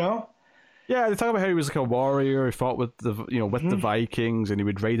 You know. Yeah, they talk about how he was like a warrior. He fought with the the Vikings, and he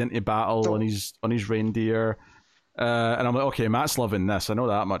would ride into battle on his reindeer. And I'm like, okay, Matt's loving this. I know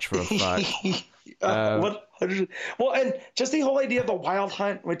that much for a fact. What? Well, and just the whole idea of the wild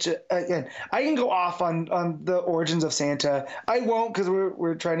hunt, which again, I can go off on the origins of Santa. I won't because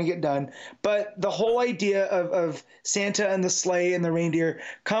we're trying to get done. But the whole idea of Santa and the sleigh and the reindeer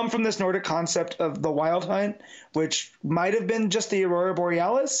come from this Nordic concept of the wild hunt, which might have been just the Aurora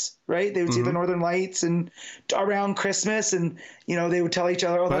Borealis, right? They would see the Northern Lights and around Christmas, and they would tell each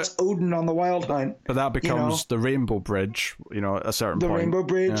other, "Oh, that's Odin on the wild hunt." But that becomes the Rainbow Bridge, at a certain point. The Rainbow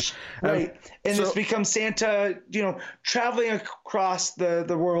Bridge, right? And this becomes Santa, traveling across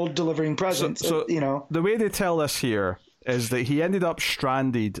the world delivering presents. So the way they tell this here is that he ended up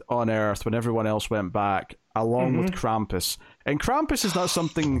stranded on Earth when everyone else went back, along with Krampus. And Krampus is not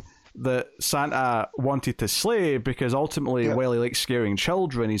something that Santa wanted to slay, because ultimately, while he likes scaring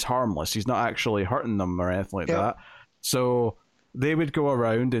children, he's harmless. He's not actually hurting them or anything like that. So they would go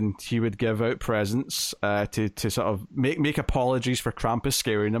around and he would give out presents to sort of make apologies for Krampus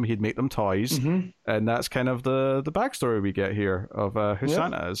scaring them. He'd make them toys. And that's kind of the backstory we get here of who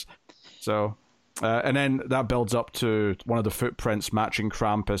Santa is. So, and then that builds up to one of the footprints matching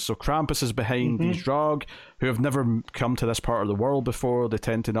Krampus. So Krampus is behind these Draug, who have never come to this part of the world before. They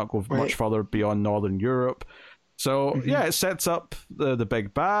tend to not go much further beyond Northern Europe. So, it sets up the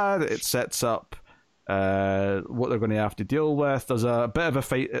big bad. It sets up what they're going to have to deal with. There's a bit of a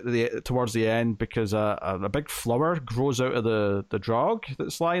fight towards the end, because a big flower grows out of the Draug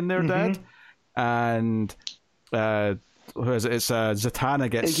that's lying there dead, and who is it? It's Zatanna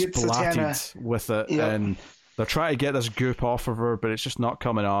gets splatted with it, and they're trying to get this goop off of her, but it's just not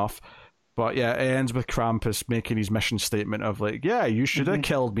coming off. But it ends with Krampus making his mission statement of like, yeah, you should have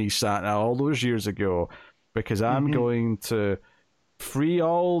killed me, Santa, all those years ago, because I'm going to free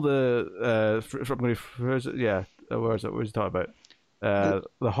all the where is it? Where is it? What was he talking about?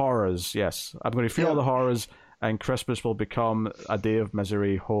 The horrors. Yes, I'm going to free all the horrors, and Christmas will become a day of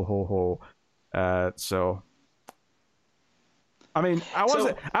misery. Ho ho ho. So, I mean,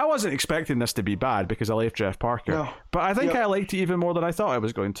 I wasn't expecting this to be bad, because I like Jeff Parker, but I think I liked it even more than I thought I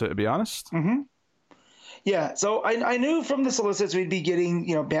was going to be honest. Yeah, so I knew from the solicits we'd be getting,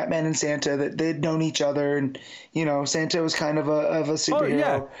 Batman and Santa, that they'd known each other, and Santa was kind of a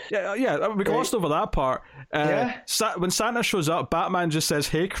superhero. We glossed over that part. When Santa shows up, Batman just says,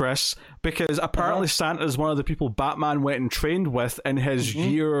 "Hey, Chris," because apparently Santa's one of the people Batman went and trained with in his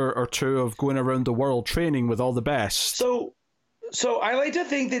year or two of going around the world training with all the best. So I like to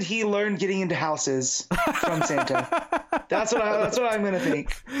think that he learned getting into houses from Santa. That's what I'm gonna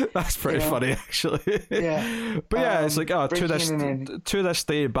think. That's pretty funny, actually. Yeah. But it's like, to this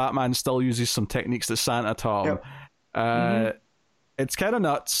day, Batman still uses some techniques that Santa taught him. It's kind of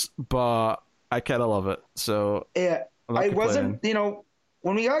nuts, but I kind of love it. So I wasn't,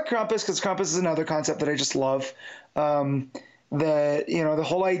 when we got Krampus, because Krampus is another concept that I just love. The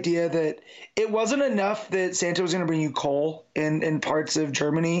whole idea that it wasn't enough that Santa was going to bring you coal in parts of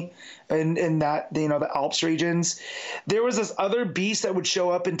Germany and that, the Alps regions. There was this other beast that would show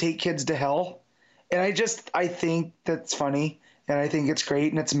up and take kids to hell. And I think that's funny, and I think it's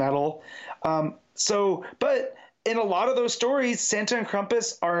great, and it's metal. But in a lot of those stories, Santa and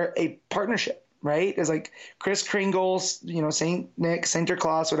Krampus are a partnership, right? It's like Kris Kringle's, Saint Nick,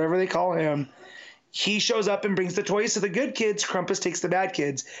 Sinterklaas, whatever they call him. He shows up and brings the toys to the good kids. Krampus takes the bad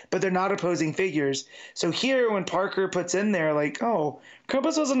kids, but they're not opposing figures. So here, when Parker puts in there, like, oh,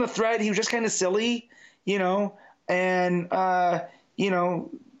 Krampus wasn't a threat. He was just kind of silly, and,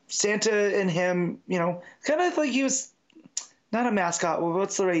 Santa and him, kind of like he was not a mascot. Well,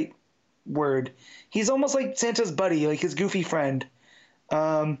 what's the right word? He's almost like Santa's buddy, like his goofy friend.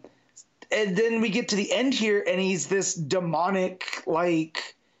 And then we get to the end here, and he's this demonic,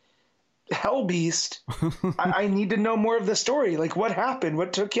 like, hell beast. I need to know more of the story. Like, what happened?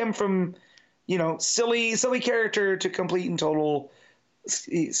 What took him from, silly character to complete and total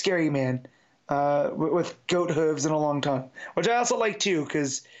scary man with goat hooves and a long tongue, which I also like too,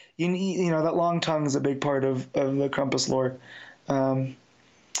 because that long tongue is a big part of the Krampus lore.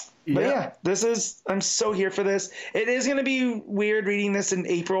 But I'm so here for this. It is going to be weird reading this in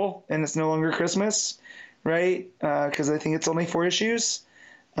April, and it's no longer Christmas, right? Because I think it's only 4 issues.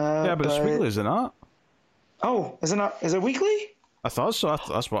 But it's weekly, is it not? Oh, is it not? Is it weekly? I thought so.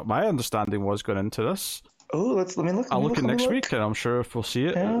 That's what my understanding was going into this. Oh, let me look. I'll look at next week, and I'm sure if we'll see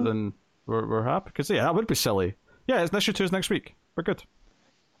it, then we're happy. Because that would be silly. Yeah, it's issue 2 is next week. We're good.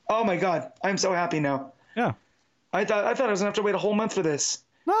 Oh my god, I'm so happy now. Yeah. I thought I was gonna have to wait a whole month for this.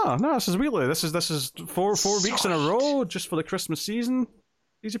 No, this is weekly. This is four weeks in a row just for the Christmas season.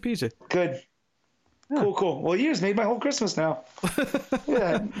 Easy peasy. Good. Yeah. Cool. Well, you just made my whole Christmas now.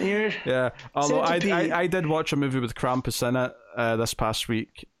 Yeah. Although I did watch a movie with Krampus in it, this past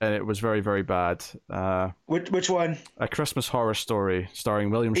week, and it was very, very bad. Which one? A Christmas Horror Story starring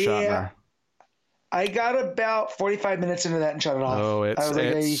William Shatner. Yeah. I got about 45 minutes into that and shut it off. Oh,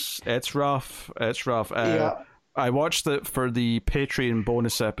 it's rough. It's rough. Yeah. I watched it for the Patreon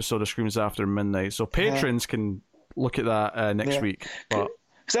bonus episode of Screams After Midnight, so patrons can look at that next week. But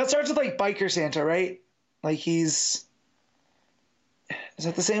so that starts with like Biker Santa, right? Like is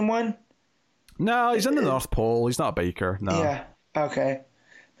that the same one? No, he's in the North Pole. He's not a biker. No. Yeah. Okay.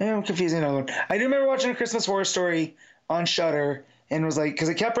 Maybe I'm confusing another one. I do remember watching A Christmas Horror Story on Shudder and was like, because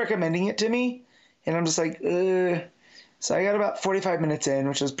it kept recommending it to me, and I'm just like, ugh. So I got about 45 minutes in,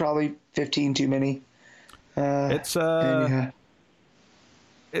 which is probably 15 too many. It's I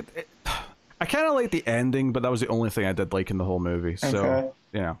kind of like the ending, but that was the only thing I did like in the whole movie. So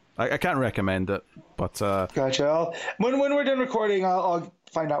I can't recommend it. But gotcha. When we're done recording, I'll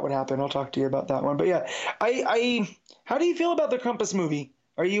find out what happened. I'll talk to you about that one. But yeah, how do you feel about the Krampus movie?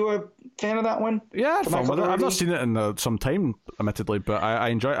 Are you a fan of that one? Yeah, I had fun with it. I've not seen it in some time, admittedly, but I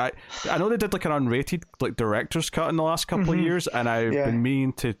enjoy it. I know they did like an unrated like director's cut in the last couple of years, and I've been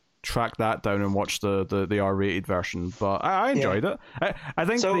meaning to track that down and watch the R-rated version, but I enjoyed it. I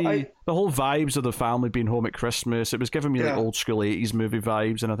think the whole vibes of the family being home at Christmas, it was giving me like old school 80s movie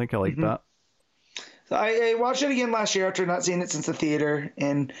vibes, and I think I like that. So I watched it again last year after not seeing it since the theater,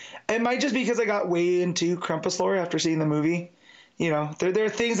 and it might just be because I got way into Krampus lore after seeing the movie. You know, there are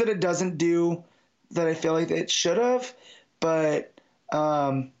things that it doesn't do that I feel like it should have, but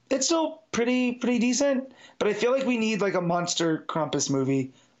it's still pretty decent. But I feel like we need like a monster Krampus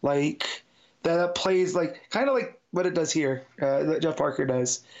movie, like that plays like kind of like what it does here, that Jeff Parker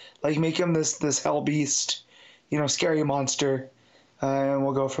does, like make him this hell beast, you know, scary monster, and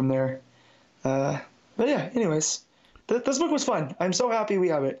we'll go from there. But yeah, anyways, this book was fun. I'm so happy we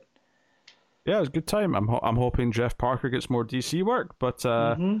have it. Yeah, it was a good time. I'm hoping Jeff Parker gets more DC work, but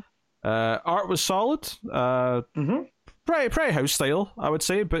art was solid. Pretty house style, I would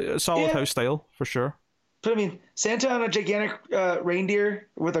say, but solid house style for sure. But I mean, Santa on a gigantic reindeer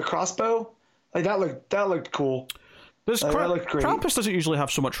with a crossbow, like that looked cool. That looked great. Krampus doesn't usually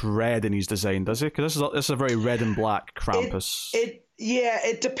have so much red in his design, does he? Because this is a very red and black Krampus.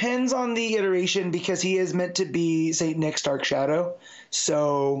 It depends on the iteration because he is meant to be Saint Nick's Dark Shadow.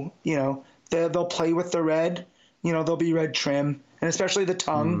 So, you know, they'll play with the red. You know, there'll be red trim, and especially the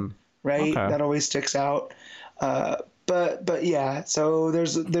tongue, right? Okay. That always sticks out. But yeah, so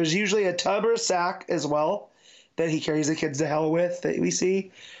there's usually a tub or a sack as well that he carries the kids to hell with that we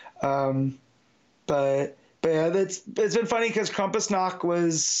see. But yeah, it's been funny because Krampusnacht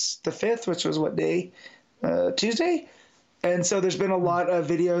was the 5th, which was what day? Tuesday. And so there's been a lot of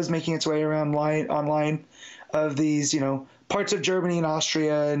videos making its way around online of these, you know, parts of Germany and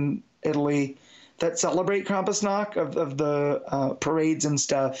Austria and Italy that celebrate Krampusnacht, of the parades and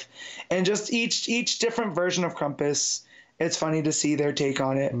stuff. And just each different version of Krampus, it's funny to see their take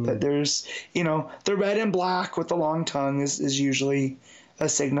on it. But there's, you know, the red and black with the long tongue is usually a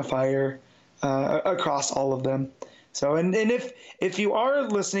signifier across all of them. So, and if you are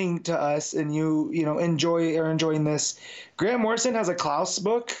listening to us and you know enjoying this, Grant Morrison has a Klaus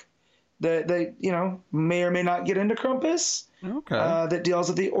book that you know may or may not get into Krampus. Okay. That deals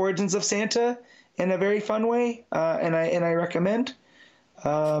with the origins of Santa in a very fun way, and I recommend.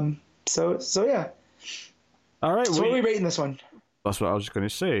 So yeah. All right. So what are we rating this one? That's what I was going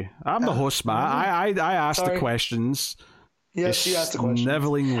to say. I'm the host, Matt. I asked the questions. Yes, you asked the questions.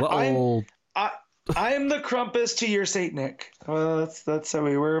 Sniveling little. I am the Krampus to your Saint Nick. Well, that's how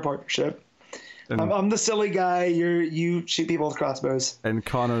we're a partnership. I'm the silly guy. You shoot people with crossbows. And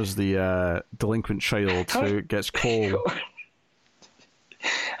Connor's the delinquent child who gets coal.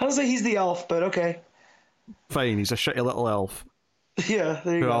 I was say he's the elf, but okay. Fine, he's a shitty little elf. Yeah,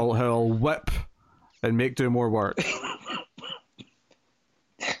 there you go. Who'll whip and make do more work.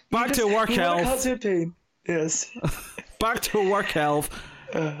 Back to work, elf. Yes. Back to work, elf.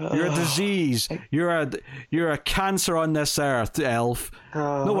 You're a disease. You're a cancer on this earth, elf.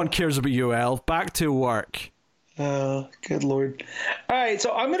 No one cares about you, elf. Back to work. Oh, good lord. All right,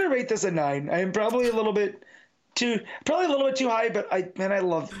 so I'm gonna rate this a 9. I am probably a little bit too high, but I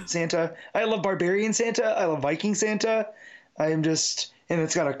love Santa. I love Barbarian Santa. I love Viking Santa. And it's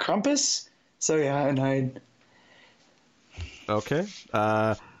got a Krampus. So yeah, a 9. Okay.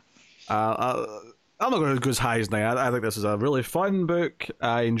 I'm not going to go as high as 9. I think this is a really fun book.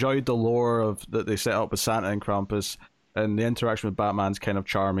 I enjoyed the lore that they set up with Santa and Krampus, and the interaction with Batman's kind of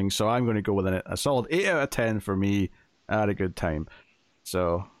charming. So I'm going to go with a solid 8 out of 10 for me. I had a good time.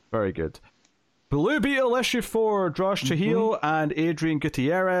 So very good. Blue Beetle issue 4, Josh Chahil and Adrian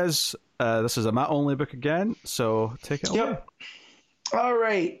Gutierrez. This is a Matt only book again, so take it away. Yep. All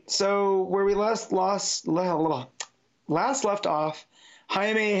right. So where we last left off,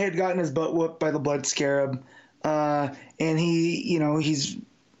 Jaime had gotten his butt whooped by the Blood Scarab, and he's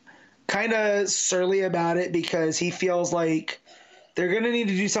kind of surly about it because he feels like they're gonna need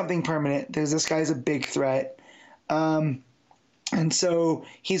to do something permanent because this guy's a big threat. And so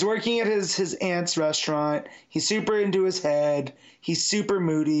he's working at his aunt's restaurant. He's super into his head. He's super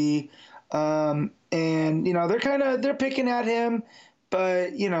moody. And they're picking at him,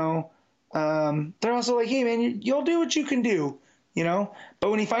 but they're also like, hey man, you'll do what you can do, But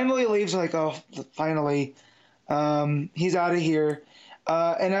when he finally leaves, they're like, oh, finally, he's out of here.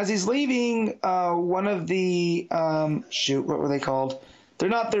 And as he's leaving, one of the what were they called? They're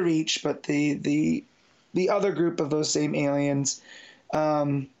not the Reach, but the other group of those same aliens.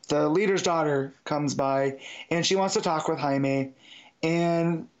 The leader's daughter comes by, and she wants to talk with Jaime.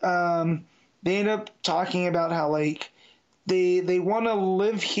 And they end up talking about how they want to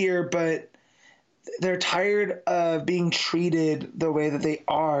live here, but they're tired of being treated the way that they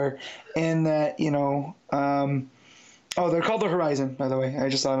are, and that they're called the Horizon, by the way. I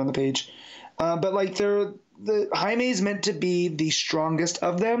just saw it on the page. But Jaime's meant to be the strongest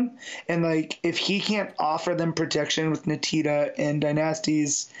of them, and if he can't offer them protection with Natita and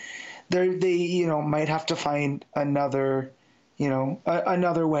Dynasties, they might have to find another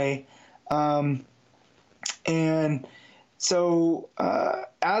way. And so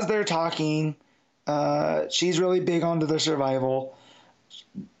as they're talking, she's really big onto the survival.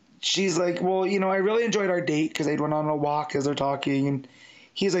 She's like, well, I really enjoyed our date because they went on a walk as they're talking, and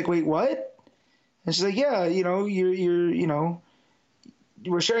he's like, wait, what? And she's like, yeah,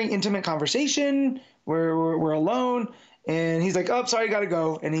 we're sharing intimate conversation. We're alone. And he's like, oh, sorry, gotta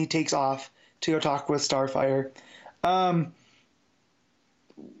go. And he takes off to go talk with Starfire.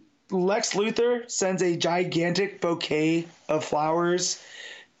 Lex Luthor sends a gigantic bouquet of flowers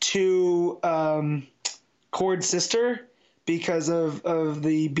to Cord's sister because of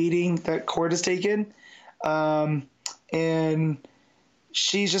the beating that Cord has taken. And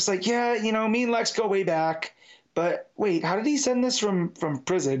she's just like, yeah, me and Lex go way back. But wait, how did he send this from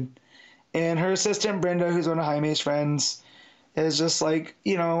prison? And her assistant, Brenda, who's one of Jaime's friends, is just like,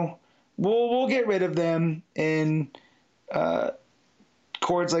 we'll get rid of them. And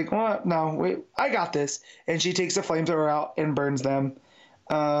Cord's like, well, no, wait, I got this. And she takes the flamethrower out and burns them.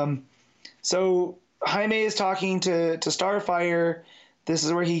 So Jaime is talking to Starfire. This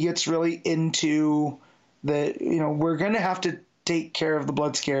is where he gets really into we're going to have to take care of the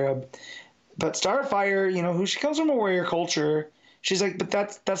Blood Scarab. But Starfire, who she comes from a warrior culture, she's like, but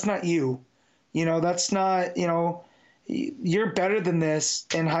that's not you. That's not, you're better than this.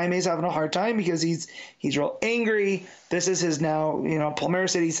 And Jaime's having a hard time because he's real angry. This is his now, Palmera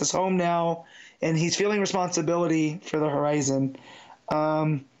City's his home now, and he's feeling responsibility for the Horizon.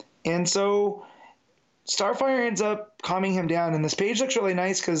 And so Starfire ends up calming him down, and this page looks really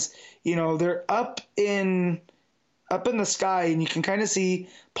nice because, they're up in the sky, and you can kind of see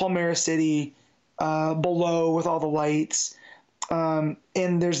Palmera City below with all the lights. And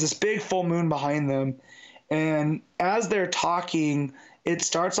there's this big full moon behind them. And as they're talking, it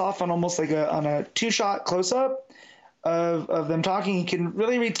starts off on almost on a two-shot close-up of them talking. You can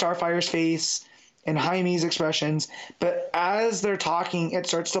really read Starfire's face and Jaime's expressions. But as they're talking, it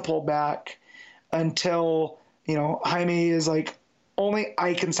starts to pull back until, Jaime is like, only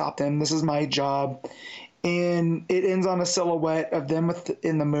I can stop them. This is my job. And it ends on a silhouette of them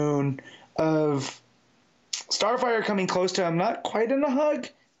in the moon, of Starfire coming close to him, not quite in a hug,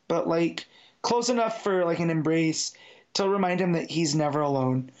 but close enough for an embrace to remind him that he's never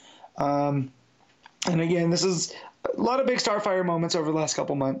alone. And again, this is a lot of big Starfire moments over the last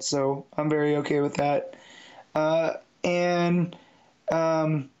couple months, so I'm very okay with that.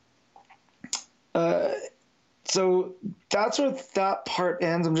 So that's where that part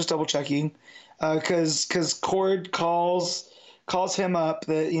ends. I'm just double checking. Because Cord calls him up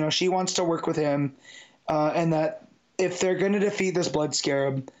that she wants to work with him, and that if they're going to defeat this Blood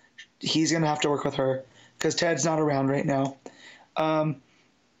Scarab, he's going to have to work with her because Ted's not around right now. The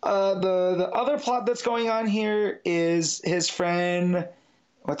other plot that's going on here is his friend.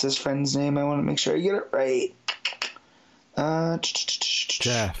 What's his friend's name? I want to make sure I get it right.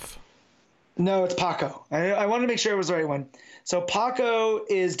 Jeff. No, it's Paco. I want to make sure it was the right one. So Paco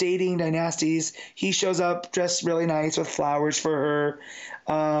is dating Dynasties. He shows up dressed really nice with flowers for her.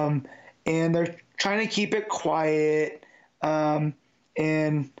 And they're trying to keep it quiet. And,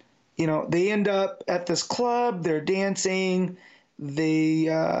 they end up at this club. They're dancing. They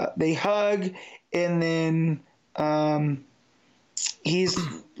hug. and then he's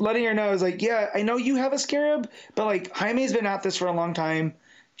letting her know, is like, yeah, I know you have a scarab, but like Jaime's been at this for a long time.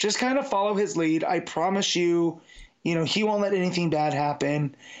 Just kind of follow his lead. I promise you, he won't let anything bad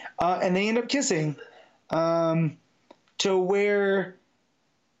happen. And they end up kissing, to where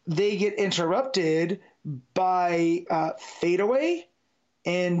they get interrupted by Fadeaway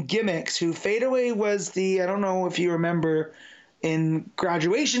and Gimmicks, who Fadeaway was I don't know if you remember, in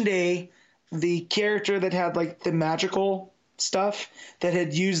Graduation Day, the character that had like the magical stuff that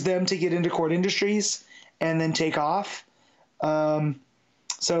had used them to get into Court Industries and then take off.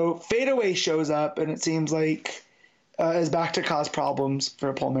 So Fadeaway shows up, and it seems like is back to cause problems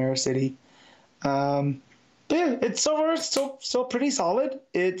for Palmera City. But yeah, it's so far still pretty solid.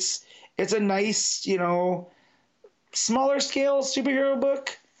 It's a nice, smaller scale superhero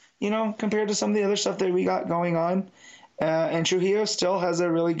book, compared to some of the other stuff that we got going on. And Trujillo still has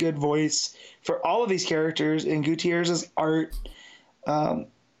a really good voice for all of these characters, and Gutierrez's art.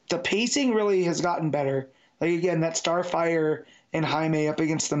 The pacing really has gotten better. Like, again, that Starfire and Jaime up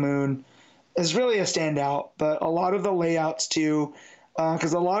against the moon is really a standout, but a lot of the layouts too,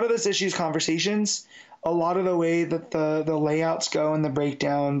 because a lot of this issue's conversations, a lot of the way that the layouts go and the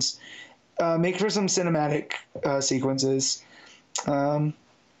breakdowns make for some cinematic sequences. But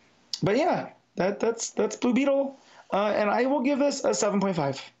yeah, that's Blue Beetle, and I will give this a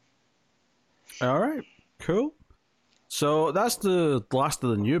 7.5. All right, cool. So that's the last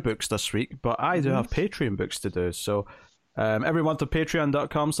of the new books this week, but I do have Patreon books to do. So every month on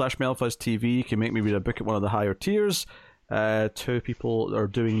patreon.com/MailFuzzTV, you can make me read a book at one of the higher tiers. 2 people are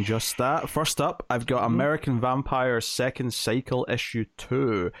doing just that. First up, I've got American Vampire Second Cycle Issue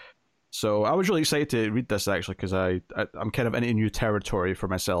 2. So I was really excited to read this, actually, because I'm kind of into new territory for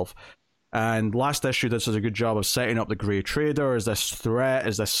myself. And last issue, this does a good job of setting up the Grey Trader as this threat,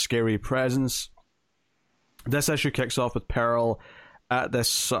 as this scary presence. This issue kicks off with Pearl at this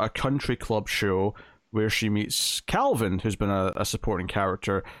sort of country club show where she meets Calvin, who's been a supporting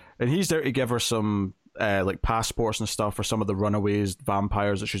character, and he's there to give her some like passports and stuff for some of the runaways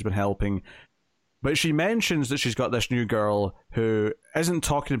vampires that she's been helping. But she mentions that she's got this new girl who isn't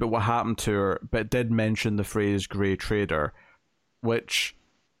talking about what happened to her, but did mention the phrase Grey Trader, which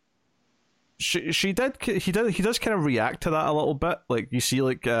he does kind of react to that a little bit. Like, you see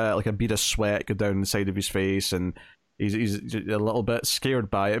like a bead of sweat go down the side of his face, and he's a little bit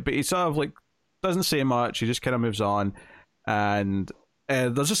scared by it, but he sort of like doesn't say much. He just kind of moves on. And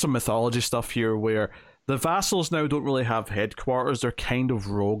there's just some mythology stuff here where the vassals now don't really have headquarters. They're kind of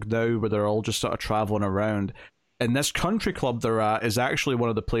rogue now, where they're all just sort of traveling around. And this country club they're at is actually one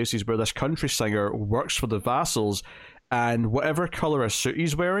of the places where this country singer works for the vassals, and whatever color a suit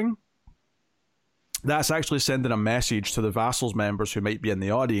he's wearing, that's actually sending a message to the vassals members who might be in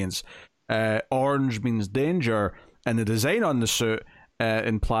the audience. Orange means danger, and the design on the suit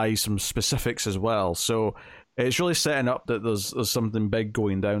implies some specifics as well. So it's really setting up that there's something big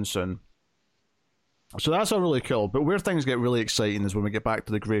going down soon. So that's all really cool. But where things get really exciting is when we get back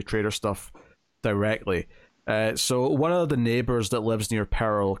to the Grey Trader stuff directly. So one of the neighbours that lives near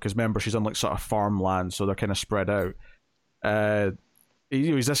Pearl, because remember, she's on like sort of farmland, so they're kind of spread out.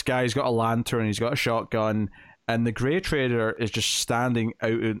 He's this guy, he's got a lantern, he's got a shotgun, and the Grey Trader is just standing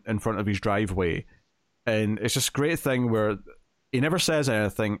out in front of his driveway. And it's this great thing where he never says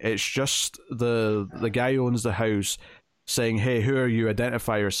anything. It's just the guy who owns the house saying, "Hey, who are you?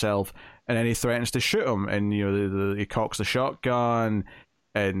 Identify yourself." And then he threatens to shoot him, and he cocks the shotgun,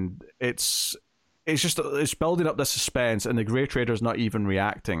 and it's building up this suspense, and the Grey Trader's not even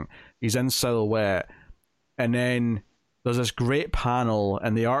reacting. He's in silhouette, and then there's this great panel,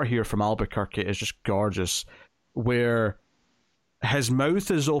 and the art here from Albuquerque is just gorgeous, where his mouth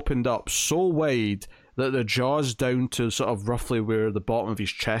is opened up so wide that the jaw's down to sort of roughly where the bottom of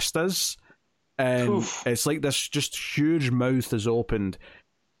his chest is, and it's like this just huge mouth is opened,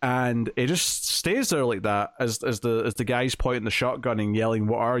 and it just stays there like that as the guy's pointing the shotgun and yelling,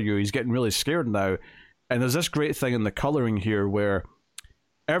 "What are you?" He's getting really scared now, and there's this great thing in the coloring here where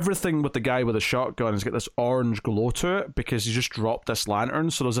everything with the guy with the shotgun has got this orange glow to it because he just dropped this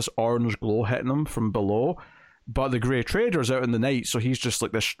lantern, so there's this orange glow hitting him from below. But the Grey Trader's out in the night, so he's just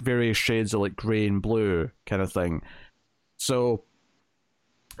like this various shades of like grey and blue kind of thing. So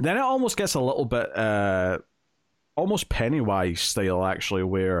then it almost gets a little bit almost Pennywise style, actually,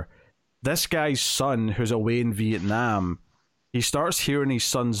 where this guy's son, who's away in Vietnam, he starts hearing his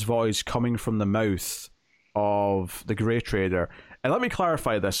son's voice coming from the mouth of the Grey Trader. And let me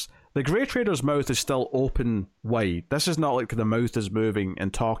clarify this. The Grey Trader's mouth is still open wide. This is not like the mouth is moving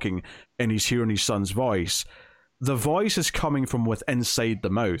and talking and he's hearing his son's voice. The voice is coming from within inside the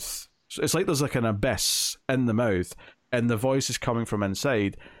mouth. it's like there's like an abyss in the mouth, and the voice is coming from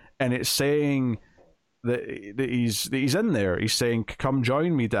inside, and it's saying that he's in there. He's saying, "Come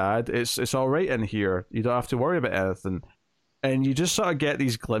join me, Dad. It's all right in here. You don't have to worry about anything." And you just sort of get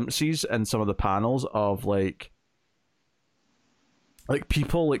these glimpses in some of the panels of like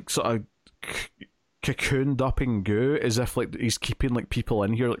people like sort of cocooned up in goo, as if like he's keeping like people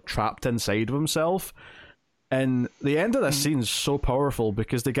in here like trapped inside of himself. And the end of this scene is so powerful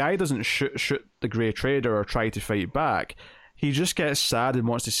because the guy doesn't shoot the Grey Trader or try to fight back. He just gets sad and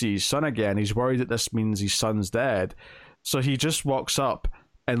wants to see his son again. He's worried that this means his son's dead. So he just walks up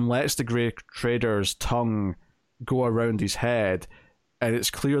and lets the Grey Trader's tongue go around his head. And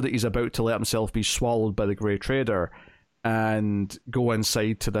it's clear that he's about to let himself be swallowed by the Grey Trader and go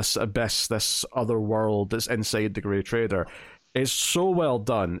inside to this abyss, this other world that's inside the Grey Trader. It's so well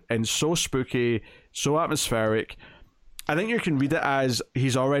done and so spooky, so atmospheric. I think you can read it as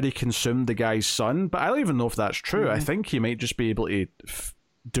he's already consumed the guy's son, but I don't even know if that's true. I think he might just be able to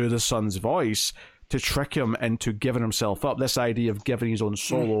do the son's voice to trick him into giving himself up. This idea of giving his own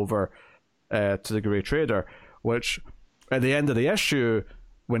soul over to the Grey Trader, which at the end of the issue,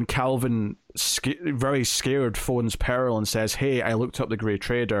 when Calvin, very scared, phones Pearl and says, "Hey, I looked up the Grey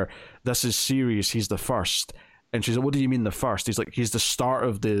Trader. This is serious. He's the first." And she's like, "What do you mean the first?" He's like, "He's the start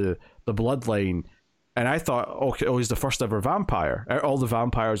of the bloodline." And I thought, okay, he's the first ever vampire. All the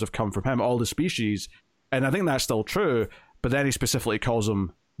vampires have come from him, all the species. And I think that's still true. But then he specifically calls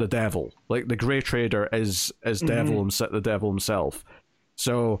him the devil. Like, the Grey Trader is the devil himself.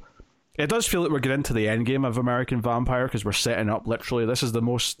 So it does feel like we're getting into the end game of American Vampire, because we're setting up literally, this is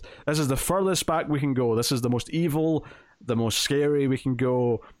the furthest back we can go. This is the most evil, the most scary we can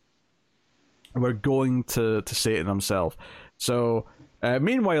go. We're going to Satan himself. So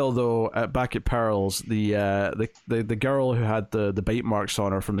meanwhile, though, back at Pearl's, the girl who had the bite marks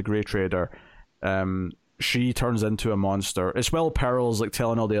on her from the Grey Trader, she turns into a monster. It's while Pearl's like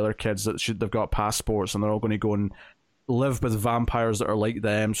telling all the other kids that they've got passports and they're all going to go and live with vampires that are like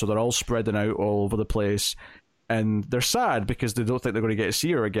them, so they're all spreading out all over the place, and they're sad because they don't think they're going to get to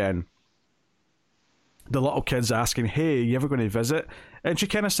see her again. The little kid's asking, "Hey, you ever going to visit?" And she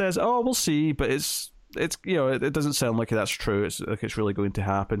kind of says, "Oh, we'll see," but it's you know, it doesn't sound like that's true. It's like it's really going to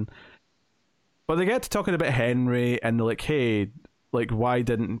happen. But they get to talking about Henry, and they're like, "Hey, like, why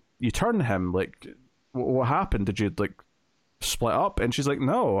didn't you turn him? Like, what happened? Did you like split up?" And she's like,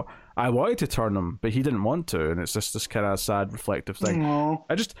 "No, I wanted to turn him, but he didn't want to." And it's just this kind of sad, reflective thing.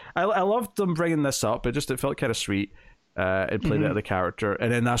 Aww. I loved them bringing this up. It felt kind of sweet. It played out of the character,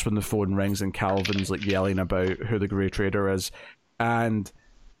 and then that's when the phone rings and Calvin's like yelling about who the Grey Trader is, and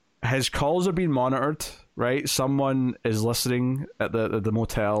his calls are being monitored. Right, someone is listening at the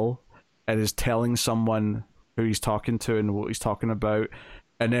motel and is telling someone who he's talking to and what he's talking about.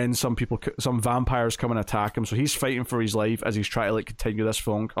 And then some vampires come and attack him, so he's fighting for his life as he's trying to like continue this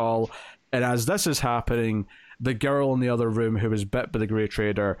phone call. And as this is happening, the girl in the other room who was bit by the Grey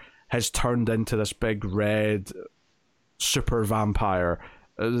Trader has turned into this big red super vampire.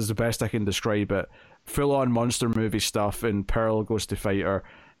 This is the best I can describe it. Full on monster movie stuff, and Pearl goes to fight her.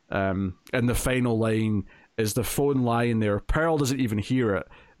 And the final line is the phone lying there. Pearl doesn't even hear it.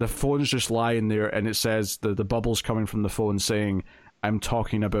 The phone's just lying there, and it says the bubbles coming from the phone saying, "I'm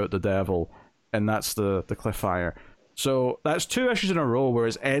talking about the devil," and that's the cliffhanger. So that's 2 issues in a row where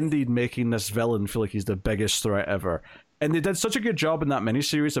it's ended making this villain feel like he's the biggest threat ever. And they did such a good job in that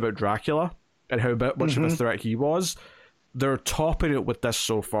miniseries about Dracula and how much of a threat he was. They're topping it with this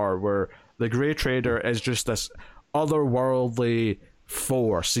so far, where the Grey Trader is just this otherworldly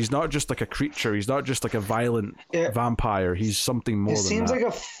force. He's not just like a creature. He's not just like a violent vampire. He's something more than that. It seems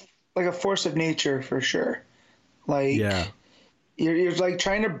like a force of nature for sure. Like, yeah. You're like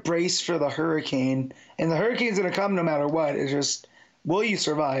trying to brace for the hurricane, and the hurricane's going to come no matter what. It's just, will you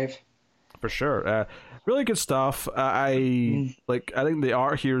survive? For sure. Really good stuff. I think the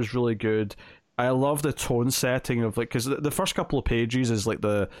art here is really good. I love the tone setting of like, because the first couple of pages is like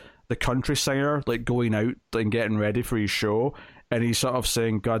the country singer like going out and getting ready for his show, and he's sort of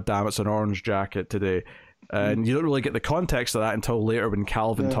saying, "God damn, it's an orange jacket today." And you don't really get the context of that until later when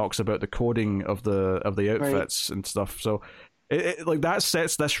Calvin talks about the coding of the outfits and stuff. So it like that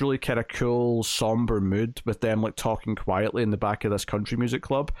sets this really kind of cool, somber mood with them like talking quietly in the back of this country music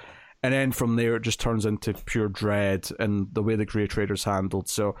club. And then from there, it just turns into pure dread and the way the Grey Trader's handled.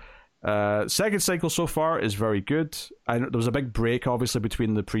 So second cycle so far is very good. There was a big break, obviously,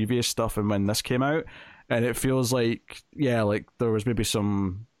 between the previous stuff and when this came out. And it feels like, like there was maybe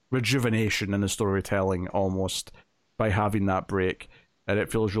some rejuvenation in the storytelling almost by having that break. And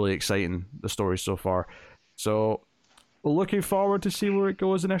it feels really exciting, the story so far. So looking forward to see where it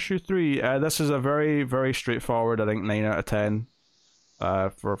goes in issue 3. This is a very, very straightforward, I think, 9 out of 10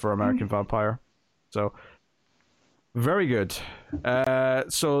 for American Vampire. So, very good.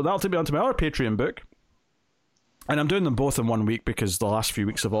 So that'll take me on to my other Patreon book. And I'm doing them both in 1 week because the last few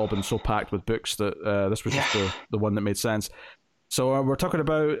weeks have all been so packed with books that this was just the one that made sense. So we're talking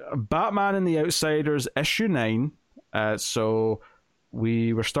about Batman and the Outsiders, issue 9. So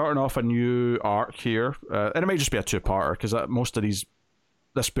we were starting off a new arc here. And it may just be a two-parter because most of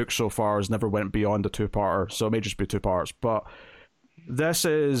this book so far has never went beyond a two-parter. So it may just be 2 parts. But this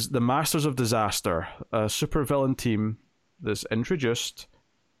is the Masters of Disaster, a supervillain team that's introduced.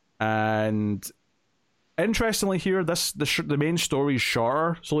 And interestingly here, the main story is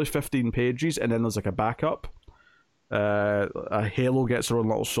shorter. It's only 15 pages, and then there's like a backup. Halo gets their own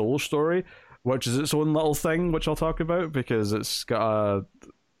little solo story, which is its own little thing, which I'll talk about because it's got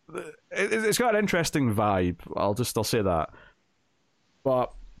an interesting vibe. I'll say that.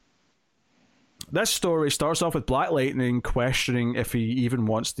 But this story starts off with Black Lightning questioning if he even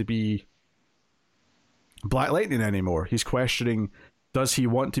wants to be Black Lightning anymore. He's questioning, does he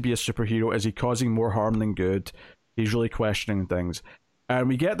want to be a superhero? Is he causing more harm than good? He's really questioning things. And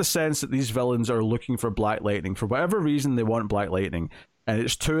we get the sense that these villains are looking for Black Lightning. For whatever reason, they want Black Lightning. And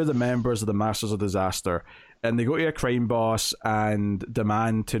it's 2 of the members of the Masters of Disaster. And they go to a crime boss and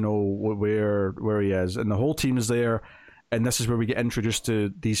demand to know where he is. And the whole team is there. And this is where we get introduced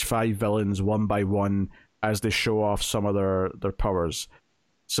to these 5 villains one by one as they show off some of their powers.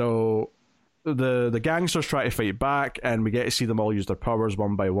 So the gangsters try to fight back, and we get to see them all use their powers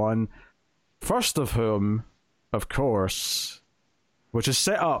one by one. First of whom, of course, which is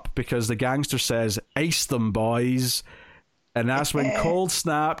set up because the gangster says, "Ice them, boys." And that's when Cold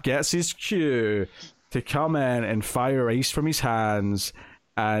Snap gets his cue to come in and fire ice from his hands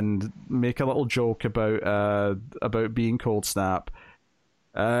and make a little joke about being Cold Snap.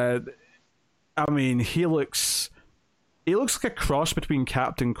 I mean, he looks like a cross between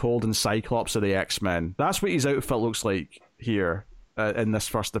Captain Cold and Cyclops of the X-Men. That's what his outfit looks like here in this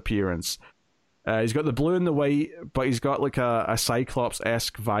first appearance. He's got the blue and the white, but he's got like a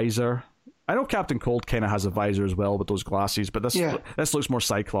Cyclops-esque visor. I know Captain Cold kind of has a visor as well with those glasses, but this looks more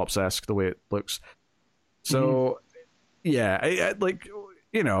Cyclops-esque the way it looks. So,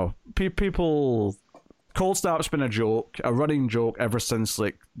 people... Cold Snap's been a running joke ever since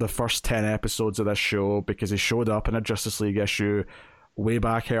like the first 10 episodes of this show because he showed up in a Justice League issue way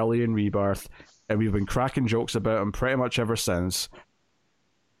back early in Rebirth, and we've been cracking jokes about him pretty much ever since.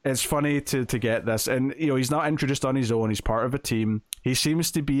 It's funny to get this, and he's not introduced on his own. He's part of a team. He seems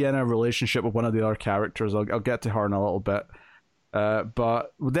to be in a relationship with one of the other characters. I'll get to her in a little bit.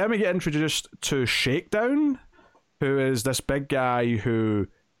 But then we get introduced to Shakedown, who is this big guy who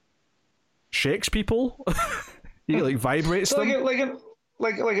shakes people. He like vibrates them like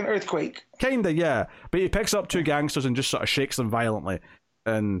an earthquake. Kinda, yeah. But he picks up 2 gangsters and just sort of shakes them violently,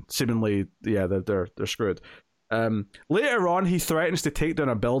 and seemingly, they're screwed. Later on, he threatens to take down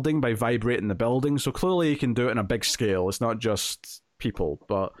a building by vibrating the building, so clearly he can do it on a big scale. It's not just people,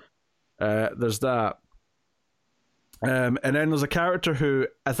 but there's that. And then there's a character who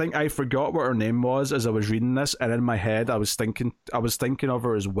I think I forgot what her name was as I was reading this, and in my head I was thinking of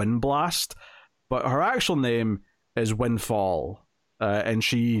her as Windblast, but her actual name is Windfall, and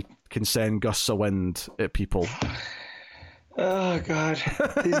she can send gusts of wind at people. Oh God,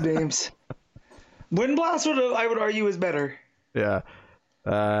 these names. Windblast I would argue is better. Yeah.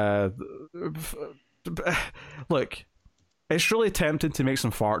 Look, it's really tempting to make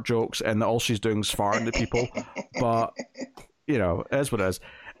some fart jokes and all she's doing is farting to people, but it is what it is.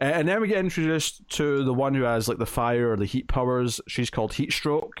 And then we get introduced to the one who has like the fire or the heat powers. She's called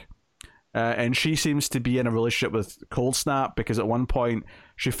Heatstroke, and she seems to be in a relationship with Cold Snap because at one point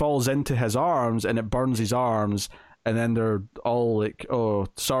she falls into his arms and it burns his arms, and then they're all like, "Oh,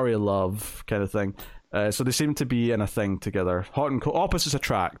 sorry, love," kind of thing. So they seem to be in a thing together. Hot and cold, opposites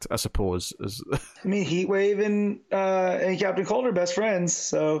attract, I suppose. I mean, Heatwave and Captain Cold are best friends,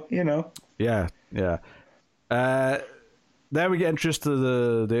 so Yeah. Then we get introduced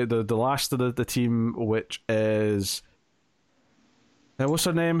to the last of the team, which is what's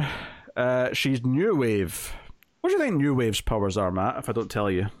her name? She's New Wave. What do you think New Wave's powers are, Matt? If I don't tell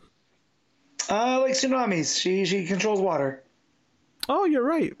you. Like tsunamis. She controls water. Oh, you're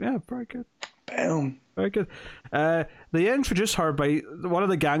right. Yeah, very good. Boom. Very good. They introduce her by one of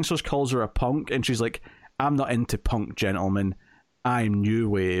the gangsters calls her a punk, and she's like, "I'm not into punk, gentlemen. I'm New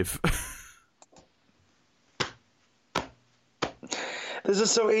Wave." This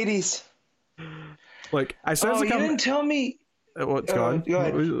is so 80s. Like I said, you didn't tell me. What's gone? Go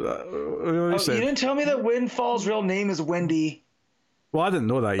ahead. What are you You saying? didn't tell me that Windfall's real name is Wendy. Well, I didn't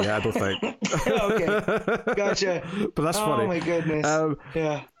know that yet, I don't think. Okay, gotcha. But that's funny. Oh my goodness.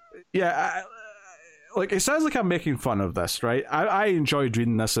 Yeah. Yeah, like, it sounds like I'm making fun of this, right? I enjoyed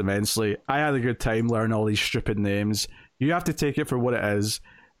reading this immensely. I had a good time learning all these stupid names. You have to take it for what it is.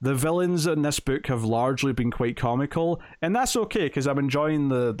 The villains in this book have largely been quite comical, and that's okay, because I'm enjoying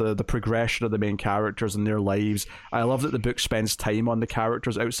the progression of the main characters and their lives. I love that the book spends time on the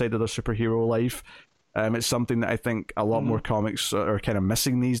characters outside of their superhero life. It's something that I think a lot more comics are kind of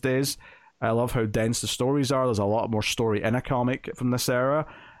missing these days. I love how dense the stories are. There's a lot more story in a comic from this era,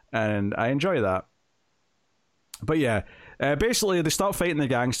 and I enjoy that. But yeah, basically they start fighting the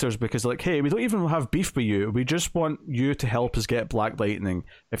gangsters because they're like, hey, we don't even have beef with you. We just want you to help us get Black Lightning.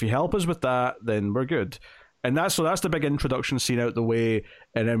 If you help us with that, then we're good. And that's the big introduction scene out the way,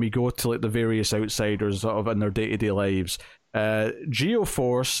 and then we go to like the various outsiders sort of in their day-to-day lives.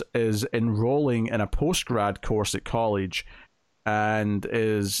 Geoforce is enrolling in a post-grad course at college and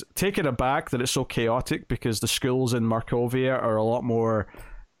is taken aback that it's so chaotic because the schools in Markovia are a lot more,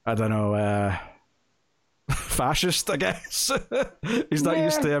 I don't know, fascist, I guess. He's not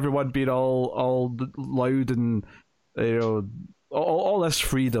used to everyone being all loud and, you know, all this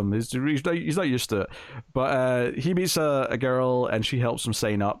freedom. He's not used to it. But he meets a girl and she helps him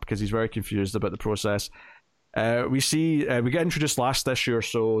sign up because he's very confused about the process. We get introduced last issue or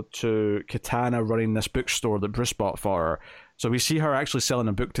so to Katana running this bookstore that Bruce bought for her. So we see her actually selling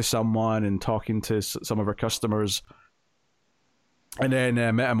a book to someone and talking to some of her customers. And then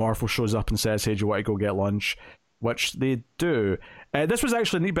Metamorpho shows up and says, hey, do you want to go get lunch? Which they do. This was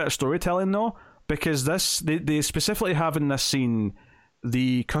actually a neat bit of storytelling, though, because they specifically have in this scene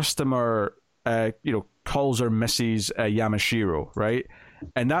the customer calls her Mrs. Yamashiro, right?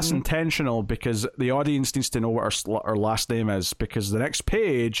 And that's intentional because the audience needs to know what her last name is, because the next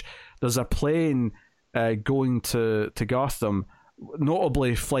page there's a plane going to Gotham,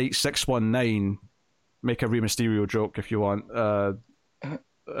 notably Flight 619. Make a Rey Mysterio joke if you want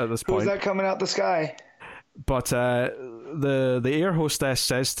at this point. Who's that coming out the sky? But the air hostess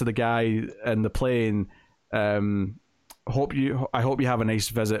says to the guy in the plane, I hope you have a nice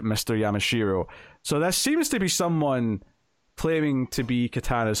visit, Mr. Yamashiro. So this seems to be someone claiming to be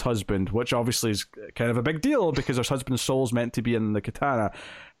Katana's husband, which obviously is kind of a big deal because her husband's soul's meant to be in the Katana.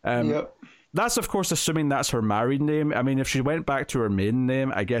 Yep. That's, of course, assuming that's her married name. I mean, if she went back to her maiden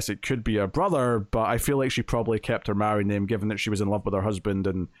name, I guess it could be her brother, but I feel like she probably kept her married name given that she was in love with her husband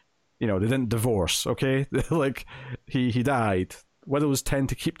and, you know, they didn't divorce, okay? Like, he died. Widows tend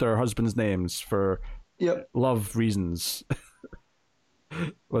to keep their husbands' names for love reasons.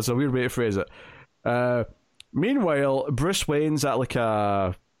 That's a weird way to phrase it. Meanwhile, Bruce Wayne's at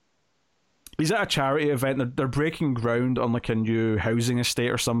he's at a charity event. They're breaking ground on like a new housing estate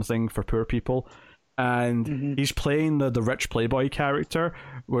or something for poor people, and he's playing the rich playboy character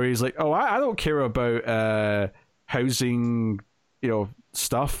where he's like, oh, I don't care about housing, you know,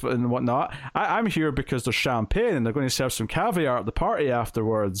 stuff and whatnot. I'm here because there's champagne and they're going to serve some caviar at the party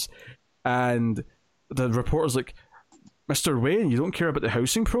afterwards. And the reporter's like, Mr. Wayne, you don't care about the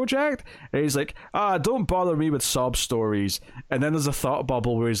housing project? And he's like, don't bother me with sob stories. And then there's a thought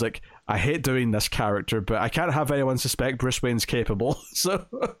bubble where he's like, I hate doing this character, but I can't have anyone suspect Bruce Wayne's capable. So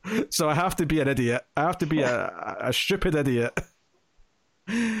I have to be an idiot. I have to be a stupid idiot.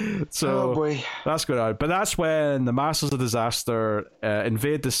 So oh boy. That's going on. But that's when the Masters of Disaster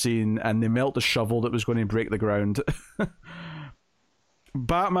invade the scene and they melt the shovel that was going to break the ground.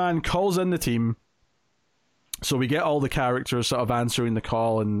 Batman calls in the team. So we get all the characters sort of answering the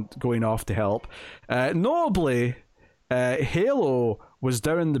call and going off to help. Notably, Halo was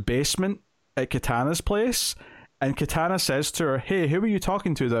down in the basement at Katana's place, and Katana says to her, hey, who are you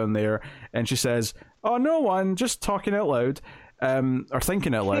talking to down there? And she says, oh, no one, just talking out loud, or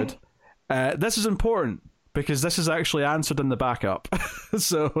thinking out loud. This is important, because this is actually answered in the backup.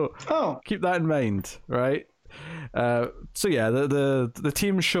 So keep that in mind, right? So yeah, the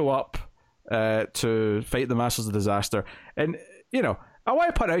team show up to fight the Masters of Disaster. And, you know, I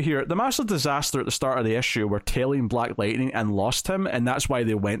want to point out here, the Masters of Disaster at the start of the issue were tailing Black Lightning and lost him, and that's why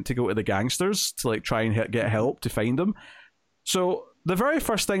they went to go to the gangsters to like try and get help to find him. So the very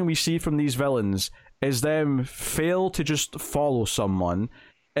first thing we see from these villains is them fail to just follow someone,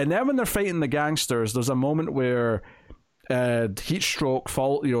 and then when they're fighting the gangsters, there's a moment where Heatstroke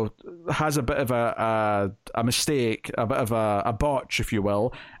has a bit of a mistake, a bit of a botch, if you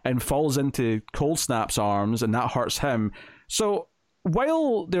will, and falls into Cold Snap's arms, and that hurts him. So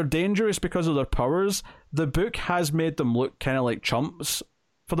while they're dangerous because of their powers, the book has made them look kind of like chumps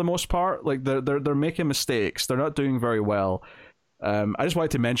for the most part. Like they're making mistakes. They're not doing very well. I just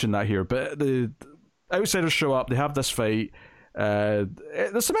wanted to mention that here. But the Outsiders show up. They have this fight.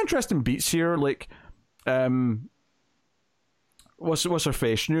 There's some interesting beats here. Like, what's her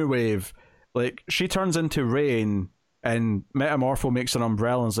face? New Wave. Like, she turns into rain, and Metamorpho makes an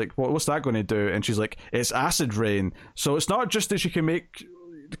umbrella and is like, what's that going to do? And she's like, it's acid rain. So it's not just that she can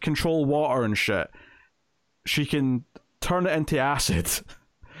control water and shit. She can turn it into acid,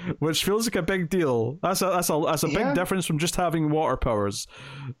 which feels like a big deal. That's a big difference from just having water powers.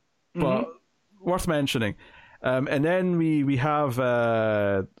 But worth mentioning. And then we have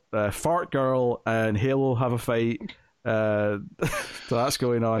Fart Girl and Halo have a fight. So that's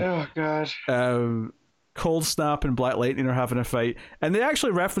going on. Oh god. Cold Snap and Black Lightning are having a fight, and they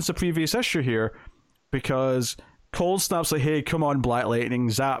actually reference the previous issue here because Cold Snap's like, hey, come on, Black Lightning,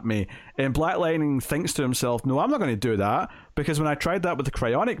 zap me. And Black Lightning thinks to himself, no, I'm not going to do that, because when I tried that with the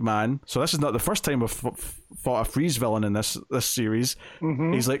Cryonic Man, so this is not the first time we've fought a freeze villain in this series,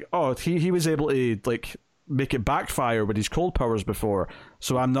 he's like, oh, he was able to like make it backfire with his cold powers before,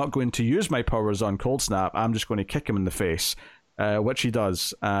 so I'm not going to use my powers on Cold Snap, I'm just going to kick him in the face, which he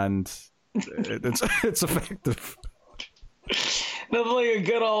does, and it's effective. Nothing like a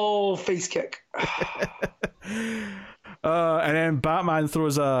good old face kick. And then Batman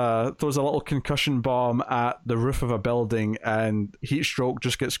throws a little concussion bomb at the roof of a building, and Heatstroke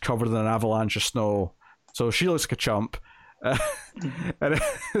just gets covered in an avalanche of snow. So she looks like a chump. And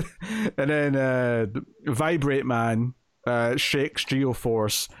then Vibrate Man shakes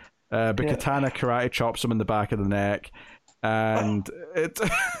Geoforce, but Katana karate chops him in the back of the neck, and it.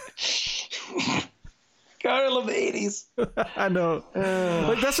 God, I love the 80s. I know.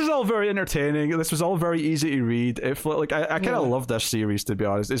 Like, this is all very entertaining. This was all very easy to read. I kind of love this series, to be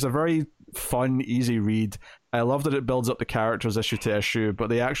honest. It's a very fun, easy read. I love that it builds up the characters issue to issue,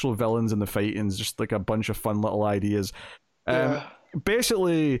 but the actual villains and the fighting is just like a bunch of fun little ideas.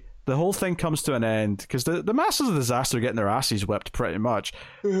 Basically, the whole thing comes to an end because the Masters of Disaster are getting their asses whipped pretty much.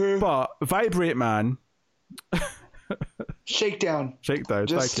 But Vibrate Man... Shakedown.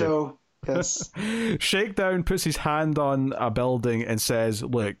 Just so... Yes. Shakedown puts his hand on a building and says,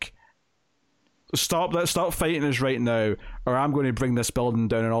 look, stop fighting us right now, or I'm going to bring this building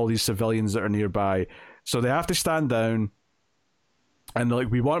down and all these civilians that are nearby. So they have to stand down, and like,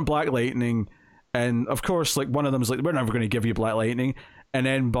 we want Black Lightning, and of course, like, one of them is like, we're never going to give you Black Lightning, and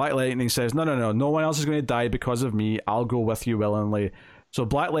then Black Lightning says, no one else is going to die because of me, I'll go with you willingly. So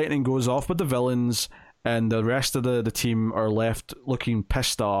Black Lightning goes off with the villains, and the rest of the team are left looking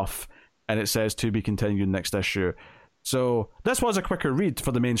pissed off, and it says to be continued next issue. So this was a quicker read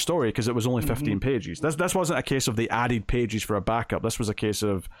for the main story because it was only 15 pages. This wasn't a case of they added pages for a backup. This was a case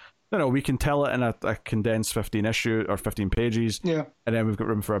of, we can tell it in a condensed 15 issue or 15 pages, and then we've got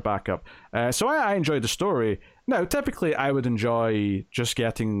room for a backup. So I enjoyed the story. Now, typically I would enjoy just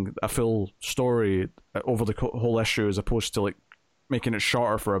getting a full story over the whole issue as opposed to like making it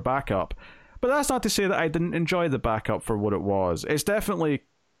shorter for a backup. But that's not to say that I didn't enjoy the backup for what it was. It's definitely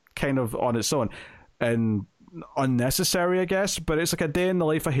kind of on its own and unnecessary, I guess, but it's like a day in the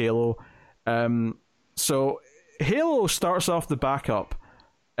life of Halo. So Halo starts off the backup,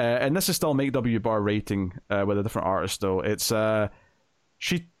 and this is still Mike W. Barr rating with a different artist though. It's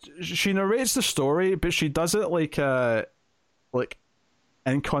she narrates the story, but she does it like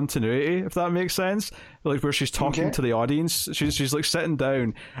in continuity, if that makes sense, like where she's talking to the audience. She's like sitting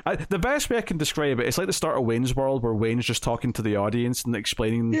down. The best way I can describe it's like the start of Wayne's World, where Wayne's just talking to the audience and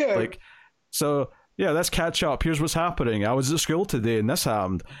explaining like, so yeah, let's catch up, here's what's happening, I was at school today and this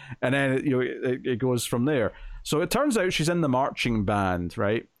happened, and then it goes from there. So it turns out she's in the marching band,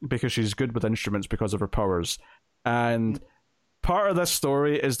 right, because she's good with instruments because of her powers, and part of this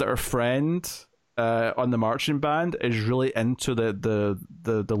story is that her friend on the marching band is really into the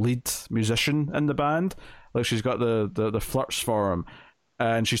lead musician in the band. Like, she's got the flirts for him,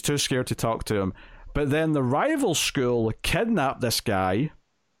 and she's too scared to talk to him. But then the rival school kidnap this guy,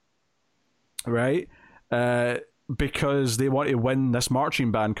 right? Because they want to win this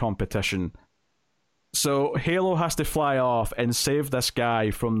marching band competition. So Halo has to fly off and save this guy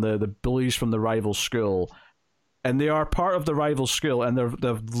from the bullies from the rival school. And they are part of the rival school, and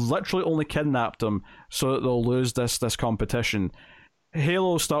they've literally only kidnapped them so that they'll lose this competition.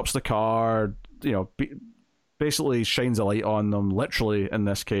 Halo stops the car, basically shines a light on them, literally in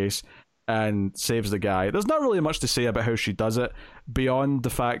this case, and saves the guy. There's not really much to say about how she does it, beyond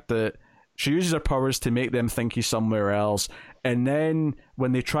the fact that she uses her powers to make them think he's somewhere else, and then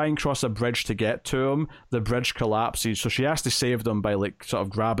when they try and cross a bridge to get to him, the bridge collapses, so she has to save them by like sort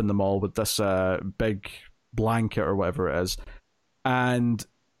of grabbing them all with this big blanket or whatever it is. And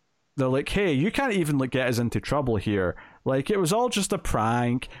they're like, hey, you can't even like get us into trouble here. Like, it was all just a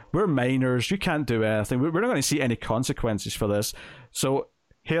prank. We're minors. You can't do anything. We're not going to see any consequences for this. So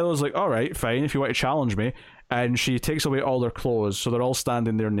Halo's like, all right, fine, if you want to challenge me. And she takes away all their clothes, so they're all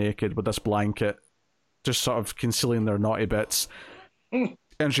standing there naked with this blanket, just sort of concealing their naughty bits.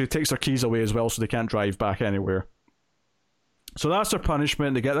 And she takes their keys away as well, so they can't drive back anywhere. So that's their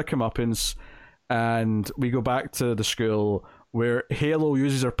punishment. They get their comeuppance, and we go back to the school where Halo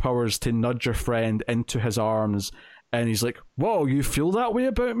uses her powers to nudge her friend into his arms, and he's like, whoa, you feel that way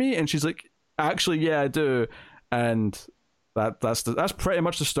about me? And she's like, actually, yeah, I do. And that's pretty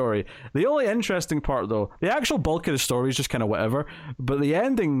much the story. The only interesting part, though, the actual bulk of the story is just kind of whatever, but the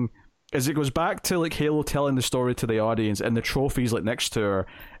ending is it goes back to like Halo telling the story to the audience and the trophies like next to her,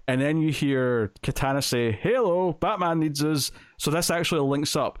 and then you hear Katana say, Halo, Batman needs us. So this actually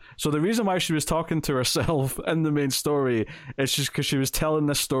links up. So the reason why she was talking to herself in the main story is just because she was telling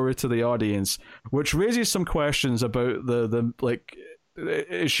this story to the audience, which raises some questions about the like,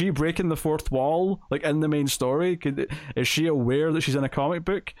 is she breaking the fourth wall like in the main story? Is she aware that she's in a comic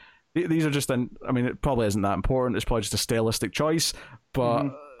book? These are just I mean, it probably isn't that important. It's probably just a stylistic choice, but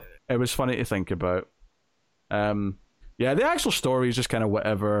it was funny to think about. Yeah, the actual story is just kind of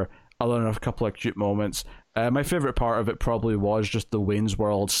whatever, other than a couple of cute moments. My favorite part of it probably was just the Wayne's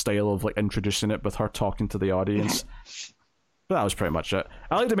World style of like introducing it with her talking to the audience. But that was pretty much it.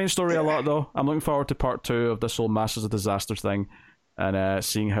 I like the main story a lot, though. I'm looking forward to part 2 of this whole Masters of Disaster thing, and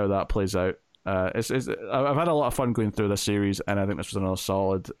seeing how that plays out. I've had a lot of fun going through this series, and I think this was another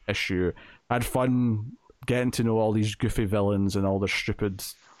solid issue. I had fun getting to know all these goofy villains and all their stupid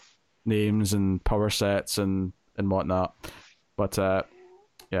names and power sets and whatnot. But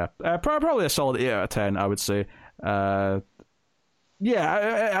yeah, probably a solid 8 out of 10, I would say. Yeah,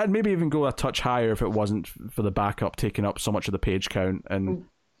 I'd maybe even go a touch higher if it wasn't for the backup taking up so much of the page count and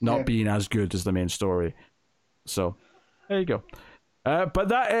not being as good as the main story. So there you go. But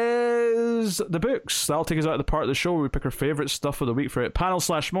that is the books. That'll take us out of the part of the show where we pick our favourite stuff of the week for it.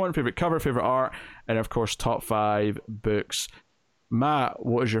 Panel/moment, favourite cover, favourite art, and of course top 5 books. Matt,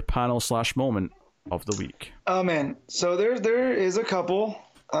 what is your panel/moment of the week? Oh man, so there is a couple.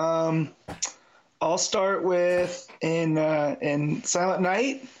 I'll start with in Silent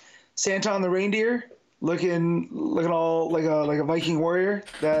Night, Santa on the reindeer, looking all like a Viking warrior.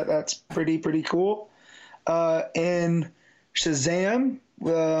 That's pretty cool. In Shazam,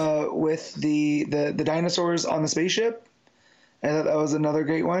 with the dinosaurs on the spaceship, I thought that was another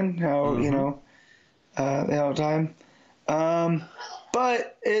great one. How they have time.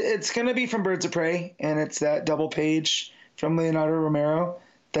 But it's gonna be from Birds of Prey, and it's that double page from Leonardo Romero.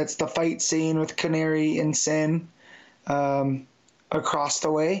 That's the fight scene with Canary and Sin across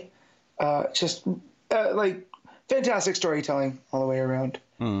the way. Just like fantastic storytelling all the way around.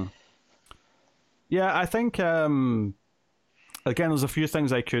 Yeah, I think again, there's a few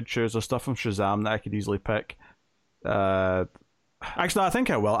things I could choose. There's stuff from Shazam that I could easily pick. Actually, I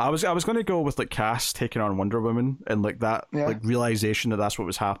think I will. I was going to go with like Cass taking on Wonder Woman and like that like realization that that's what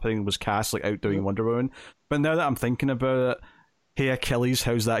was happening was Cass like outdoing Wonder Woman. But now that I'm thinking about it, hey Achilles,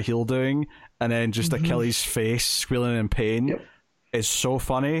 how's that heel doing? And then just Achilles' face squealing in pain is so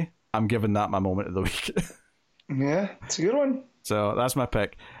funny. I'm giving that my moment of the week. Yeah, it's a good one. So that's my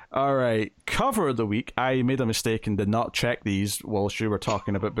pick. All right, cover of the week. I made a mistake and did not check these while you were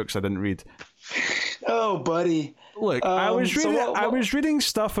talking about books I didn't read. Oh, buddy. Look, I was reading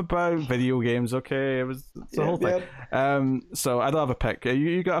stuff about video games. Okay, it was the whole thing. So I don't have a pick.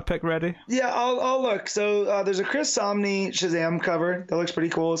 You got a pick ready? Yeah, I'll look. So there's a Chris Samnee Shazam cover that looks pretty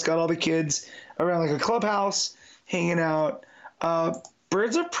cool. It's got all the kids around like a clubhouse hanging out.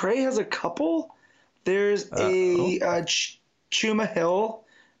 Birds of Prey has a couple. There's a Chuma Hill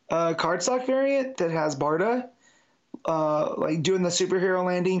cardstock variant that has Barda like doing the superhero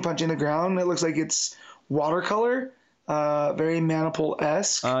landing, punching the ground. It looks like it's watercolor, very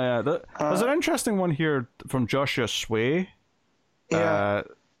Manipul-esque. Oh yeah, there's an interesting one here from Joshua Sway,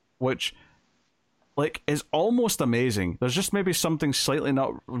 which like is almost amazing. There's just maybe something slightly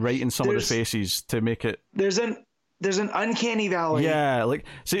not right in some of the faces to make it. There's an uncanny valley. Yeah, like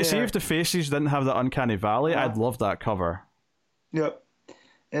see if the faces didn't have the uncanny valley, I'd love that cover. Yep,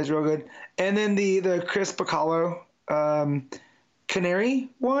 it's real good. And then the Chris Bacalo Canary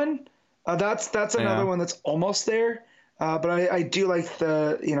one. That's another one that's almost there. But I do like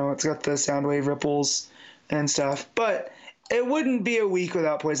the, it's got the sound wave ripples and stuff. But it wouldn't be a week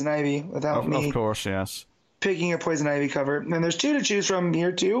without Poison Ivy, without me. Of course, yes. Picking a Poison Ivy cover. And there's 2 to choose from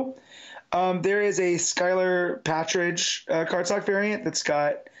here, too. There is a Skylar Patridge cardstock variant that's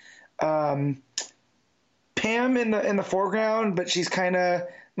got Pam in the foreground, but she's kind of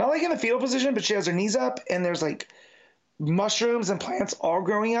not like in the fetal position, but she has her knees up, and there's like mushrooms and plants all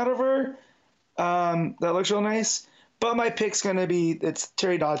growing out of her. That looks real nice. But my pick's gonna be it's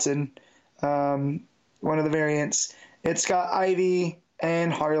Terry Dodson, one of the variants. It's got Ivy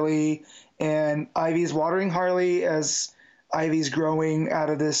and Harley, and Ivy's watering Harley as Ivy's growing out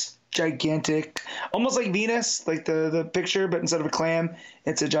of this gigantic, almost like Venus, like the picture, but instead of a clam,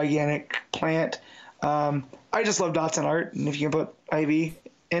 it's a gigantic plant. I just love Dotson art, and if you can put Ivy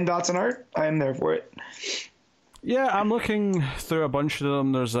in Dotson art, I'm there for it. Yeah, I'm looking through a bunch of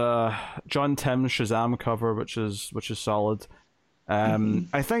them. There's a John Tim's Shazam cover, which is solid.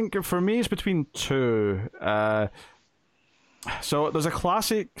 I think for me it's between two. So there's a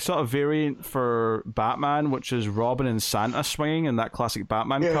classic sort of variant for Batman, which is Robin and Santa swinging in that classic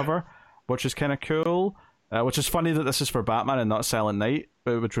Batman cover, which is kind of cool. Which is funny that this is for Batman and not Silent Night,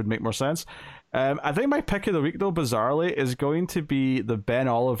 which would make more sense. I think my pick of the week, though, bizarrely, is going to be the Ben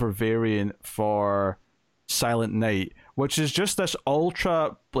Oliver variant for Silent Night, which is just this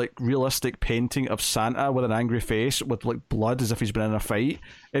ultra like realistic painting of Santa with an angry face with like blood as if he's been in a fight.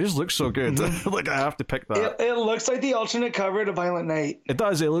 It just looks so good. Like I have to pick that. It looks like the alternate cover to Violent Night. It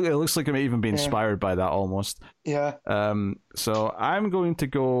does. It looks like it may even be inspired by that almost. Yeah. So I'm going to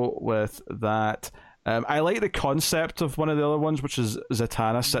go with that. I like the concept of one of the other ones, which is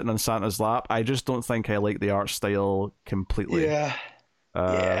Zatanna sitting on Santa's lap. I just don't think I like the art style completely. Yeah.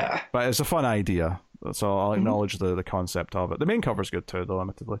 But it's a fun idea. So I'll acknowledge the concept of it. The main cover's good too, though,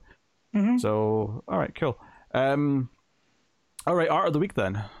 admittedly. So, all right, cool. All right, art of the week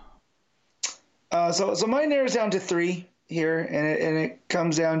then. So mine narrows down to 3 here, and it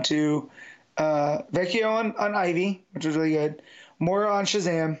comes down to Vecchio on Ivy, which was really good. Mora on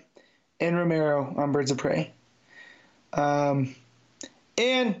Shazam, and Romero on Birds of Prey. And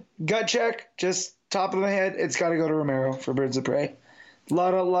gut check, just top of my head, it's got to go to Romero for Birds of Prey. A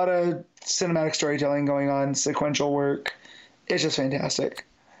lot of cinematic storytelling going on, sequential work. It's just fantastic.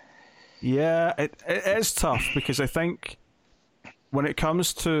 Yeah, it is tough because I think when it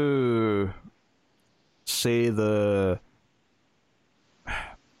comes to, say, the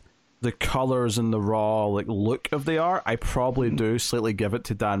colors and the raw like look of the art, I probably do slightly give it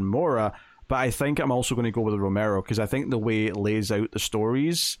to Dan Mora, but I think I'm also going to go with Romero because I think the way it lays out the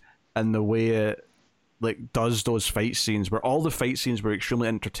stories and the way it like does those fight scenes, where all the fight scenes were extremely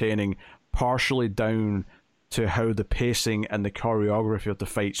entertaining, partially down to how the pacing and the choreography of the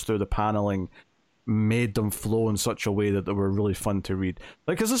fights through the paneling made them flow in such a way that they were really fun to read.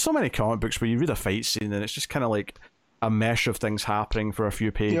 Like, because there's so many comic books where you read a fight scene and it's just kind of like a mesh of things happening for a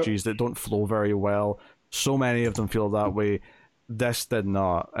few pages that don't flow very well. So many of them feel that way. This did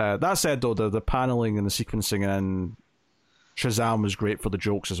not. That said, though, the paneling and the sequencing and Shazam was great for the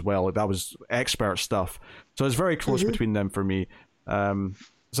jokes as well. Like, that was expert stuff. So it's very close between them for me.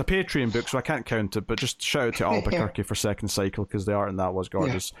 It's a Patreon book, so I can't count it, but just shout out to Albuquerque for Second Cycle because the art in that was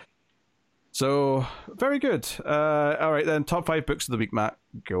gorgeous. So, very good. All right, then, top 5 books of the week, Matt.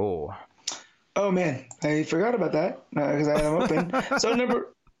 Go. Oh, man. I forgot about that because I had them open. So number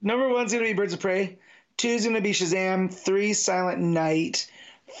 1's going to be Birds of Prey. 2's going to be Shazam. 3, Silent Night.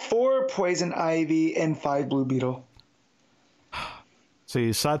 4, Poison Ivy. And 5, Blue Beetle. See,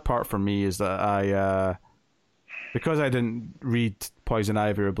 the sad part for me is that I, because I didn't read Poison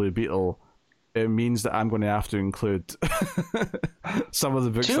Ivy or Blue Beetle, it means that I'm going to have to include some of the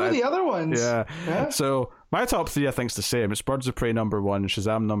books. 2 of the other ones. Yeah. So my top 3, I think, is the same. It's Birds of Prey number 1,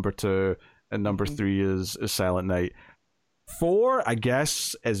 Shazam number 2, and number 3 is Silent Night. 4, I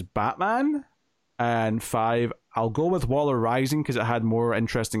guess, is Batman, and 5, I'll go with Waller Rising because it had more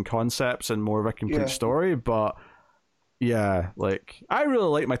interesting concepts and more of a complete story, but yeah, like, I really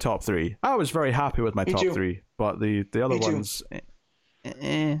like my top 3. I was very happy with my top 3, but the other ones...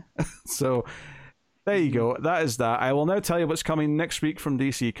 So, there you go. That is that. I will now tell you what's coming next week from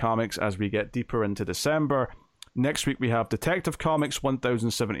DC Comics as we get deeper into December. Next week we have Detective Comics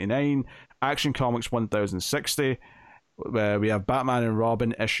 1079, Action Comics 1060. We have Batman and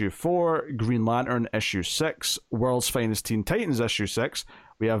Robin issue 4, Green Lantern issue 6, World's Finest Teen Titans issue 6.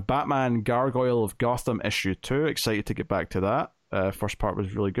 We have Batman Gargoyle of Gotham issue 2. Excited to get back to that. First part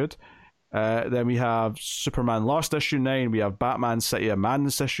was really good. Then we have Superman Lost issue 9. We have Batman City of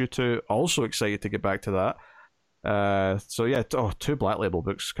Madness issue 2. Also excited to get back to that. So yeah, 2 Black Label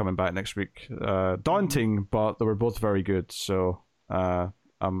books coming back next week. Daunting, but they were both very good. So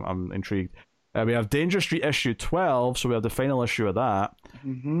I'm intrigued. We have Danger Street issue 12, so we have the final issue of that.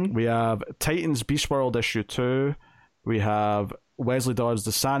 We have Titans Beast World issue 2. We have Wesley Dodds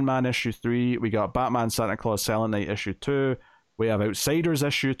The Sandman issue 3. We got Batman Santa Claus Silent Night issue 2. We have Outsiders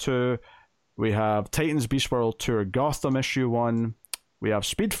issue 2. We have Titans Beast World Tour Gotham issue 1. We have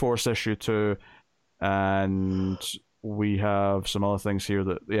Speed Force issue 2, and we have some other things here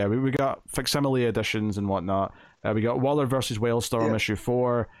that we got facsimile editions and whatnot. We got Waller versus Whalestorm issue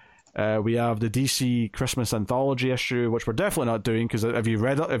 4. We have the DC Christmas Anthology issue, which we're definitely not doing because have you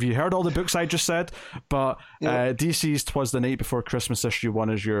heard all the books I just said? But DC's Twas the Night Before Christmas issue 1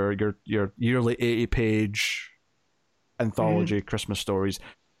 is your yearly 80-page anthology Christmas stories.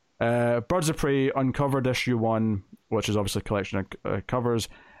 Birds of Prey Uncovered issue 1, which is obviously a collection of covers,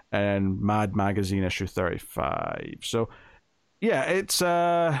 and Mad Magazine issue 35. So yeah, it's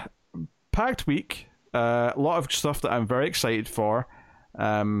a packed week. A lot of stuff that I'm very excited for.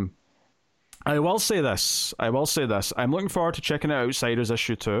 I will say this. I'm looking forward to checking out Outsiders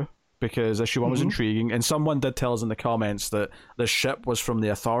issue 2 because issue 1 was intriguing, and someone did tell us in the comments that the ship was from the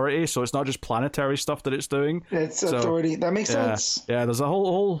Authority, so it's not just planetary stuff that it's doing. It's Authority. That makes sense. Yeah, there's a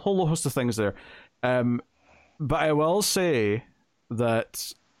whole host of things there. But I will say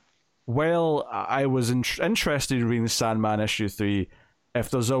that while I was interested in reading Sandman issue 3, if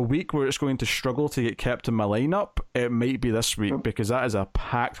there's a week where it's going to struggle to get kept in my lineup, it might be this week because that is a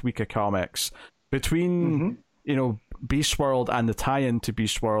packed week of comics. Between, Beast World and the tie-in to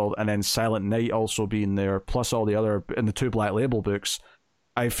Beast World, and then Silent Night also being there, plus all the other, in the 2 Black Label books,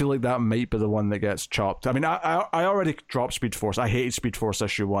 I feel like that might be the one that gets chopped. I mean, I already dropped Speed Force. I hated Speed Force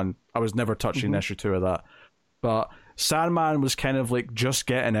issue 1. I was never touching issue 2 of that. But Sandman was kind of like just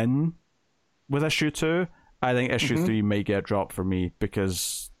getting in with issue 2. I think issue 3 may get dropped for me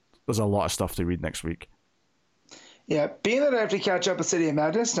because there's a lot of stuff to read next week. Yeah, being that I have to catch up with City of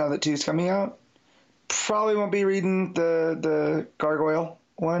Madness now that 2's coming out, probably won't be reading the Gargoyle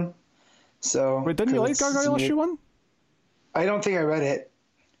one. So wait, didn't you like Gargoyle issue 1? I don't think I read it.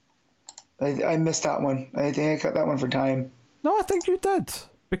 I missed that one. I think I cut that one for time. No, I think you did.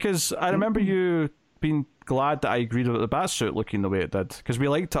 Because I remember you being glad that I agreed with the Batsuit looking the way it did. Because we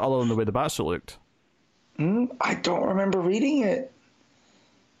liked it other than the way the Batsuit looked. I don't remember reading it.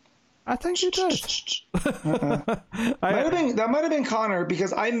 I think you did. That might have been Connor,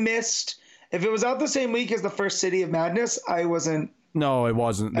 because I missed... If it was out the same week as the first City of Madness, I wasn't... No, it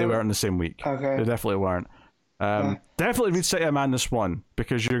wasn't. They weren't in the same week. Okay. They definitely weren't. Definitely read City of Madness 1,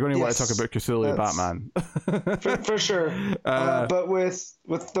 because you're going to want to talk about Cthulhu Batman. for sure. But with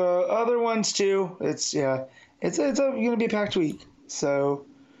the other ones too, it's going to be a packed week. So,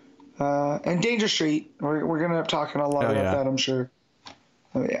 and Danger Street, we're going to end up talking a lot about that, I'm sure.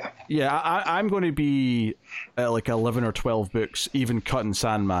 Oh yeah. Yeah, I'm going to be at like 11 or 12 books, even cutting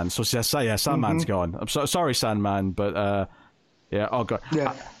Sandman. So yeah, Sandman's gone. I'm sorry, Sandman, but yeah. Oh god.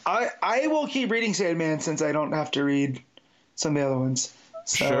 Yeah, I will keep reading Sandman since I don't have to read some of the other ones.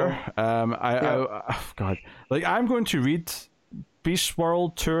 So, sure. God, like I'm going to read Beast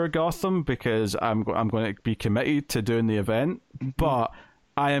World Tour Gotham because I'm going to be committed to doing the event, but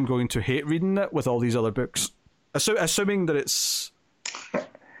I am going to hate reading it with all these other books, assuming that it's.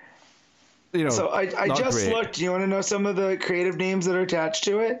 So I just great. Looked. Do you want to know some of the creative names that are attached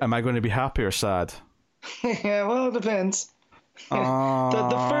to it? Am I going to be happy or sad? Yeah, well, it depends.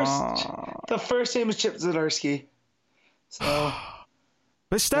 The first name is Chip Zdarsky. So,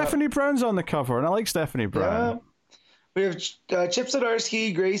 but Stephanie Brown's on the cover, and I like Stephanie Brown. Yeah. We have Chip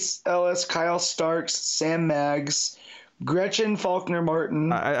Zdarsky, Grace Ellis, Kyle Starks, Sam Maggs, Gretchen Faulkner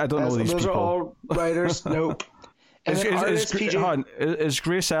Martin. I don't know these people. Those are all writers. Nope. And is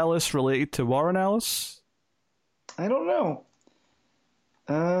Grace Ellis related to Warren Ellis? I don't know.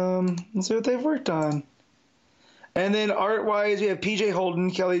 Let's see what they've worked on. And then art-wise, we have PJ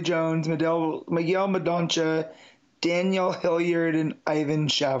Holden, Kelly Jones, Miguel Madoncha, Daniel Hilliard, and Ivan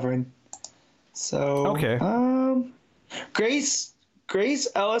Shavrin. So okay. Grace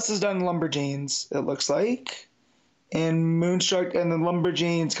Ellis has done Lumberjanes, it looks like, and Moonstruck, and the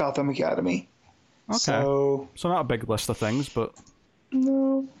Lumberjanes Gotham Academy. Okay. So not a big list of things, but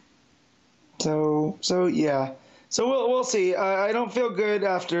no. So yeah. So we'll see. I don't feel good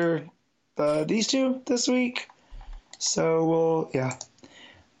after these two this week. So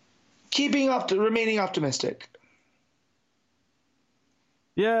remaining optimistic.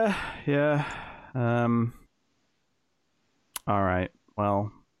 Yeah. All right.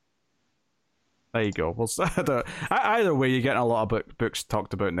 Well, there you go. Well, either way, you're getting a lot of books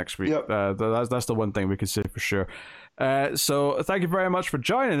talked about next week. Yep. That's the one thing we can say for sure. So thank you very much for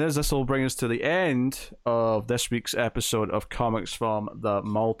joining us. This will bring us to the end of this week's episode of Comics from the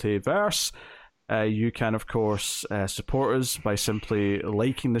Multiverse. You can, of course, support us by simply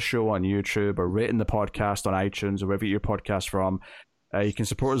liking the show on YouTube or rating the podcast on iTunes or wherever you get your podcast from. You can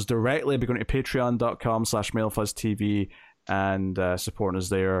support us directly by going to patreon.com/MailFuzzTV and supporting us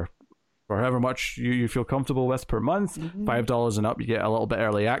there for however much you feel comfortable with per month. $5 and up, you get a little bit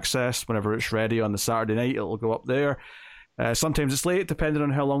early access. Whenever it's ready on the Saturday night, it'll go up there. Sometimes it's late, depending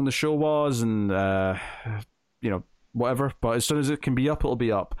on how long the show was and whatever. But as soon as it can be up, it'll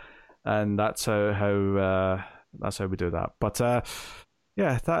be up, and that's how we do that. But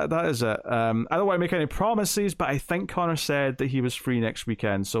yeah, that is it. I don't want to make any promises, but I think Connor said that he was free next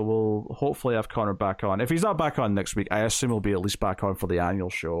weekend, so we'll hopefully have Connor back on. If he's not back on next week, I assume he'll be at least back on for the annual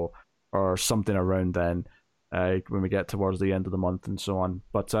show or something around then, when we get towards the end of the month and so on.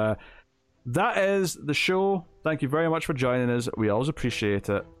 But that is the show. Thank you very much for joining us. We always appreciate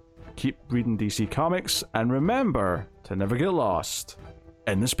it. Keep reading DC Comics, and remember to never get lost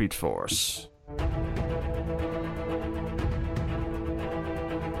in the Speed Force.